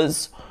that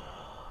was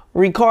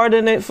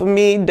recording it for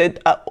me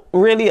that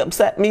really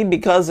upset me,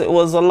 because it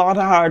was a lot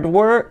of hard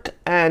work,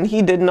 and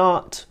he did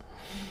not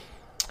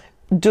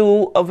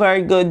do a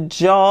very good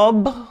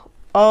job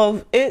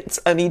of it,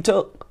 and he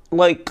took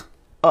like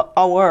an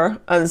hour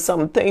and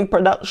something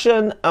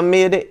production and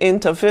made it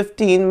into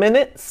 15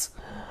 minutes,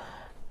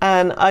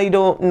 and I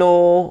don't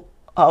know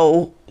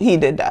how he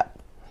did that.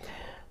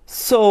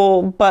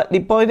 So, but the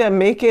point I'm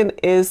making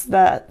is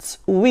that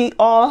we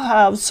all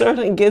have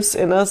certain gifts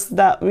in us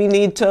that we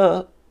need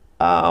to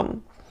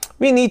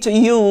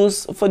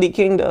use for the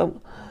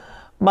kingdom.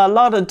 But a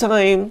lot of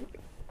time,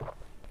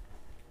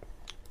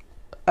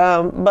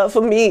 but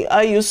for me,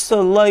 I used to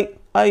like,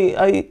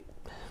 I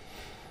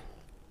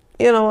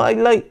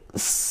like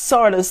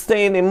sort of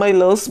staying in my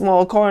little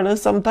small corner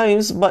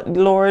sometimes, but the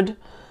Lord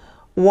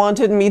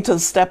wanted me to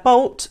step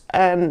out,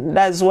 and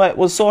that's why it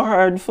was so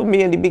hard for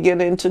me in the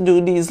beginning to do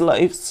these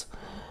lives.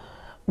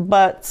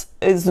 But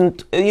it's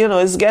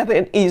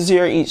getting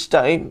easier each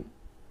time.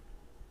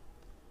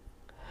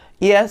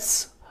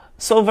 Yes,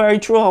 so very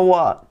true on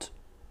what?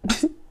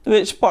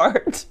 Which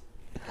part?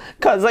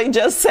 Because I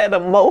just said a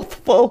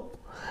mouthful.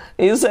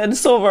 You said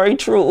so very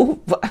true,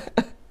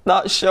 but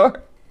not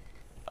sure.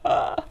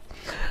 I'm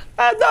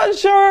not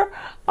sure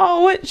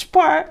on which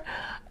part.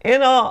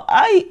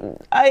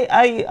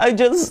 I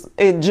just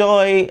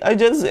enjoy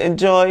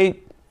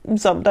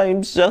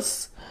sometimes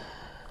just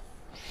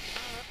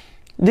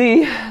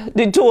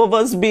the two of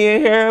us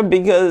being here,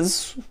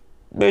 because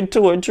where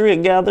two or three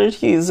are gathered,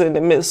 he's in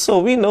the midst. So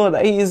we know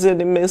that he's in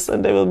the midst,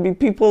 and there will be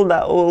people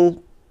that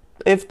will,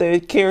 if they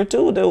care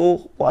to, they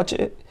will watch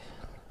it.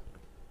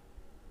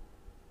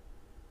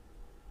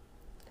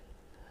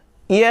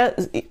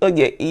 Yes,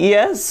 okay,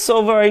 yes,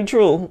 so very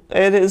true.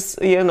 It is,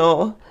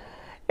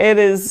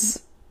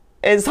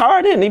 it's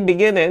hard in the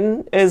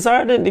beginning. It's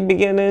hard in the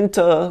beginning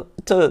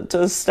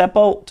to step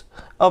out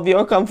of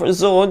your comfort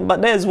zone,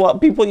 but that's what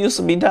people used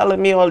to be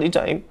telling me all the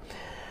time.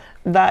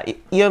 That,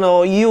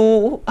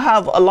 you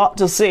have a lot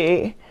to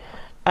say,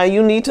 and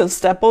you need to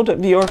step out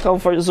of your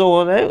comfort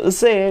zone. I would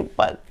say,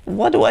 but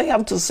what do I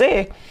have to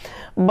say?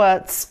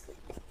 But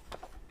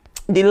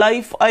the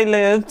life I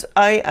lived,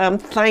 I am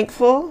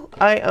thankful.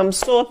 I am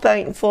so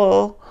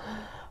thankful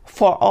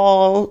for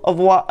all of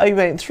what I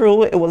went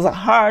through. It was a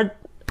hard,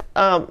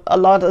 a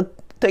lot of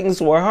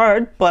things were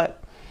hard,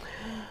 but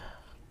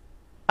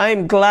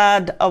I'm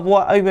glad of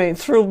what I went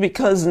through,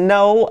 because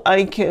now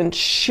I can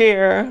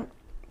share.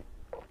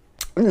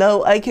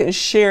 Now I can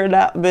share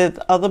that with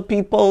other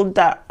people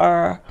that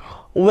are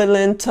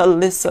willing to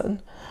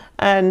listen.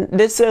 And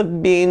this has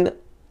been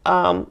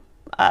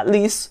at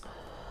least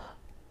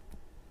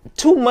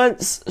 2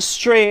 months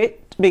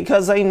straight,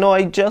 because I know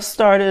I just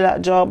started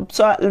that job.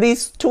 So at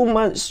least 2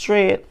 months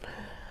straight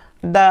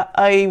that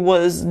I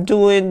was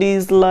doing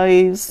these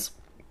lives,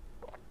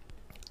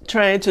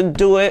 trying to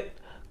do it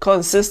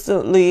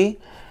consistently.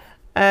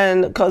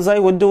 And because I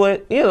would do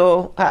it, you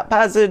know,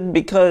 haphazard,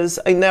 because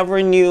I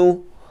never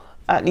knew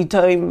at the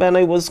time when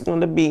I was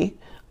going to be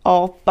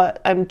off.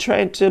 But I'm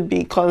trying to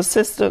be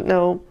consistent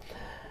now.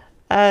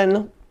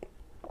 And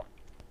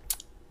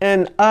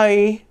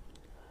I,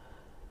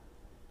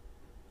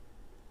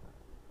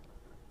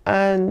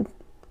 and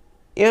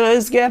you know,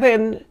 it's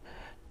getting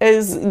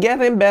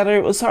better.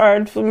 It was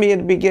hard for me at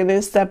the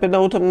beginning, stepping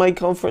out of my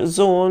comfort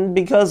zone,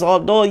 because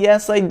although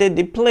yes, I did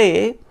the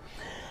play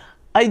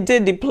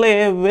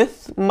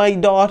with my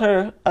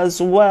daughter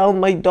as well.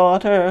 My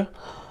daughter,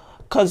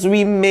 because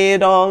I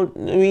made all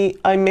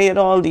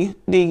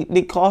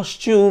the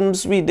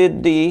costumes, we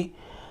did the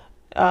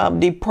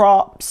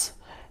props,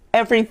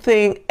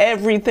 everything for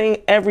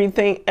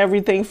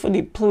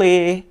the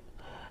play,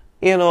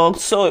 you know.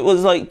 So it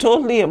was like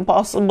totally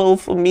impossible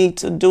for me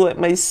to do it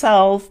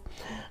myself.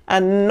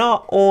 And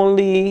not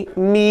only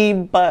me,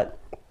 but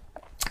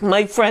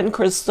my friend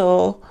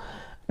Crystal,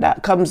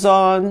 that comes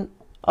on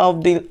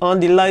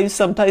the live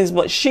sometimes,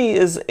 but she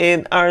is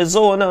in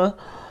Arizona,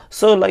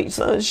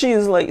 so she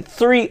is like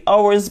 3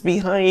 hours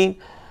behind.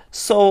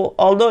 So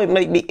although it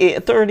might be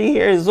 8:30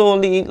 here, it's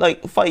only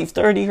like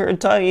 5:30 her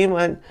time,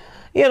 and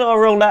you know,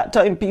 around that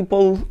time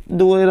people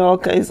doing all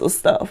kinds of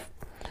stuff.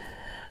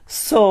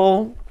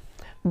 So,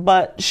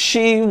 but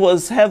she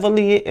was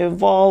heavily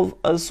involved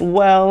as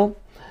well,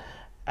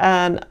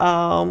 and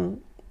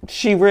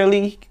she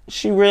really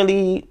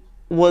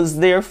was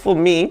there for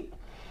me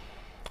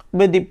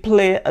with the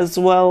play as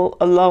well,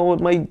 along with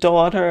my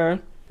daughter,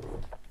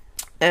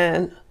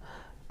 and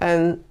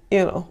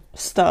you know,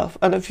 stuff,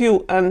 and at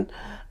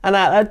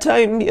that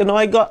time, you know,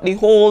 I got the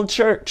whole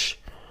church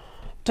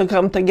to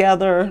come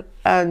together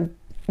and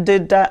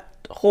did that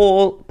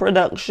whole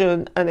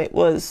production, and we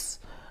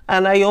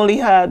only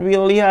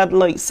had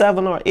like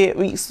 7 or 8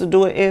 weeks to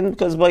do it in,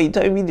 because by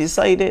the time we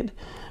decided,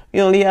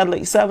 we only had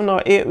like 7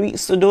 or 8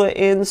 weeks to do it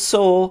in.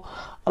 So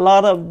a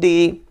lot of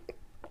the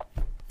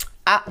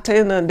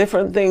acting and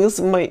different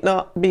things might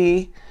not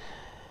be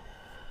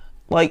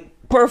like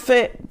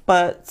perfect,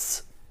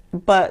 but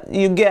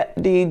you get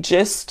the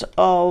gist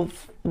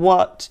of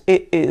what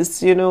it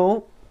is, you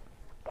know.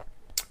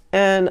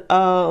 And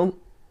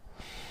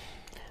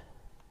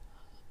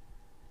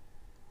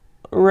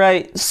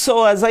right,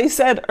 so as I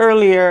said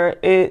earlier,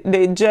 it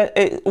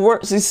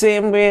works the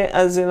same way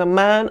as in a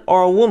man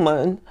or a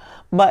woman,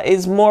 but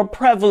it's more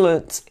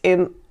prevalent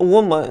in a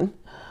woman.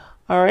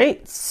 All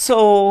right,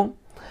 so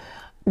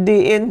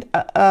the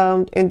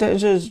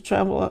intention is to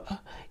travel.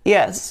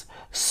 Yes,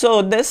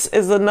 so this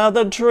is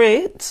another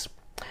trait.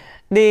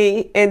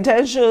 The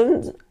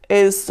intention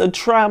is to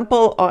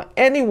trample on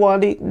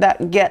anybody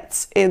that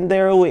gets in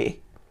their way.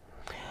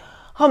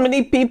 How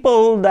many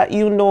people that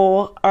you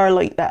know are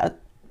like that?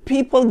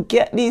 People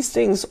get these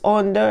things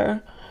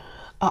under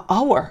an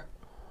hour.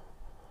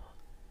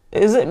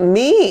 Is it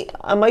me?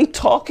 Am I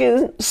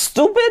talking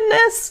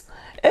stupidness?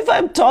 If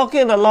I'm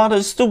talking a lot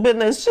of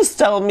stupidness, just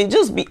tell me.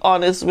 Just be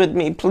honest with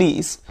me,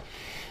 please.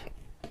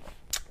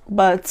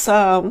 But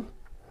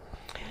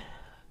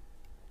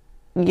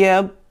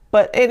yeah.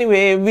 But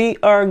anyway, we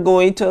are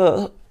going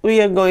to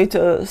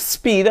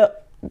speed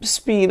up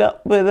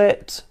with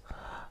it.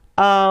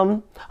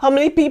 How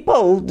many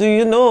people do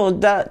you know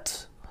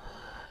that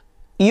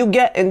you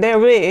get in their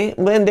way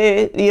when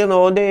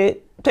they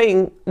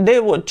think they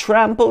would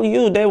trample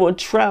you? They would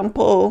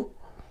trample.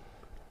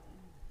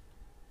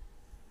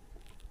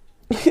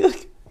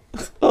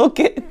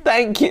 Okay,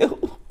 thank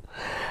you.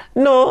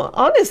 No,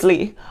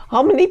 honestly,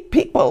 how many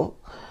people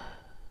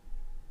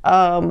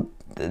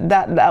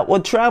that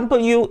would trample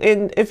you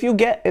in if you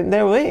get in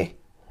their way?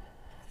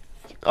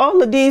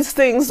 All of these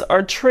things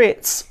are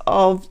traits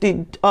of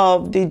the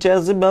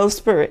Jezebel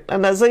spirit,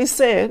 and as I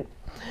said,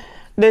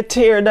 they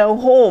tear down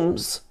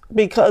homes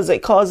because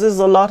it causes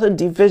a lot of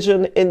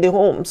division in the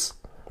homes.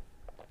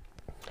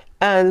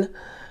 And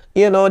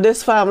you know,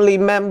 this family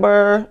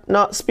member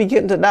not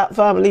speaking to that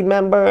family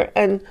member,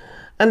 and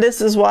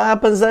this is what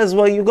happens as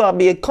well. You gotta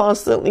be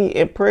constantly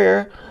in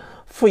prayer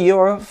for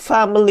your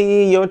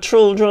family, your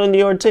children,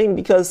 your thing,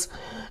 because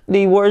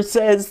the word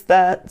says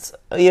that,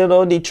 you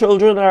know, the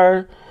children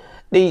are,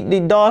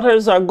 the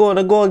daughters are going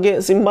to go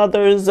against the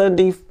mothers, and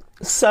the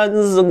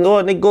sons are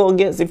going to go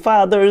against the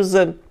fathers,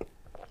 and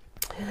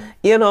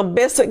you know,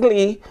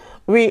 basically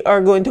we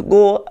are going to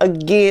go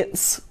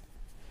against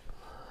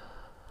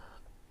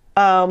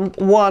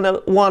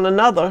one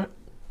another,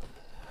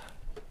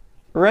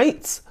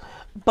 right?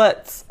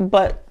 But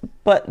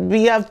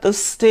we have to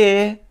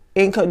stay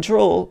in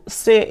control,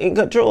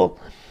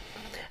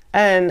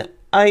 and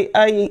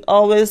I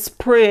always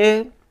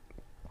pray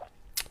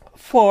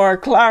for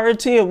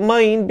clarity of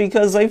mind,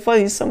 because I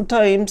find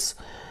sometimes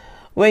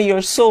when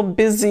you're so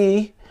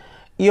busy,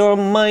 your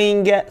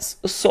mind gets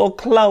so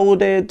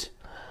clouded.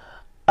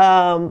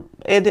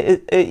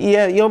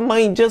 Your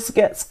mind just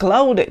gets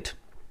clouded.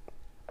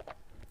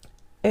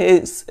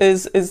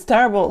 It's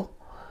terrible.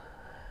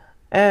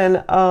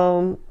 And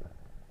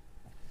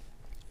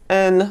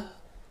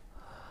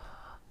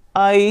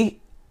I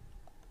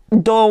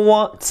don't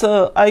want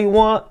to, I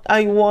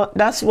want,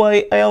 that's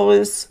why I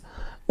always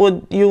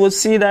you would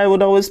see that I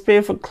would always pray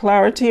for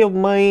clarity of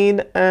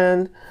mind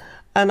and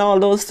all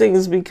those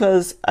things,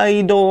 because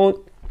I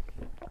don't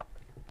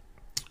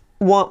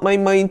want my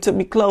mind to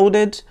be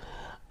clouded.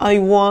 I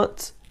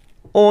want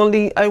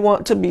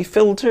to be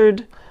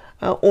filtered,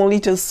 only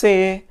to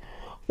say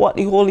what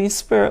the Holy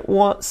Spirit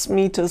wants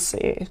me to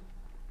say.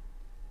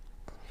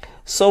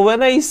 So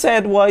when I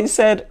said what I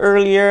said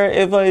earlier,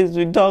 if I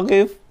was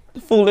talking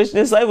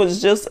foolishness, it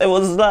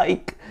was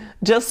like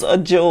just a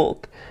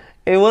joke.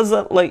 It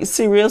wasn't like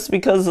serious,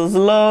 because as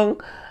long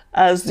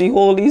as the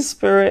Holy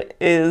Spirit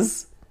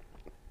is,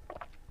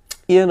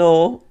 in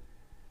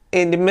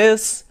the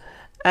midst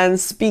and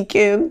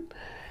speaking,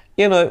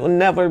 it will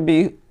never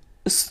be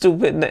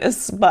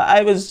stupidness. But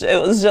it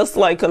was just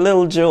like a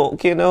little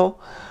joke,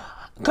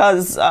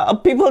 because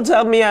people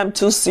tell me I'm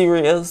too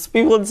serious.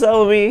 People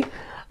tell me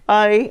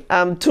I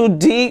am too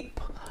deep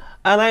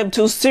and I'm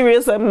too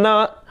serious. I'm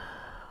not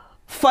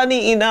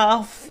funny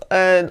enough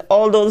and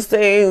all those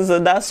things,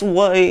 and that's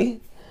why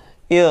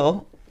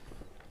I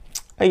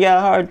get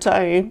a hard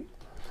time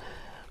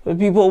with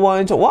people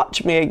wanting to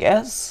watch me, I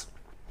guess.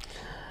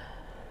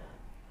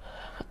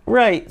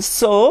 Right,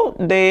 so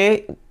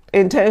the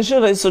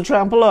intention is to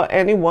trample on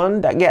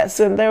anyone that gets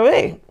in their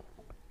way.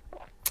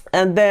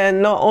 And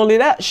then not only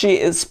that, she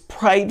is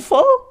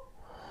prideful,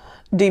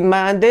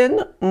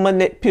 demanding,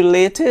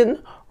 manipulating,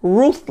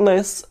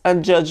 ruthless,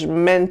 and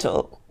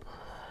judgmental.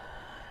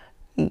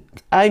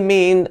 I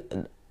mean,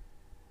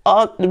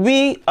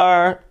 we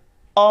are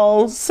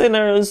all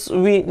sinners.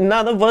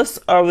 None of us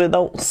are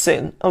without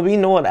sin, and we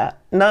know that.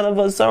 None of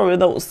us are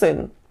without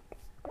sin.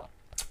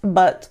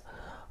 But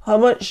how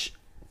much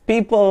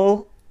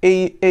people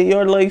in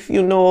your life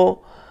that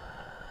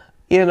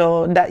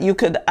you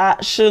could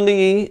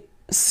actually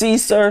see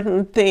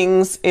certain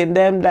things in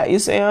them that you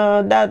say,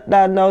 oh, that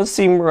don't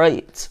seem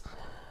right.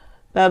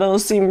 That don't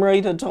seem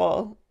right at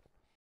all.